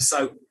 Britney.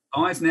 So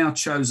I've now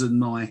chosen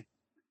my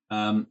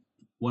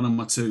one of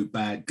my 2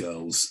 bad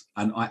girls,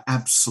 and I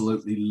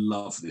absolutely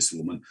love this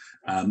woman,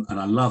 and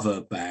I love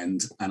her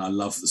band, and I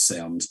love the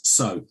sound.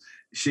 So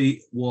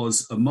she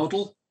was a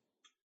model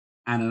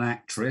and an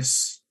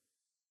actress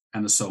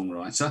and a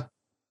songwriter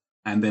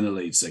and then a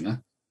lead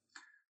singer.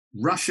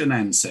 Russian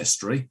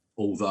ancestry,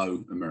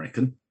 although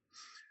American.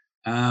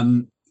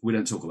 We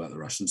don't talk about the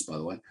Russians, by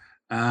the way.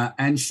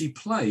 And she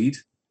played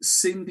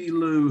Cindy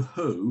Lou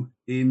Who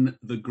in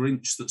The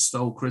Grinch That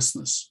Stole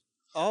Christmas,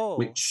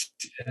 which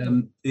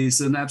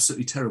is an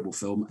absolutely terrible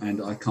film, and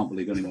I can't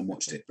believe anyone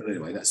watched it. But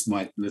anyway, that's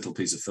my little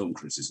piece of film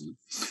criticism.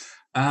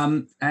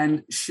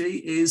 And she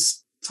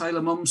is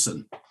Taylor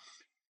Momsen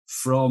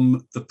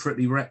from The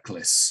Pretty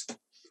Reckless,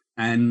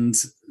 and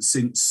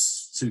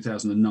since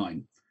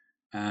 2009.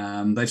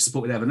 They've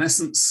supported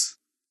Evanescence,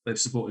 they've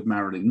supported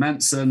Marilyn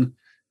Manson.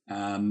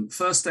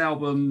 First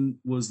album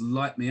was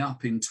Light Me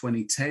Up in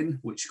 2010,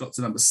 which got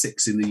to number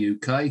 6 in the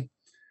UK.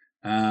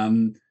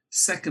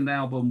 Second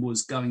album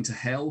was Going to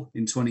Hell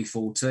in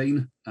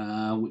 2014,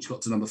 which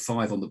got to number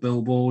 5 on the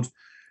Billboard.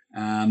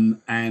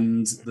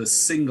 And the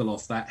single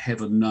off that,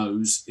 Heaven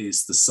Knows,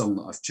 is the song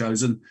that I've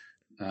chosen.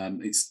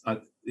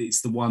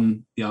 It's the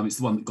one, it's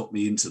the one that got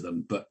me into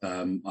them, but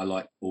I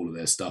like all of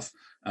their stuff.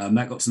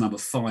 That got to number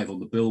 5 on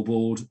the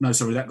Billboard. No,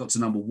 sorry, that got to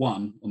number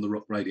 1 on the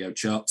rock radio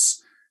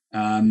charts.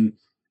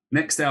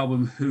 Next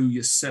album, Who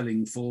You're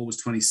Selling For, was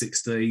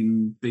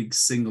 2016. Big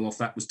single off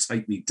that was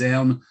Take Me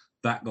Down.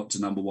 That got to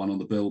number 1 on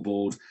the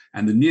Billboard.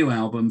 And the new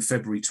album,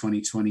 February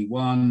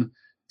 2021,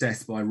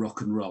 Death by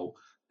Rock and Roll,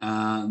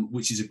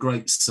 which is a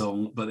great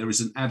song, but there is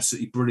an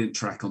absolutely brilliant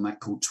track on that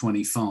called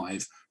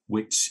 25,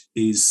 which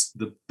is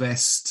the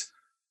best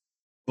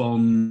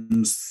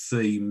Bond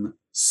theme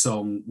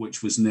song,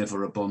 which was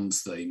never a Bond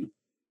theme.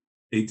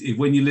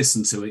 When you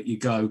listen to it, you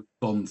go,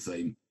 Bond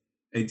theme.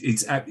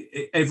 It's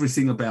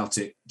everything about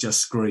it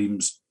just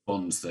screams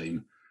Bond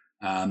theme.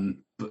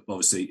 But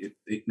obviously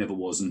it never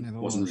wasn't.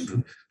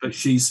 But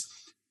she's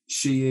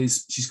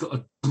got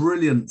a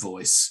brilliant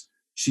voice.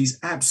 She's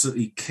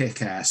absolutely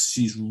kick-ass.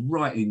 She's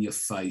right in your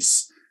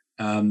face.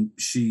 I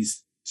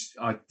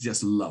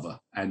just love her,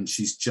 and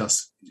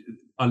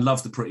I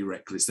love the Pretty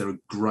Reckless. They're a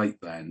great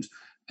band,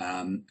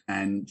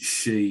 and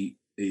she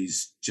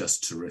is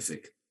just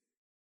terrific.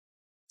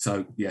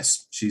 So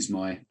yes, she's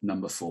my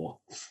number 4.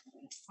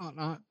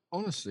 I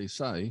honestly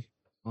say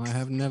I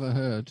have never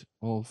heard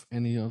of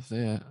any of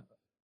their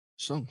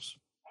songs.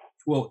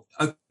 Well,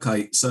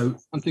 okay, so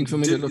something for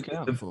me to look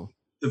out for.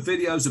 The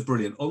videos are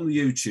brilliant. On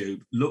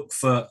YouTube, look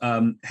for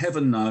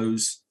Heaven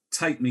Knows,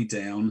 Take Me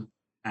Down,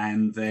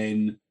 and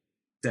then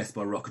Death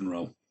by Rock and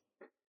Roll.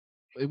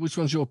 Which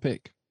one's your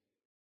pick?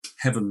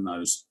 Heaven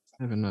Knows.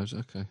 Heaven Knows,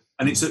 okay.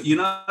 And it's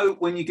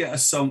when you get a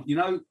song,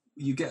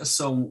 you get a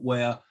song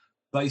where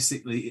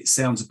basically it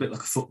sounds a bit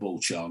like a football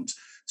chant.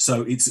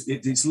 So it's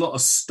a lot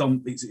of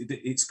stomp.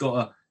 It's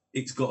got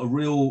a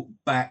real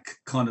back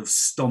kind of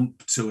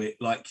stomp to it,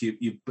 like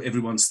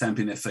everyone's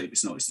stamping their feet.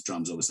 It's not. It's the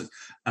drums, obviously.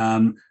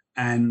 And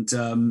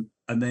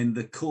then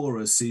the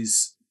chorus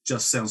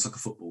just sounds like a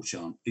football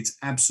chant. It's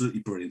absolutely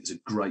brilliant. It's a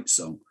great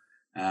song.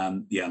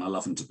 And I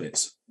love them to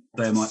bits.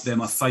 They're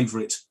my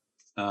favourite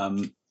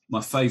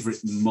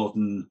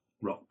modern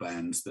rock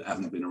bands that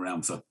haven't been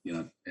around for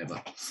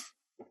ever.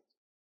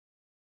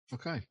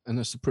 Okay, and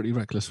that's the Pretty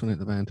Reckless one at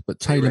the band, but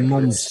Taylor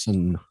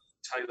Momsen.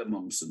 Taylor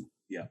Momsen,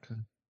 yeah. Okay.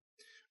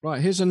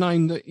 Right, here's a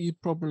name that you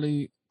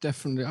probably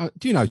definitely.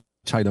 Do you know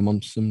Taylor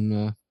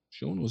Momsen,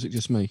 Sean, or was it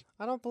just me?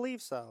 I don't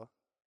believe so.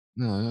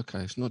 No, okay,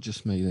 it's not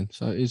just me then.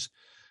 So he's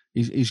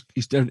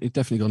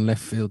definitely gone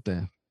left field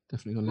there.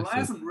 Definitely gone Well, left I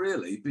field. haven't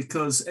really,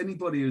 because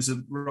anybody who's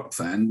a rock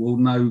fan will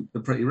know the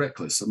Pretty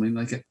Reckless. I mean,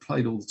 they get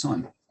played all the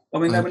time. I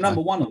mean, they were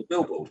number one on the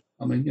Billboard.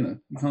 I mean,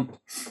 you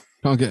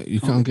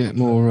can't get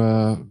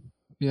more.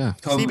 Yeah,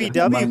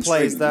 CBW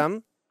plays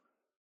them.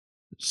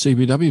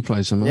 CBW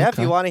plays them. Yeah,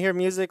 okay. if you want to hear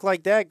music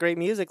like that, great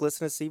music,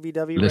 listen to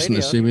CBW Listen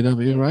Radio. to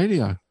CBW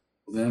Radio.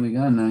 Well, there we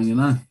go. Now you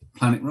know.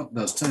 Planet Rock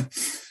does too.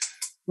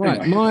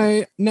 Right, Anyway.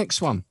 my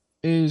next one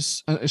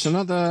is it's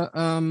another.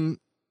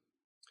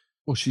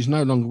 Well, she's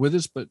no longer with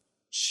us, but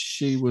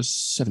she was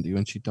 70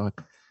 when she died.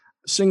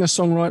 Singer,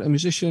 songwriter,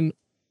 musician,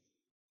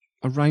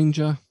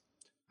 arranger,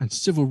 and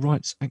civil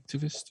rights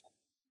activist.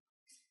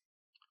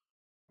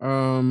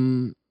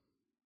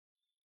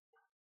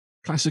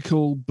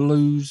 Classical,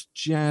 blues,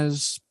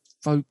 jazz,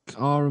 folk,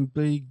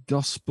 R&B,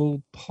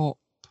 gospel, pop.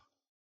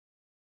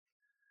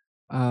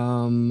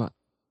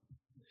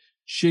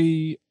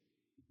 She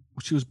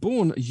was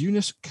born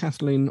Eunice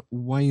Kathleen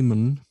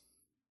Wayman,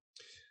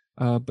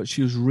 but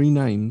she was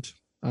renamed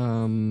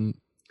to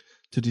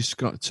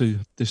disguise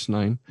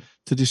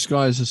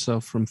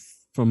herself from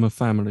her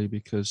family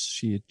because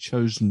she had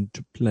chosen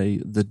to play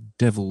the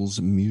devil's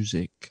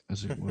music,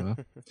 as it were.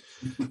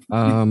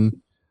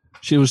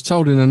 She was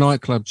told in a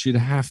nightclub she'd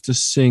have to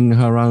sing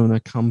her own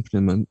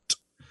accompaniment,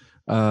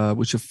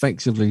 which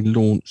effectively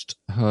launched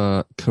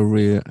her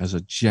career as a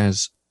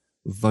jazz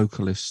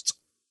vocalist.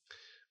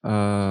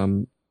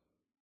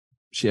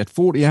 She had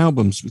 40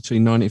 albums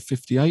between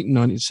 1958 and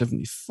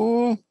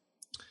 1974.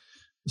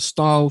 The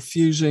style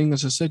fusing,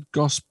 as I said,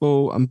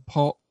 gospel and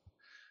pop,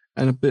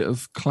 and a bit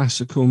of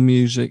classical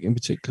music, in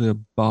particular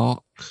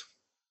Bach.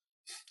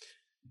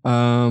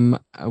 An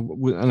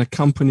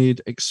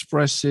accompanied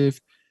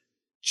expressive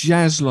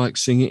jazz-like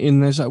singing.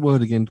 There's that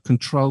word again,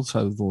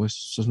 contralto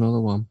voice. There's another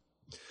one.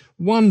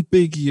 One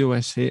big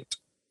US hit,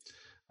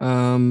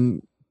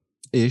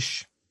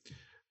 ish,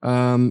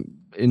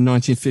 in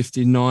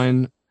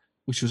 1959,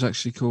 which was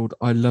actually called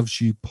 "I Loves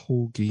You,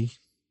 Porgy."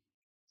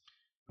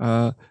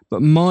 But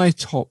my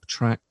top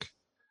track,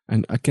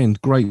 and again,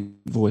 great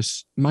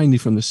voice, mainly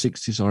from the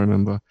 60s, I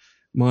remember.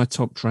 My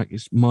top track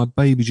is "My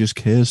Baby Just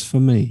Cares for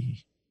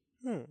Me."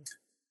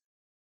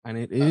 And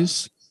it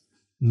is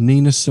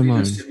Nina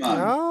Simone.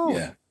 Oh.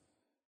 Yeah.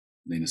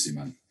 Nina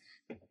Simone.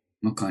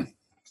 Okay.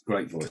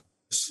 Great voice.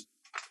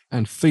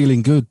 And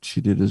Feeling Good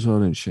she did as well,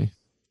 didn't she?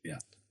 Yeah.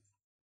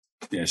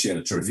 Yeah, she had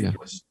a terrific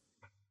voice.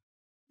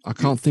 I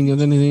can't think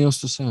of anything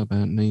else to say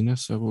about Nina,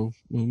 so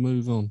we'll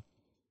move on.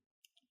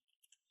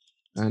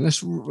 And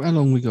how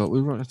long we got?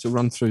 We have to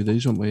run through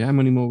these, won't we? How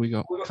many more we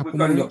got?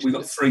 We've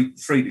got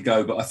three to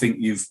go, but I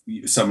think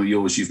some of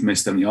yours you've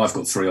missed, haven't you? I've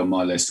got three on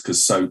my list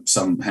because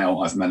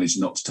somehow I've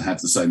managed not to have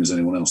the same as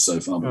anyone else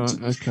so far.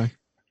 Okay.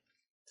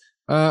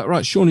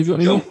 Right, Sean, have you got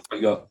any more? What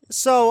you got?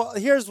 So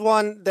here's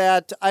one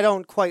that I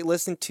don't quite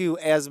listen to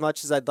as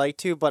much as I'd like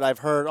to, but I've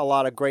heard a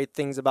lot of great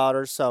things about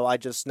her, so I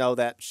just know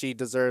that she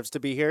deserves to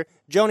be here.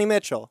 Joni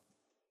Mitchell.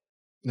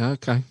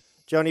 Okay.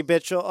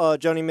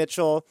 Joni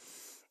Mitchell.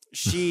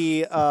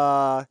 She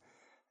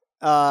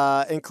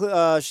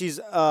she's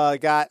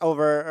got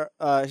over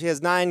she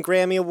has 9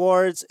 Grammy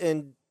Awards,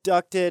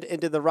 inducted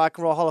into the Rock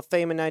and Roll Hall of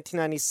Fame in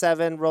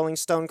 1997. Rolling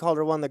Stone called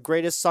her one of the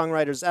greatest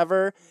songwriters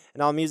ever,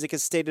 and AllMusic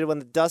has stated when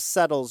the dust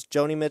settles,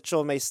 Joni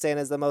Mitchell may stand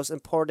as the most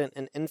important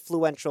and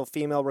influential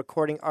female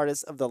recording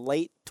artist of the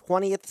late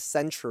 20th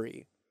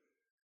century.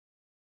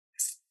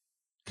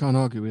 Can't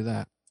argue with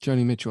that.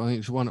 Joni Mitchell, I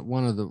think, is one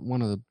of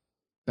the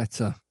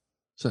better,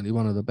 certainly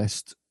one of the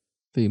best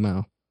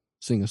female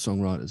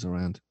singer-songwriters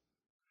around.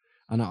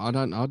 And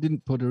I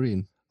didn't put her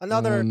in.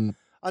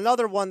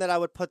 Another one that I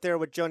would put there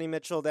with Joni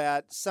Mitchell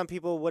that some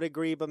people would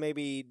agree but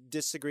maybe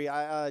disagree.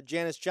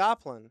 Janis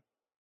Joplin.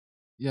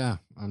 Yeah,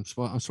 I'm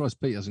surprised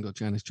Pete hasn't got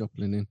Janis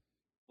Joplin in.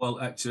 Well,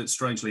 actually,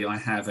 strangely, I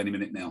have any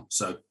minute now.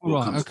 So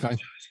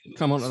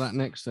come on to that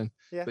next then.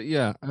 Yeah. But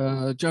yeah,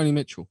 Joni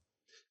Mitchell,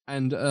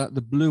 and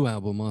the Blue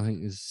album I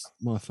think is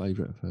my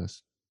favourite of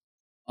hers.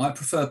 I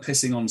prefer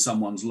pissing on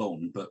someone's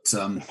lawn, but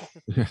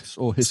yes,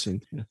 or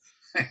hissing. Yeah.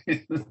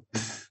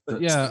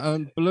 But yeah,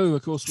 Blue,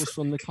 of course, was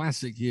from the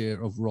classic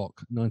year of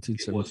rock,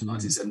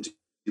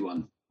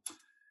 1971.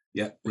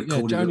 Yeah,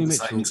 recorded at the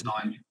same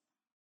time.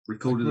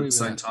 Recorded at the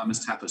same that. time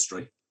as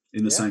Tapestry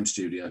in the same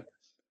studio.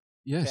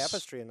 Yes,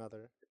 Tapestry,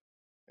 another.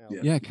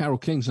 Yeah, Carole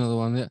King's another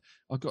one. Yeah,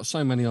 I've got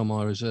so many on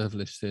my reserve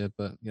list here,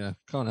 but yeah,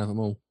 can't have them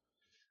all.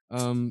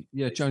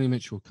 Joni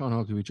Mitchell, can't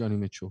argue with Joni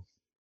Mitchell.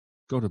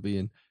 Got to be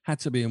in. Had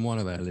to be in one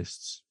of our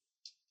lists.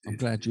 I'm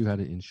glad you had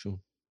it in,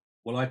 Sean.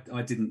 Well, I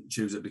didn't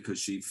choose it because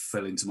she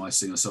fell into my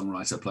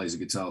singer-songwriter, plays a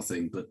guitar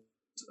thing, but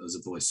as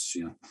a voice,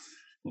 she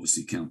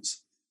obviously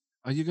counts.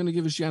 Are you going to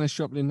give us Janis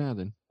Joplin now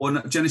then? Well,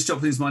 no, Janis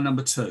Joplin is my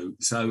number 2,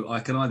 so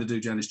I can either do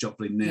Janis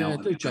Joplin now. Yeah,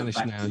 do Janis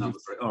now. Number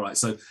 3. All right,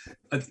 so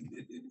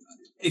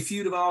if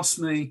you'd have asked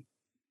me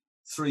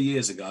 3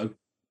 years ago,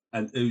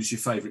 and who's your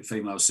favourite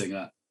female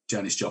singer,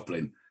 Janis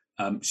Joplin,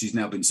 She's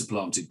now been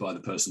supplanted by the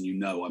person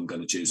I'm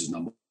going to choose as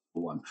number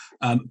one.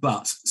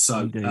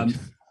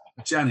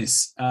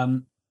 Janis,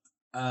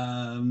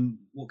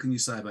 what can you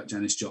say about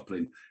Janis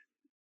Joplin?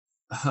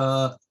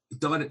 Her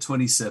died at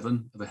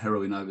 27 of a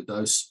heroin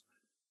overdose,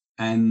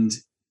 and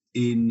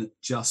in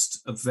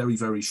just a very,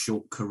 very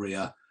short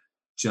career,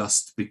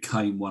 just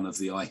became one of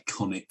the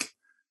iconic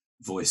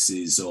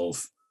voices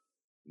of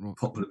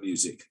popular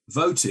music.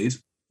 Voted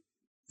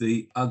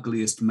the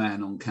ugliest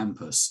man on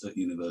campus at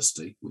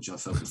university, which I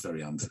felt was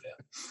very unfair.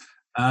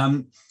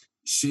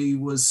 She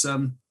was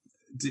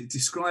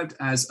described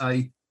as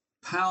a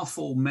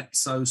powerful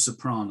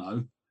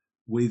mezzo-soprano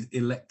with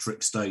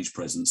electric stage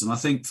presence. And I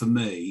think for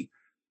me,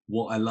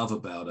 what I love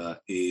about her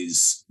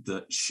is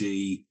that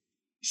she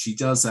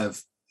does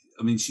have,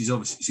 I mean, she's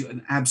obviously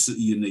an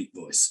absolutely unique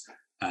voice,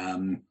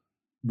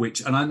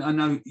 which, and I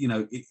know, you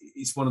know,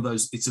 it's one of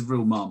those, it's a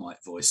real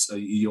Marmite voice.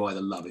 You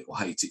either love it or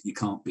hate it. You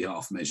can't be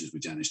half measures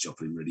with Janis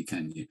Joplin, really,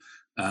 can you?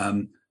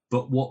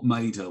 But what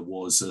made her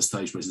was her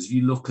stage presence. If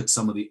you look at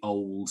some of the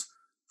old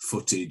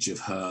footage of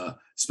her,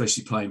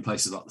 especially playing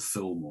places like the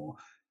Fillmore,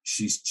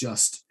 she's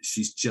just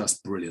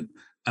brilliant.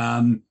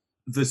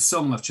 The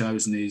song I've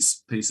chosen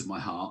is "Piece of My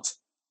Heart,"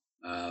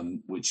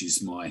 which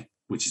is my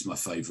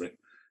favourite.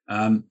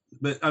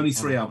 But only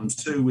 3 albums: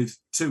 two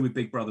with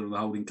Big Brother and the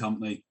Holding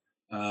Company,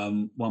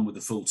 one with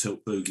the Full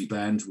Tilt Boogie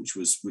Band, which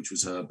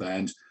was her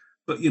band.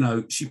 But you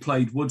know, she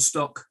played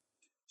Woodstock.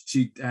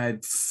 She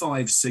had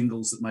 5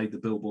 singles that made the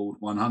Billboard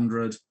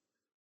 100.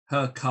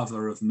 Her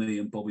cover of Me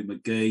and Bobby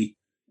McGee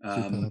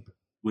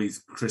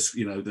with Chris,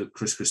 you know, the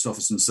Chris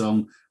Christopherson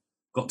song,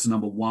 got to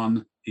number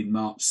 1 in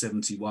March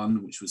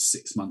 71, which was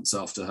 6 months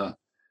after her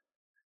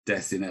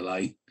death in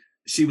LA.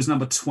 She was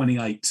number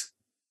 28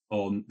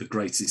 on the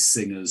greatest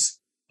singers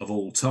of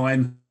all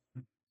time.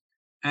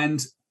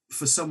 And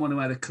for someone who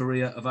had a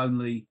career of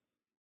only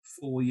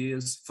 4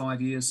 years,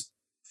 5 years,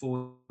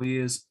 4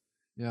 years,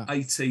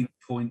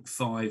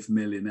 18.5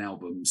 million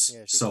albums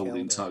sold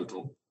in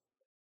total.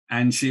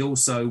 And she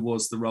also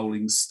was the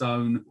Rolling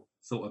Stone,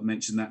 thought I'd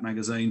mention that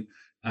magazine,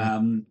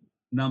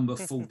 number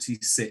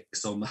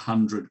 46 on the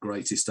 100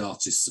 greatest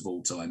artists of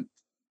all time.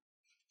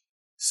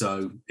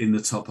 So in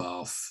the top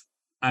half.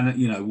 And,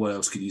 you know, what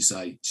else can you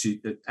say?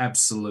 She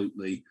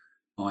absolutely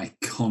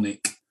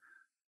iconic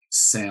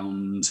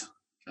sound,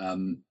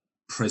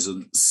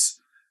 presence,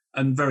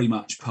 and very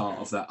much part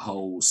of that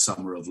whole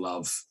Summer of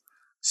Love,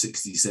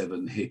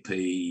 67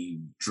 hippie,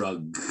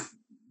 drug,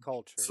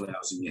 culture,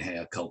 flowers in your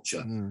hair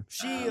culture.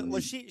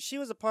 She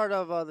was a part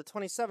of the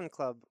 27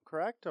 Club,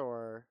 correct?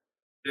 Or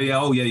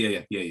yeah,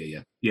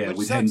 with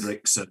sucks,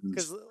 Hendrix and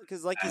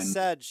because like you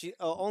said, she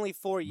only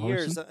 4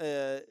 years.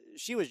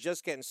 She was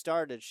just getting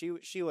started. She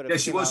would have. Yeah,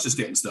 she was just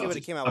getting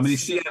started. I mean, if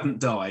she hadn't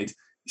died,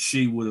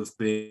 she would have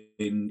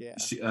been.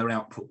 Her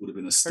output would have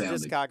been astounding. Her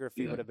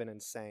discography would have been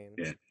insane.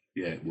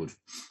 Yeah, it would.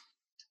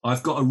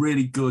 I've got a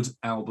really good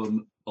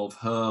album of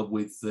her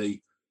with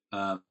the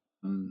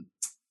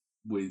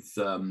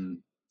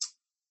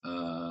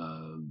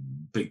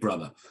Big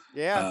Brother,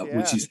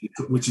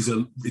 which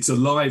is a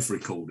live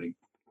recording,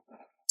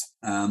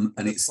 and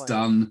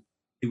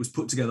it was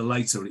put together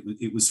later.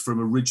 It was from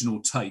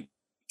original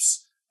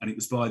tapes, and it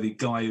was by the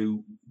guy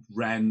who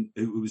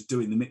was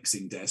doing the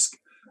mixing desk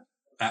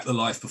at the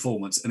live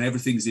performance, and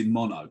everything's in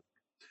mono.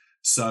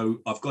 So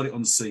I've got it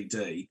on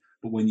CD,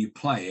 but when you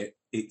play it,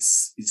 it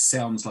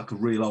sounds like a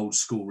real old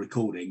school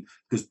recording,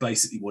 because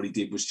basically what he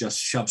did was just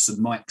shove some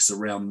mics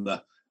around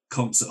the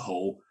concert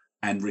hall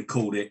and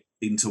record it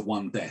into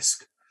one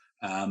desk.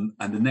 And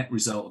the net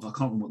result of, I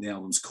can't remember what the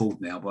album's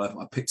called now, but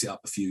I picked it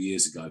up a few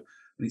years ago, and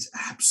it's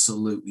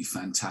absolutely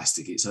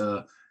fantastic. It's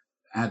her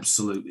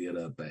absolutely at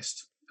her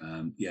best.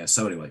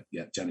 So anyway,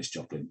 Janis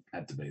Joplin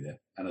had to be there.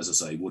 And as I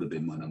say, would have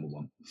been my number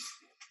 1.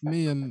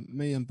 Me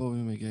and Bobby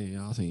McGee,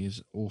 I think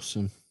is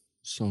awesome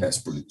song. That's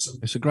brilliant song.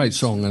 It's a great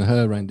song, and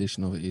her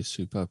rendition of it is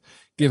superb.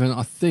 Given,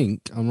 I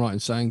think I'm right in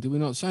saying, did we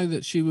not say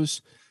that she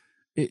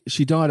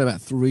died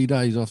about 3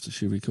 days after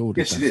she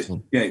recorded? Yes, she did.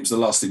 Song? Yeah, it was the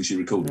last thing she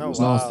recorded. It was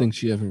the last thing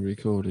she ever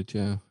recorded.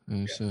 Yeah,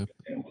 it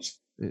was.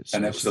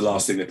 And that was the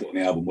last thing they put on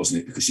the album,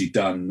 wasn't it? Because she'd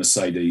done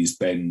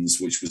Mercedes-Benz,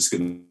 which was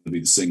going to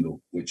be the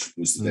single, which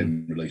was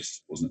then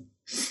released, wasn't it?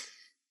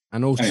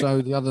 And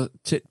also the other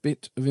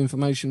tidbit of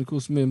information, of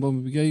course, Me and Bobby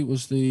McGee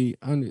was the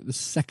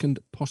second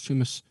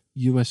posthumous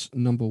US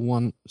number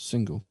 1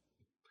 single.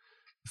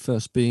 The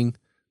first being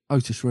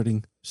Otis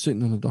Redding,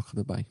 Sitting on the Dock of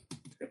the Bay,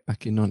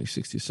 back in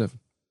 1967.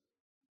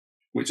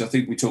 Which I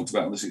think we talked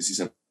about on the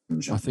 67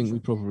 show. I think we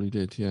probably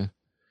did, yeah.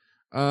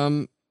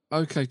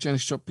 Okay,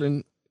 Janis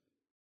Joplin.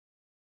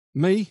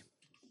 Me?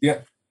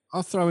 Yeah.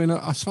 I'll throw in,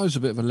 I suppose, a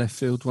bit of a left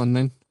field one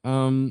then.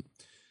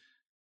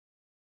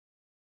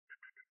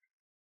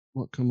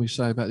 What can we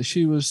say about this?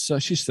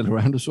 She's still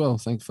around as well,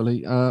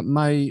 thankfully.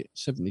 May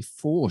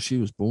 74, she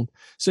was born.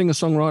 Singer,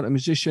 songwriter,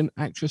 musician,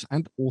 actress,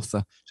 and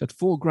author. She had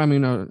 4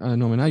 Grammy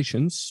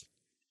nominations.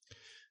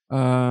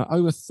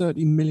 Over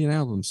 30 million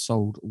albums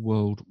sold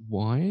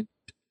worldwide.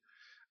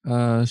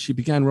 She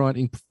began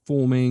writing,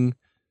 performing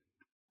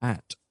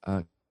at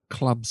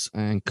clubs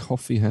and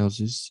coffee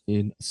houses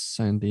in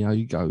San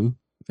Diego.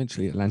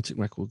 Eventually, Atlantic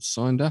Records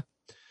signed her.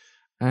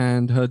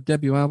 And her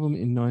debut album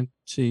in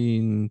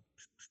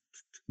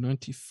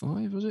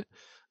 1995, was it?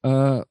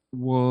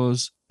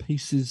 Was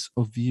Pieces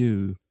of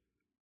You,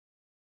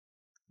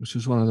 which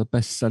was one of the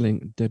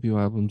best-selling debut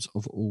albums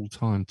of all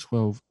time,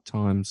 12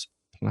 times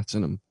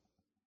platinum.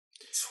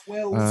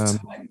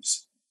 12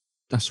 times?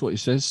 That's what he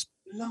says.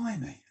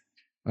 Blimey.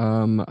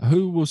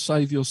 Who Will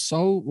Save Your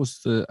Soul was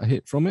a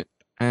hit from it.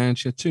 And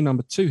she had 2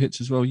 number 2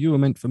 hits as well, You Were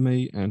Meant for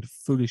Me and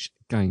Foolish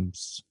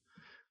Games.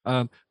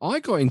 I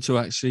got into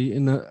actually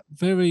in the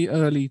very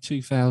early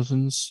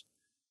 2000s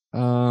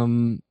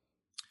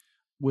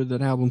with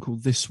an album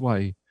called This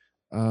Way,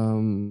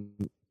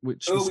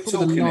 which was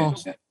probably the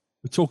last.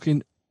 We're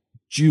talking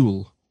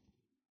Jewel.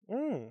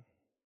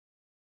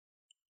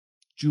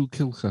 Jewel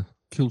Kilcher.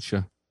 Do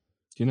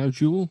you know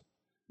Jewel?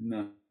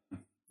 No.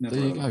 There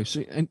you go.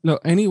 See, and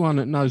look, anyone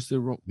that knows the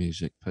rock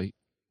music, Pete,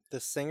 the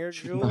singer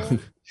Jewel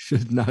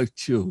should know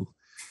Jewel.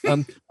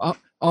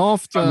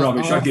 After I'm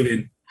rubbish. I give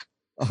in.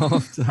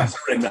 After, I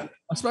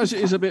suppose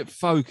it is a bit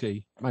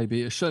folky.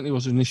 Maybe it certainly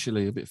was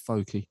initially a bit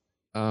folky.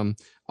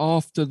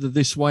 After the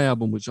This Way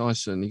album, which I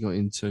certainly got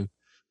into,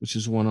 which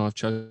is the one I've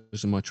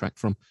chosen my track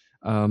from,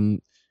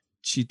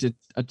 she did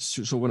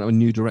sort of went a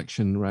new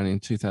direction around in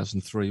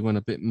 2003, went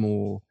a bit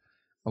more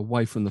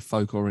away from the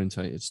folk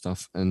orientated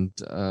stuff and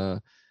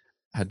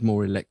had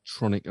more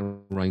electronic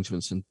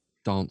arrangements and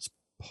dance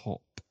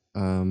pop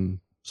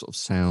sort of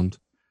sound.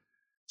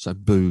 So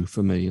boo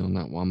for me on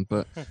that one.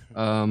 But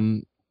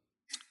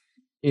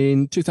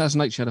in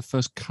 2008, she had her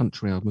first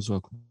country album as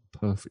well, called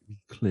Perfectly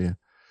Clear.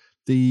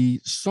 The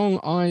song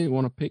I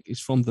want to pick is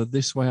from the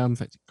This Way album. In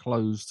fact, it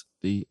closed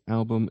the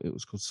album. It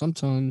was called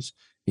Sometimes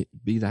It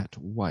Be That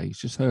Way.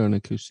 It's just her and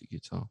acoustic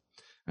guitar.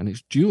 And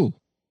it's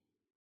Jewel.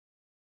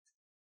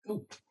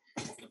 Well,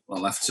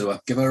 I'll have to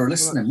give her a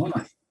listen then, won't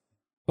I?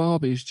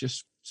 Barbie's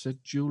just said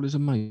Jewel is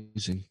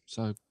amazing.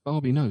 So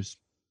Barbie knows.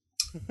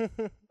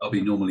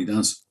 Barbie normally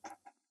does.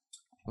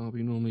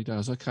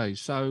 Okay,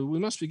 so we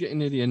must be getting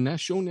near the end now.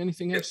 Sean,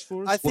 anything else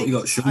for us? What you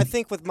got, Sean? I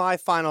think with my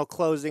final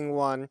closing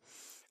one,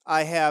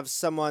 I have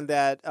someone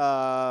that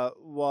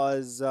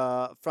was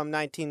from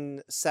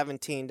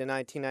 1917 to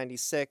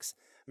 1996,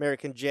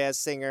 American jazz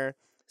singer,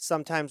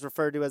 sometimes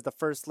referred to as the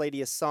First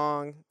Lady of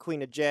Song,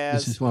 Queen of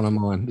Jazz. This is one of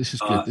mine. This is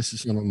good. This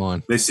is one of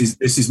mine. This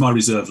is my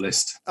reserve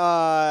list.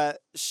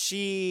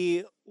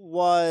 She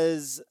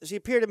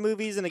appeared in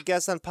movies and a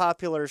guest on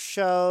popular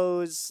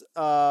shows.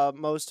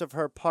 Most of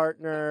her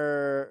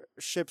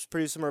partnerships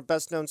produced some of her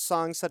best-known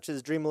songs, such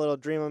as Dream a Little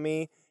Dream of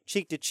Me,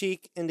 Cheek to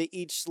Cheek, Into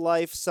Each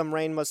Life, Some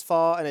Rain Must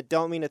Fall, and It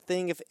Don't Mean a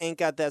Thing If It Ain't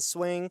Got That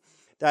Swing.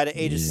 Died at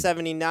age of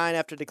 79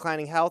 after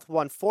declining health.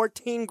 Won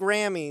 14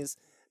 Grammys,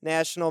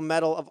 National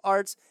Medal of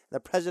Arts, and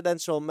the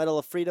Presidential Medal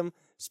of Freedom.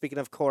 Speaking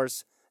of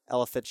course,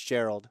 Ella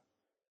Fitzgerald.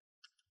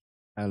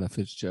 Ella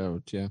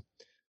Fitzgerald, yeah.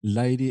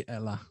 Lady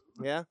Ella.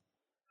 Yeah?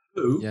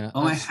 Who Yeah,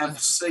 I have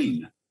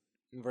seen.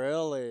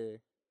 Really?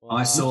 Wow.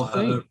 I saw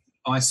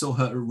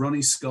her at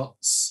Ronnie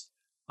Scott's.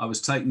 I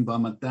was taken by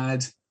my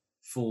dad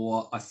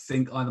for, I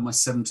think, either my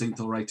 17th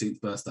or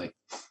 18th birthday.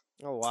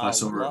 Oh, wow. I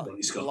saw her at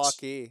Ronnie Scott's.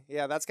 Lucky.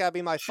 Yeah, that's got to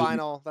be my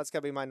final. That's got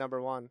to be my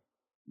number one.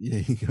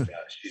 Yeah,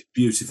 she's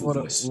beautiful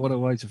voice. What a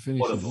way to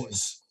finish. What a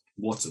voice.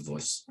 What a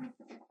voice.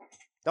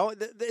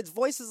 It's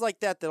voices like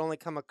that only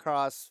come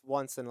across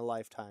once in a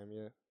lifetime.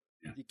 Yeah.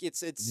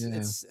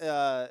 It's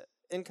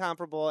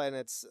incomparable, and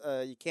it's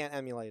you can't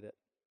emulate it.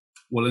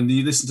 Well, and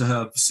you listen to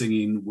her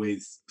singing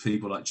with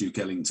people like Duke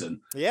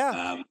Ellington.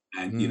 Yeah.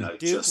 And,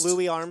 Duke,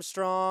 Louis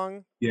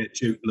Armstrong. Yeah,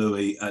 Duke,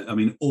 Louis. I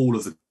mean, all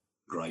of the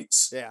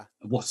greats. Yeah.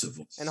 What a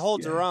voice. And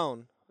holds her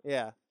own.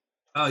 Yeah.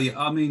 Oh, yeah.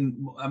 I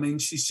mean,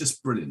 she's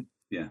just brilliant.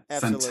 Yeah.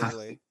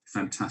 Absolutely.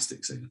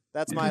 Fantastic singer.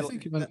 That's my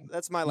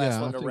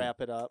last one to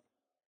wrap it up.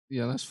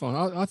 Yeah, that's fine.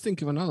 I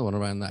think of another one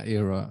around that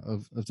era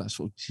of that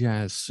sort of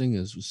jazz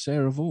singers was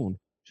Sarah Vaughan.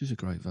 She's a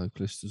great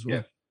vocalist as well.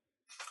 Yeah.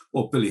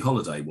 Well, Billie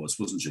Holiday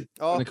wasn't she?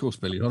 Oh, and of course,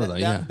 Billie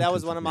Holiday. That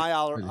was one of my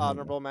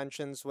honorable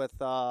mentions with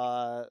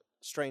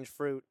Strange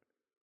Fruit.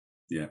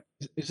 Yeah.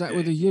 Is that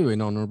with a U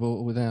in honorable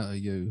or without a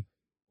U?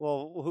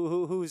 Well,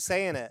 who's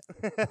saying it?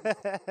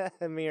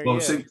 Me or you?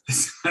 See,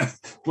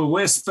 well,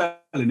 we're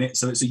spelling it,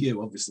 so it's a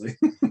U, obviously.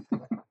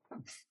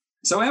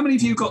 So how many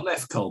have you got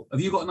left, Cole? Have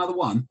you got another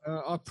one?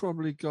 I've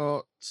probably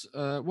got...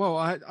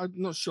 I'm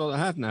not sure I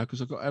have now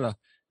because I've got Ella.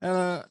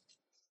 Ella,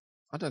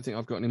 I don't think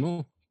I've got any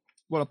more.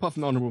 Well, apart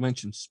from honourable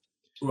mentions.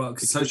 Right,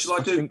 so shall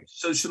I do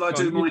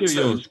mine too?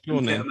 Yours.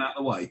 Get them out of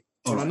the way.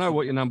 Well, right. I know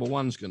what your number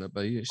one's going to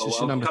be. It's just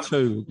your number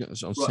two.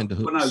 I'll send a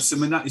hook. Well, no, so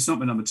it's not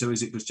my number two,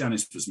 is it? Because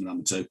Janice was my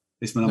number two.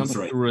 It's my number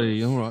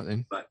three. All right,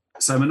 then. Right.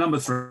 So my number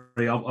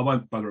three, I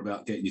won't bugger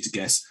about getting you to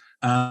guess.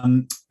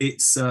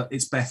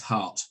 It's Beth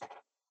Hart,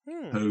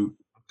 who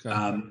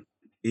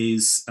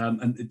is,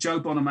 and Joe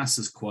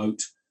Bonamassa's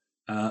quote,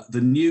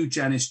 the new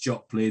Janis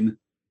Joplin,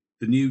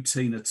 the new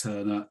Tina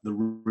Turner, the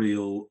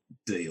real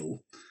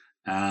deal.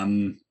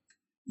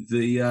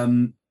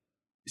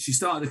 She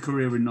started a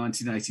career in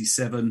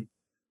 1987,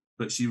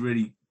 but she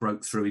really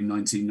broke through in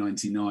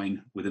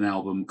 1999 with an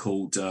album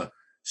called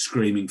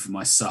Screaming for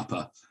My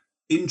Supper.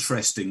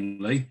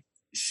 Interestingly,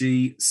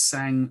 she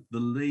sang the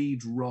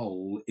lead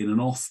role in an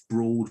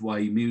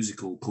off-Broadway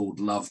musical called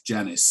Love,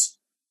 Janis,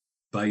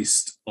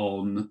 based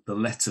on the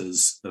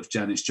letters of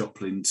Janis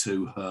Joplin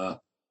to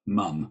her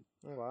mum.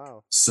 Oh,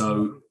 wow.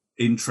 So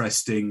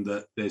interesting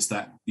that there's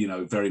that,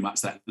 very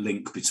much that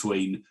link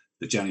between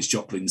the Janis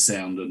Joplin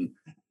sound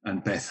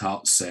and Beth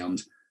Hart's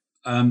sound.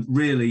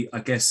 Really, I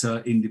guess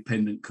her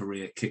independent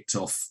career kicked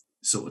off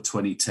sort of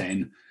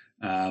 2010.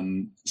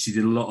 She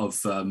did a lot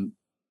of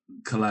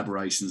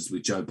collaborations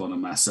with Joe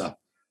Bonamassa.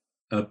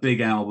 A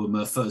big album,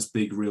 her first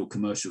big real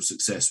commercial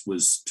success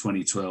was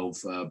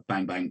 2012,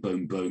 Bang Bang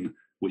Boom Boom,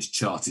 which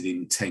charted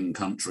in 10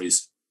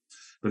 countries.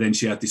 But then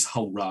she had this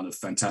whole run of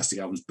fantastic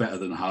albums: Better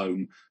Than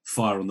Home,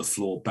 Fire on the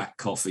Floor, Black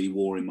Coffee,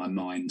 War in My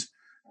Mind.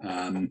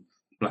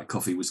 Black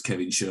Coffee was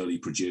Kevin Shirley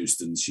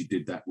produced, and she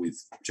did that with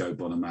Joe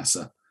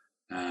Bonamassa.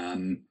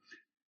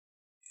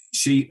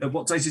 She,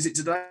 what date is it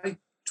today?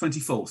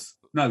 24th?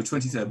 No,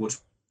 23rd. What,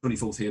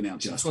 24th here now,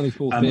 just.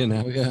 24th here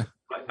now, yeah.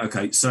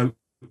 Okay, so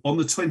on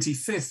the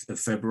 25th of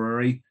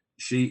February,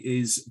 she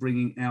is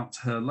bringing out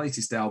her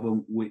latest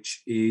album,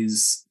 which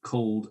is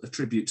called A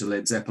Tribute to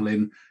Led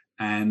Zeppelin,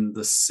 and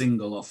the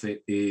single off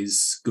it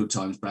is Good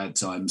Times, Bad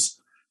Times.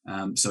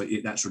 So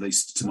that's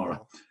released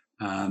tomorrow.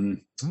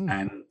 And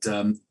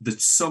the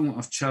song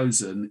I've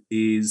chosen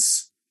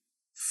is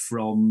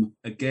from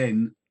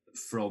the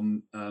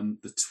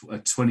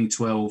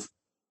 2012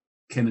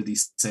 Kennedy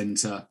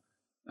Center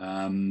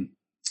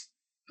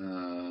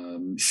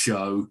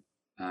show.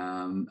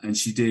 And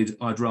she did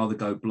I'd Rather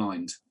Go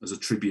Blind as a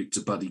tribute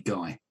to Buddy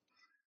Guy.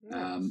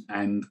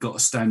 And got a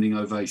standing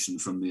ovation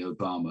from the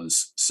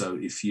Obamas. So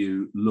if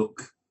you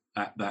look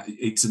at that,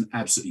 it's an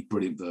absolutely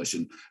brilliant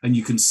version, and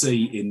you can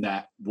see in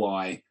that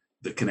why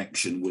the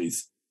connection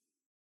with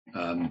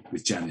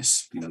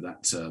Janis,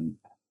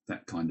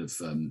 that kind of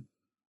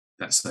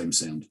that same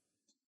sound.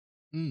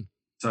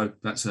 So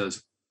that's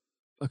hers.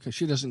 Okay,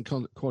 she doesn't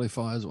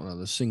qualify as one of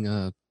the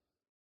singer,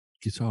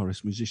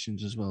 guitarist,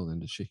 musicians as well, then,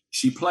 does she?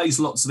 She plays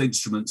lots of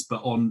instruments,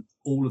 but on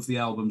all of the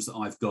albums that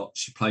I've got,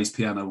 she plays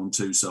piano on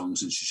 2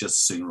 songs, and she's just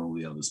a singer on all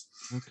the others.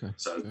 Okay.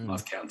 So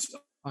I've counted.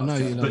 I know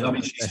you know. But I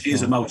mean, she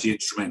is a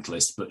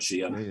multi-instrumentalist, but she's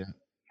you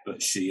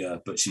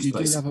basically.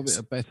 do have a bit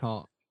of Beth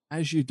Hart,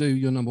 as you do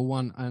your number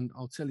one, and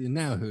I'll tell you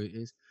now who it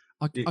is.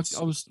 I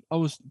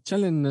was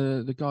telling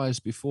the guys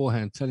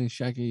beforehand, telling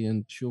Shaggy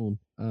and Sean,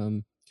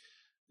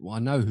 I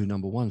know who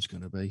number one's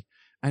going to be.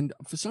 And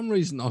for some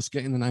reason, I was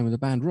getting the name of the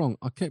band wrong.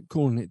 I kept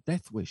calling it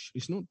Death Wish.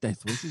 It's not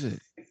Death Wish, is it?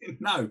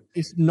 No.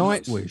 It's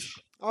Nightwish.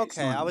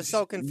 Okay, I was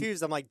so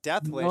confused. I'm like,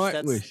 Death Wish?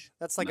 Nightwish.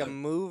 That's like a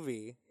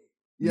movie.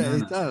 Yeah, No.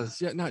 it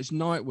does. Yeah, no, it's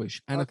Nightwish.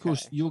 And of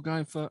course, you're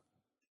going for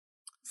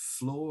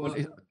Floor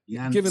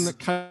Jansen. Given that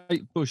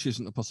Kate Bush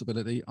isn't a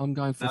possibility, I'm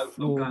going for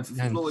Floor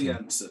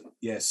Jansen.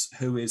 Yes,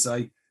 who is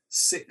a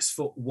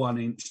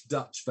 6'1"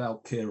 Dutch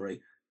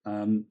Valkyrie,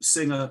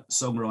 singer,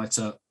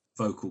 songwriter,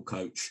 vocal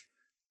coach.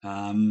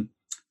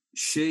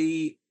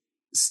 She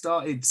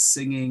started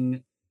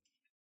singing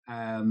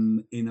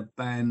in a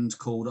band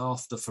called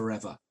After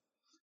Forever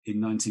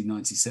in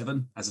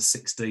 1997 as a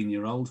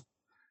 16-year-old.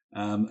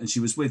 And she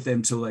was with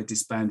them till they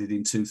disbanded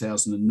in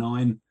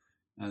 2009.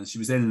 And she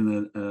was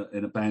then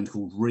in a band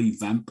called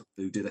Revamp,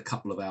 who did a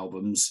couple of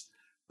albums.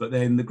 But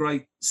then the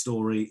great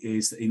story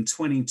is that in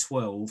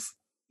 2012,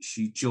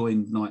 she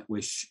joined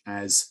Nightwish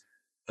as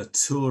a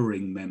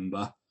touring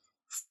member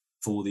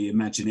for the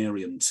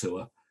Imaginarium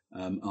tour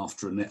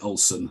after Annette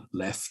Olsen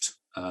left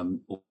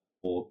or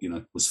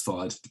was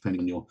fired,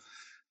 depending on your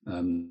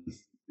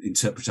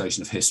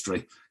interpretation of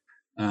history.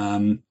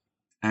 And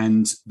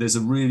there's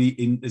a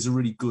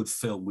really good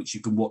film which you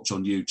can watch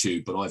on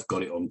YouTube, but I've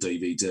got it on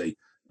DVD,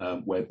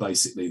 where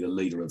basically the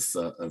leader of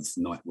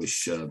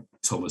Nightwish,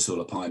 Thomas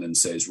Hulapainen,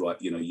 says,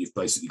 right, you've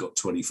basically got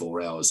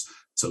 24 hours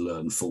to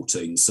learn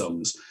 14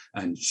 songs,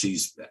 and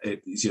she's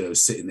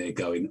sitting there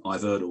going,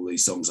 I've heard all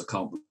these songs, I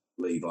can't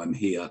believe I'm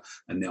here,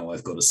 and now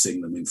I've got to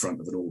sing them in front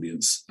of an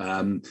audience.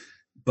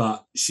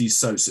 But she's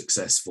so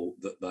successful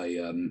that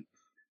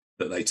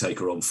they take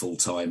her on full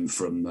time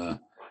from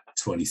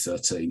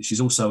 2013.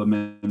 She's also a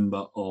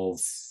member of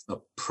a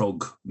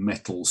prog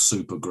metal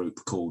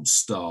supergroup called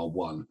Star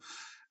One.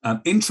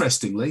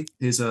 Interestingly,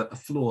 here's a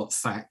flaw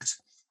fact.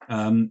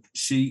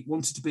 She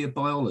wanted to be a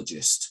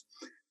biologist,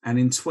 and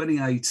in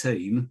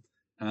 2018,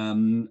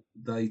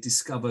 they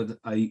discovered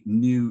a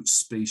new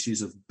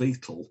species of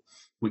beetle,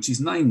 which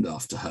is named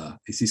after her.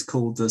 It is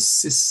called the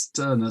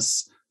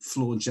Cisternus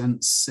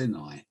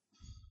florjansini.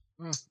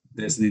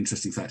 There's an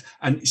interesting fact.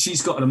 And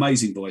she's got an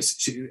amazing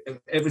voice.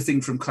 Everything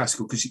from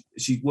classical, because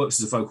she works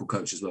as a vocal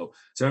coach as well.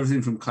 So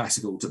everything from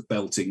classical to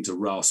belting to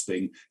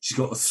rasping. She's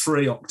got a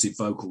 3-octave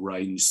vocal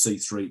range,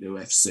 C3 to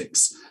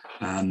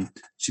F6.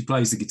 She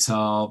plays the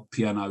guitar,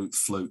 piano,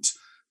 flute.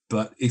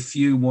 But if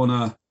you want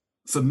to,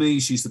 for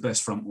me, she's the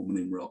best front woman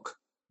in rock.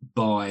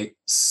 By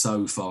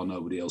so far,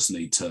 nobody else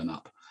need turn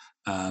up.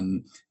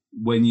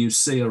 When you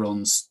see her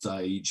on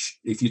stage,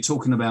 if you're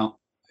talking about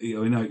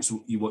you know, it's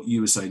what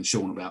you were saying,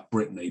 Sean, about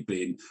Britney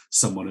being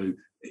someone who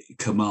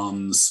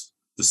commands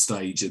the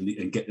stage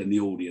and getting the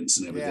audience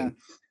and everything. Yeah.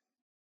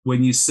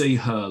 When you see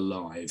her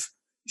live,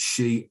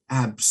 she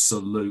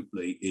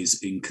absolutely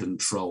is in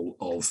control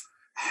of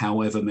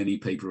however many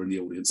people are in the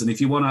audience. And if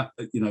you want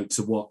to, you know,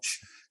 to watch,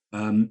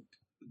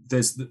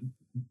 there's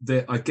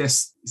I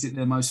guess, is it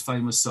their most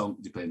famous song?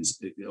 Depends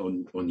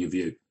on your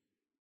view.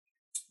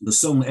 The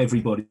song that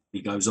everybody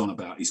goes on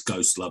about is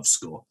Ghost Love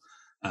Score.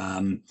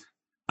 And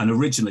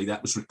originally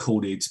that was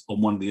recorded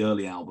on one of the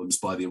early albums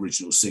by the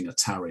original singer,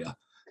 Tarja.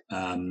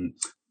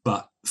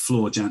 But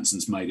Floor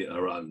Jansen's made it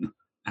her own.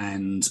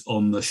 And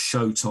on the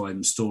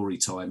Showtime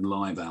Storytime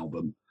live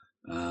album,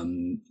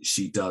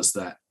 she does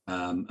that.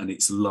 And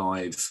it's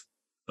live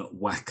at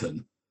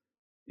Wacken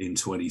in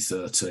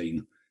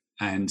 2013.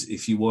 And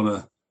if you want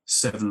a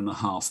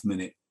 7.5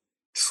 minute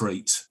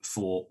treat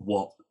for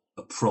what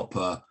a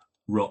proper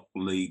rock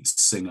lead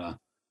singer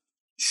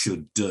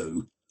should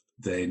do,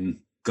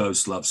 then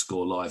Ghost Love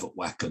Score live at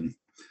Wacken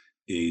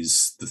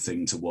is the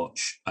thing to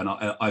watch. And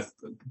I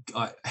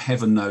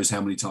heaven knows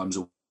how many times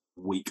a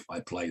week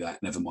I play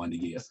that, never mind a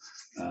year.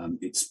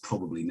 It's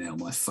probably now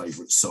my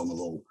favourite song of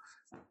all.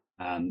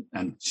 And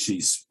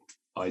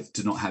I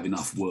do not have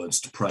enough words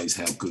to praise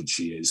how good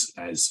she is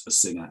as a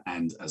singer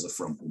and as a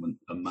frontwoman.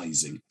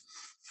 Amazing.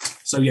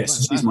 So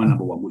yes, she's my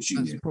number one, which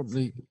you knew.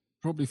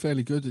 Probably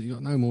fairly good that you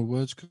got no more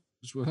words, because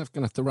we're going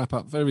to have to wrap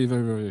up very,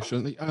 very, very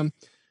shortly. I'm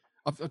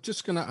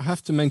just going to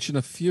have to mention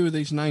a few of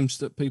these names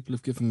that people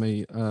have given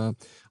me. I'll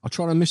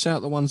try to miss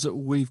out the ones that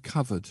we've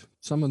covered.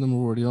 Some of them are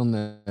already on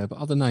there, but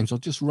other names, I'll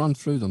just run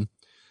through them.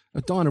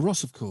 Diana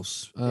Ross, of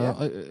course.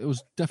 It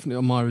was definitely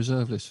on my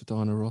reserve list for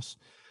Diana Ross.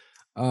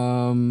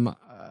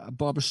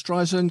 Barbara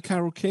Streisand,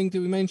 Carole King,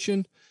 did we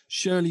mention?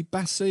 Shirley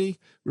Bassey,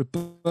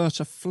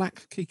 Roberta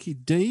Flack, Kiki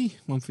D.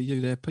 One for you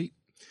there, Pete.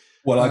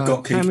 Well, I've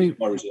got Kiki on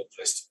my reserve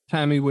list.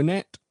 Tammy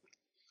Wynette.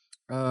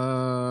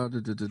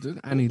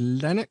 Annie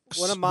Lennox.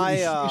 One of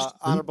my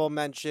honorable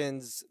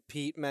mentions,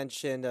 Pete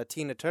mentioned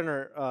Tina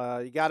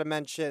Turner. You got to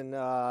mention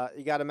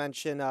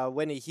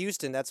Whitney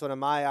Houston. That's one of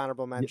my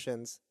honorable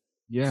mentions.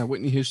 Yeah,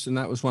 Whitney Houston.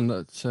 That was one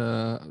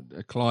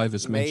that Clive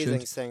has mentioned.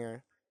 Amazing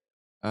singer.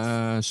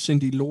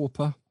 Cyndi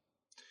Lauper.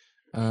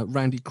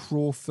 Randy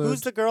Crawford.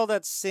 Who's the girl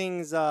that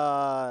sings?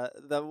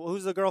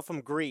 Who's the girl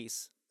from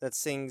Greece that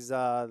sings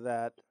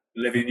that?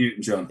 Olivia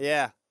Newton-John.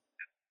 Yeah.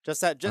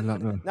 Just that,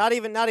 not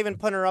even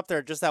putting her up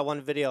there. Just that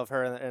one video of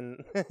her,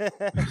 and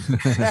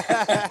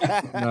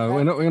no,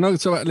 we're not going to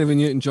talk about Olivia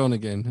Newton-John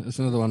again. That's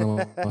another one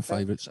of my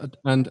favourites.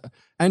 And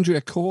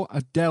Andrea Corr,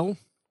 Adele.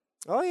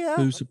 Oh yeah,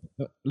 who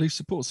at least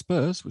supports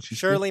Spurs, which is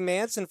Shirley good.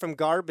 Manson from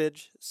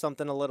Garbage.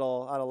 Something a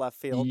little out of left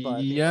field,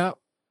 but yep.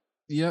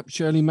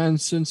 Shirley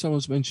Manson.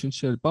 Someone's mentioned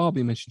Shirley.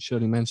 Barbie mentioned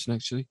Shirley Manson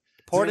actually.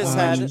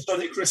 Portishead.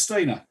 Sonny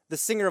Christina, the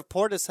singer of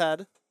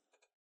Portishead.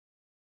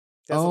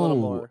 That's a little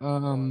more.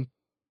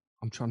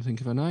 I'm trying to think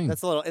of her name.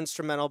 That's a little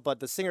instrumental, but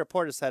the singer of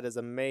Portishead is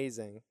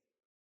amazing.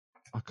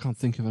 I can't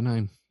think of her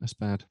name. That's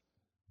bad.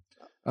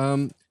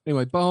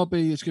 Anyway,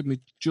 Barbie has given me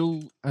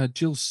Jill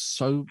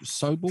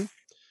Sobel.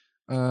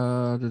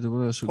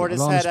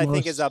 Portishead, I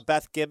think, is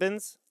Beth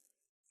Gibbons.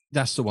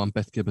 That's the one,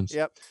 Beth Gibbons.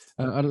 Yep.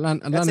 That's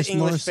an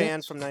English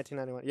band from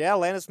 1991. Yeah,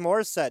 Alanis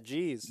Morissette.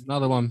 Jeez.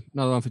 Another one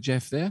for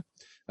Jeff there.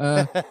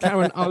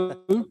 Karen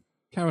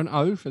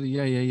O for the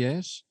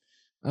Yeahs.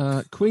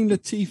 Queen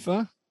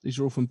Latifah. These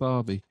are all from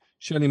Barbie.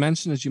 Shirley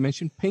Manson, as you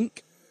mentioned.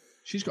 Pink.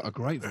 She's got a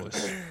great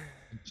voice,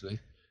 actually.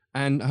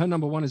 And her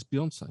number one is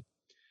Beyonce.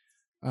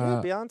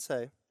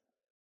 Beyonce.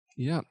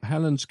 Yeah.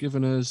 Helen's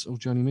given us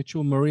Joni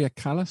Mitchell, Maria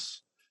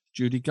Callas,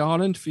 Judy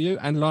Garland for you,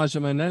 and Liza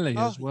Minnelli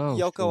as well.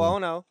 Yoko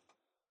Ono.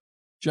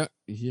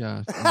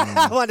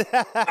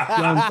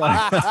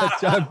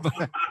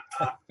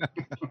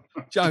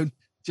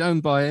 Joan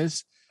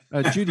Baez.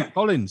 Judy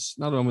Collins,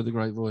 another one with a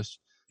great voice.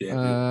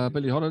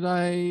 Billie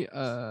Holiday,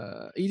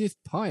 Edith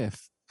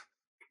Piaf.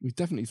 We've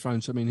definitely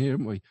thrown some in here,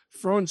 haven't we?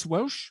 Florence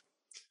Welsh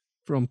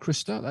from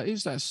Krista.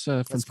 That's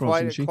from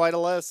Florence. Quite a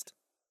list.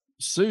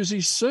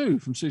 Susie Sue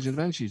from Susie and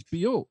the Banshees.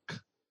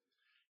 Bjork.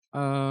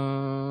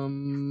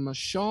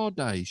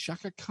 Sade,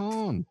 Shaka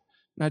Khan.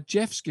 Now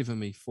Jeff's given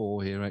me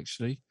 4 here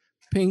actually.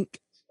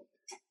 Pink,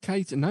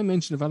 Kate. No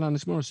mention of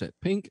Alanis Morissette.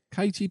 Pink,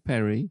 Katy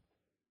Perry,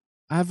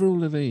 Avril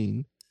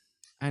Lavigne.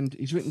 And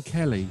he's written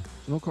Kelly.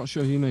 I'm not quite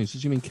sure who he means.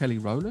 Does he mean Kelly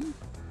Rowland?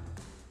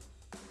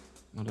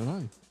 I don't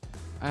know.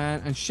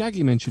 And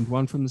Shaggy mentioned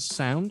one from The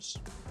Sounds.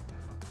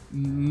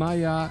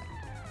 Maya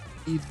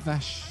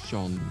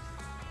Ivashon.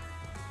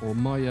 Or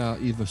Maya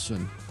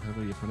Iverson,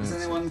 however you pronounce it.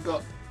 Has anyone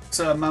got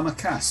Mama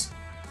Cass?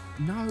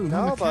 No,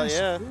 Mama Cass.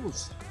 Yeah.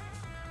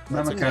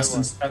 Mama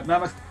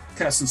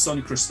Cass and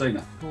Sonny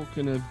Christina.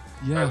 Talking of,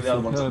 the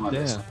other ones on my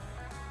list.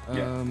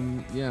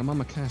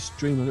 Mama Cass,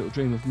 A Little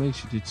Dream of Me,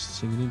 she did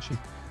sing, didn't she?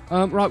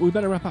 Right, we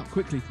better wrap up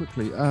quickly.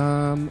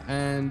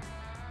 And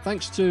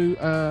thanks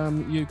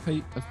to you,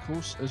 Pete, of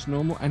course, as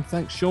normal. And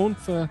thanks, Sean,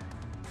 for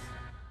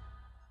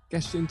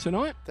guesting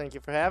tonight. Thank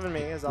you for having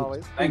me, as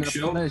always. Thanks,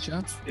 Sean.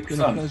 Pleasure. It's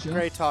been a pleasure.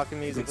 Great talking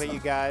music with you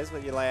guys,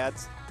 with you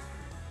lads.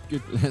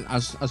 good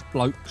as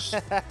blokes.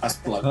 That's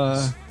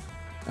blokes.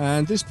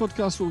 And this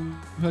podcast will be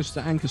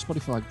posted at Anchor,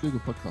 Spotify, Google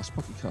Podcasts,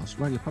 Pocket Casts,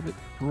 Radio Public,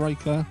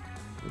 Breaker.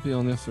 It'll be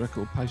on the Off the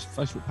Record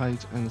Facebook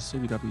page and the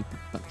CBW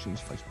Productions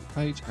Facebook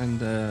page and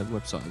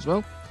website as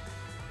well.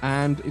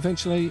 And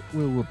eventually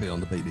we will be on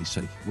the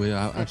BBC. We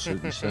are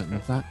absolutely certain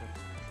of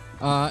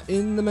that.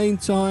 In the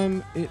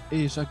meantime, it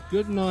is a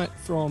good night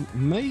from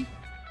me.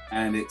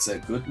 And it's a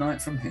good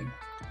night from him.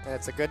 And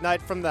it's a good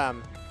night from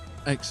them.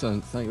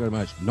 Excellent. Thank you very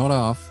much. Not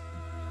half.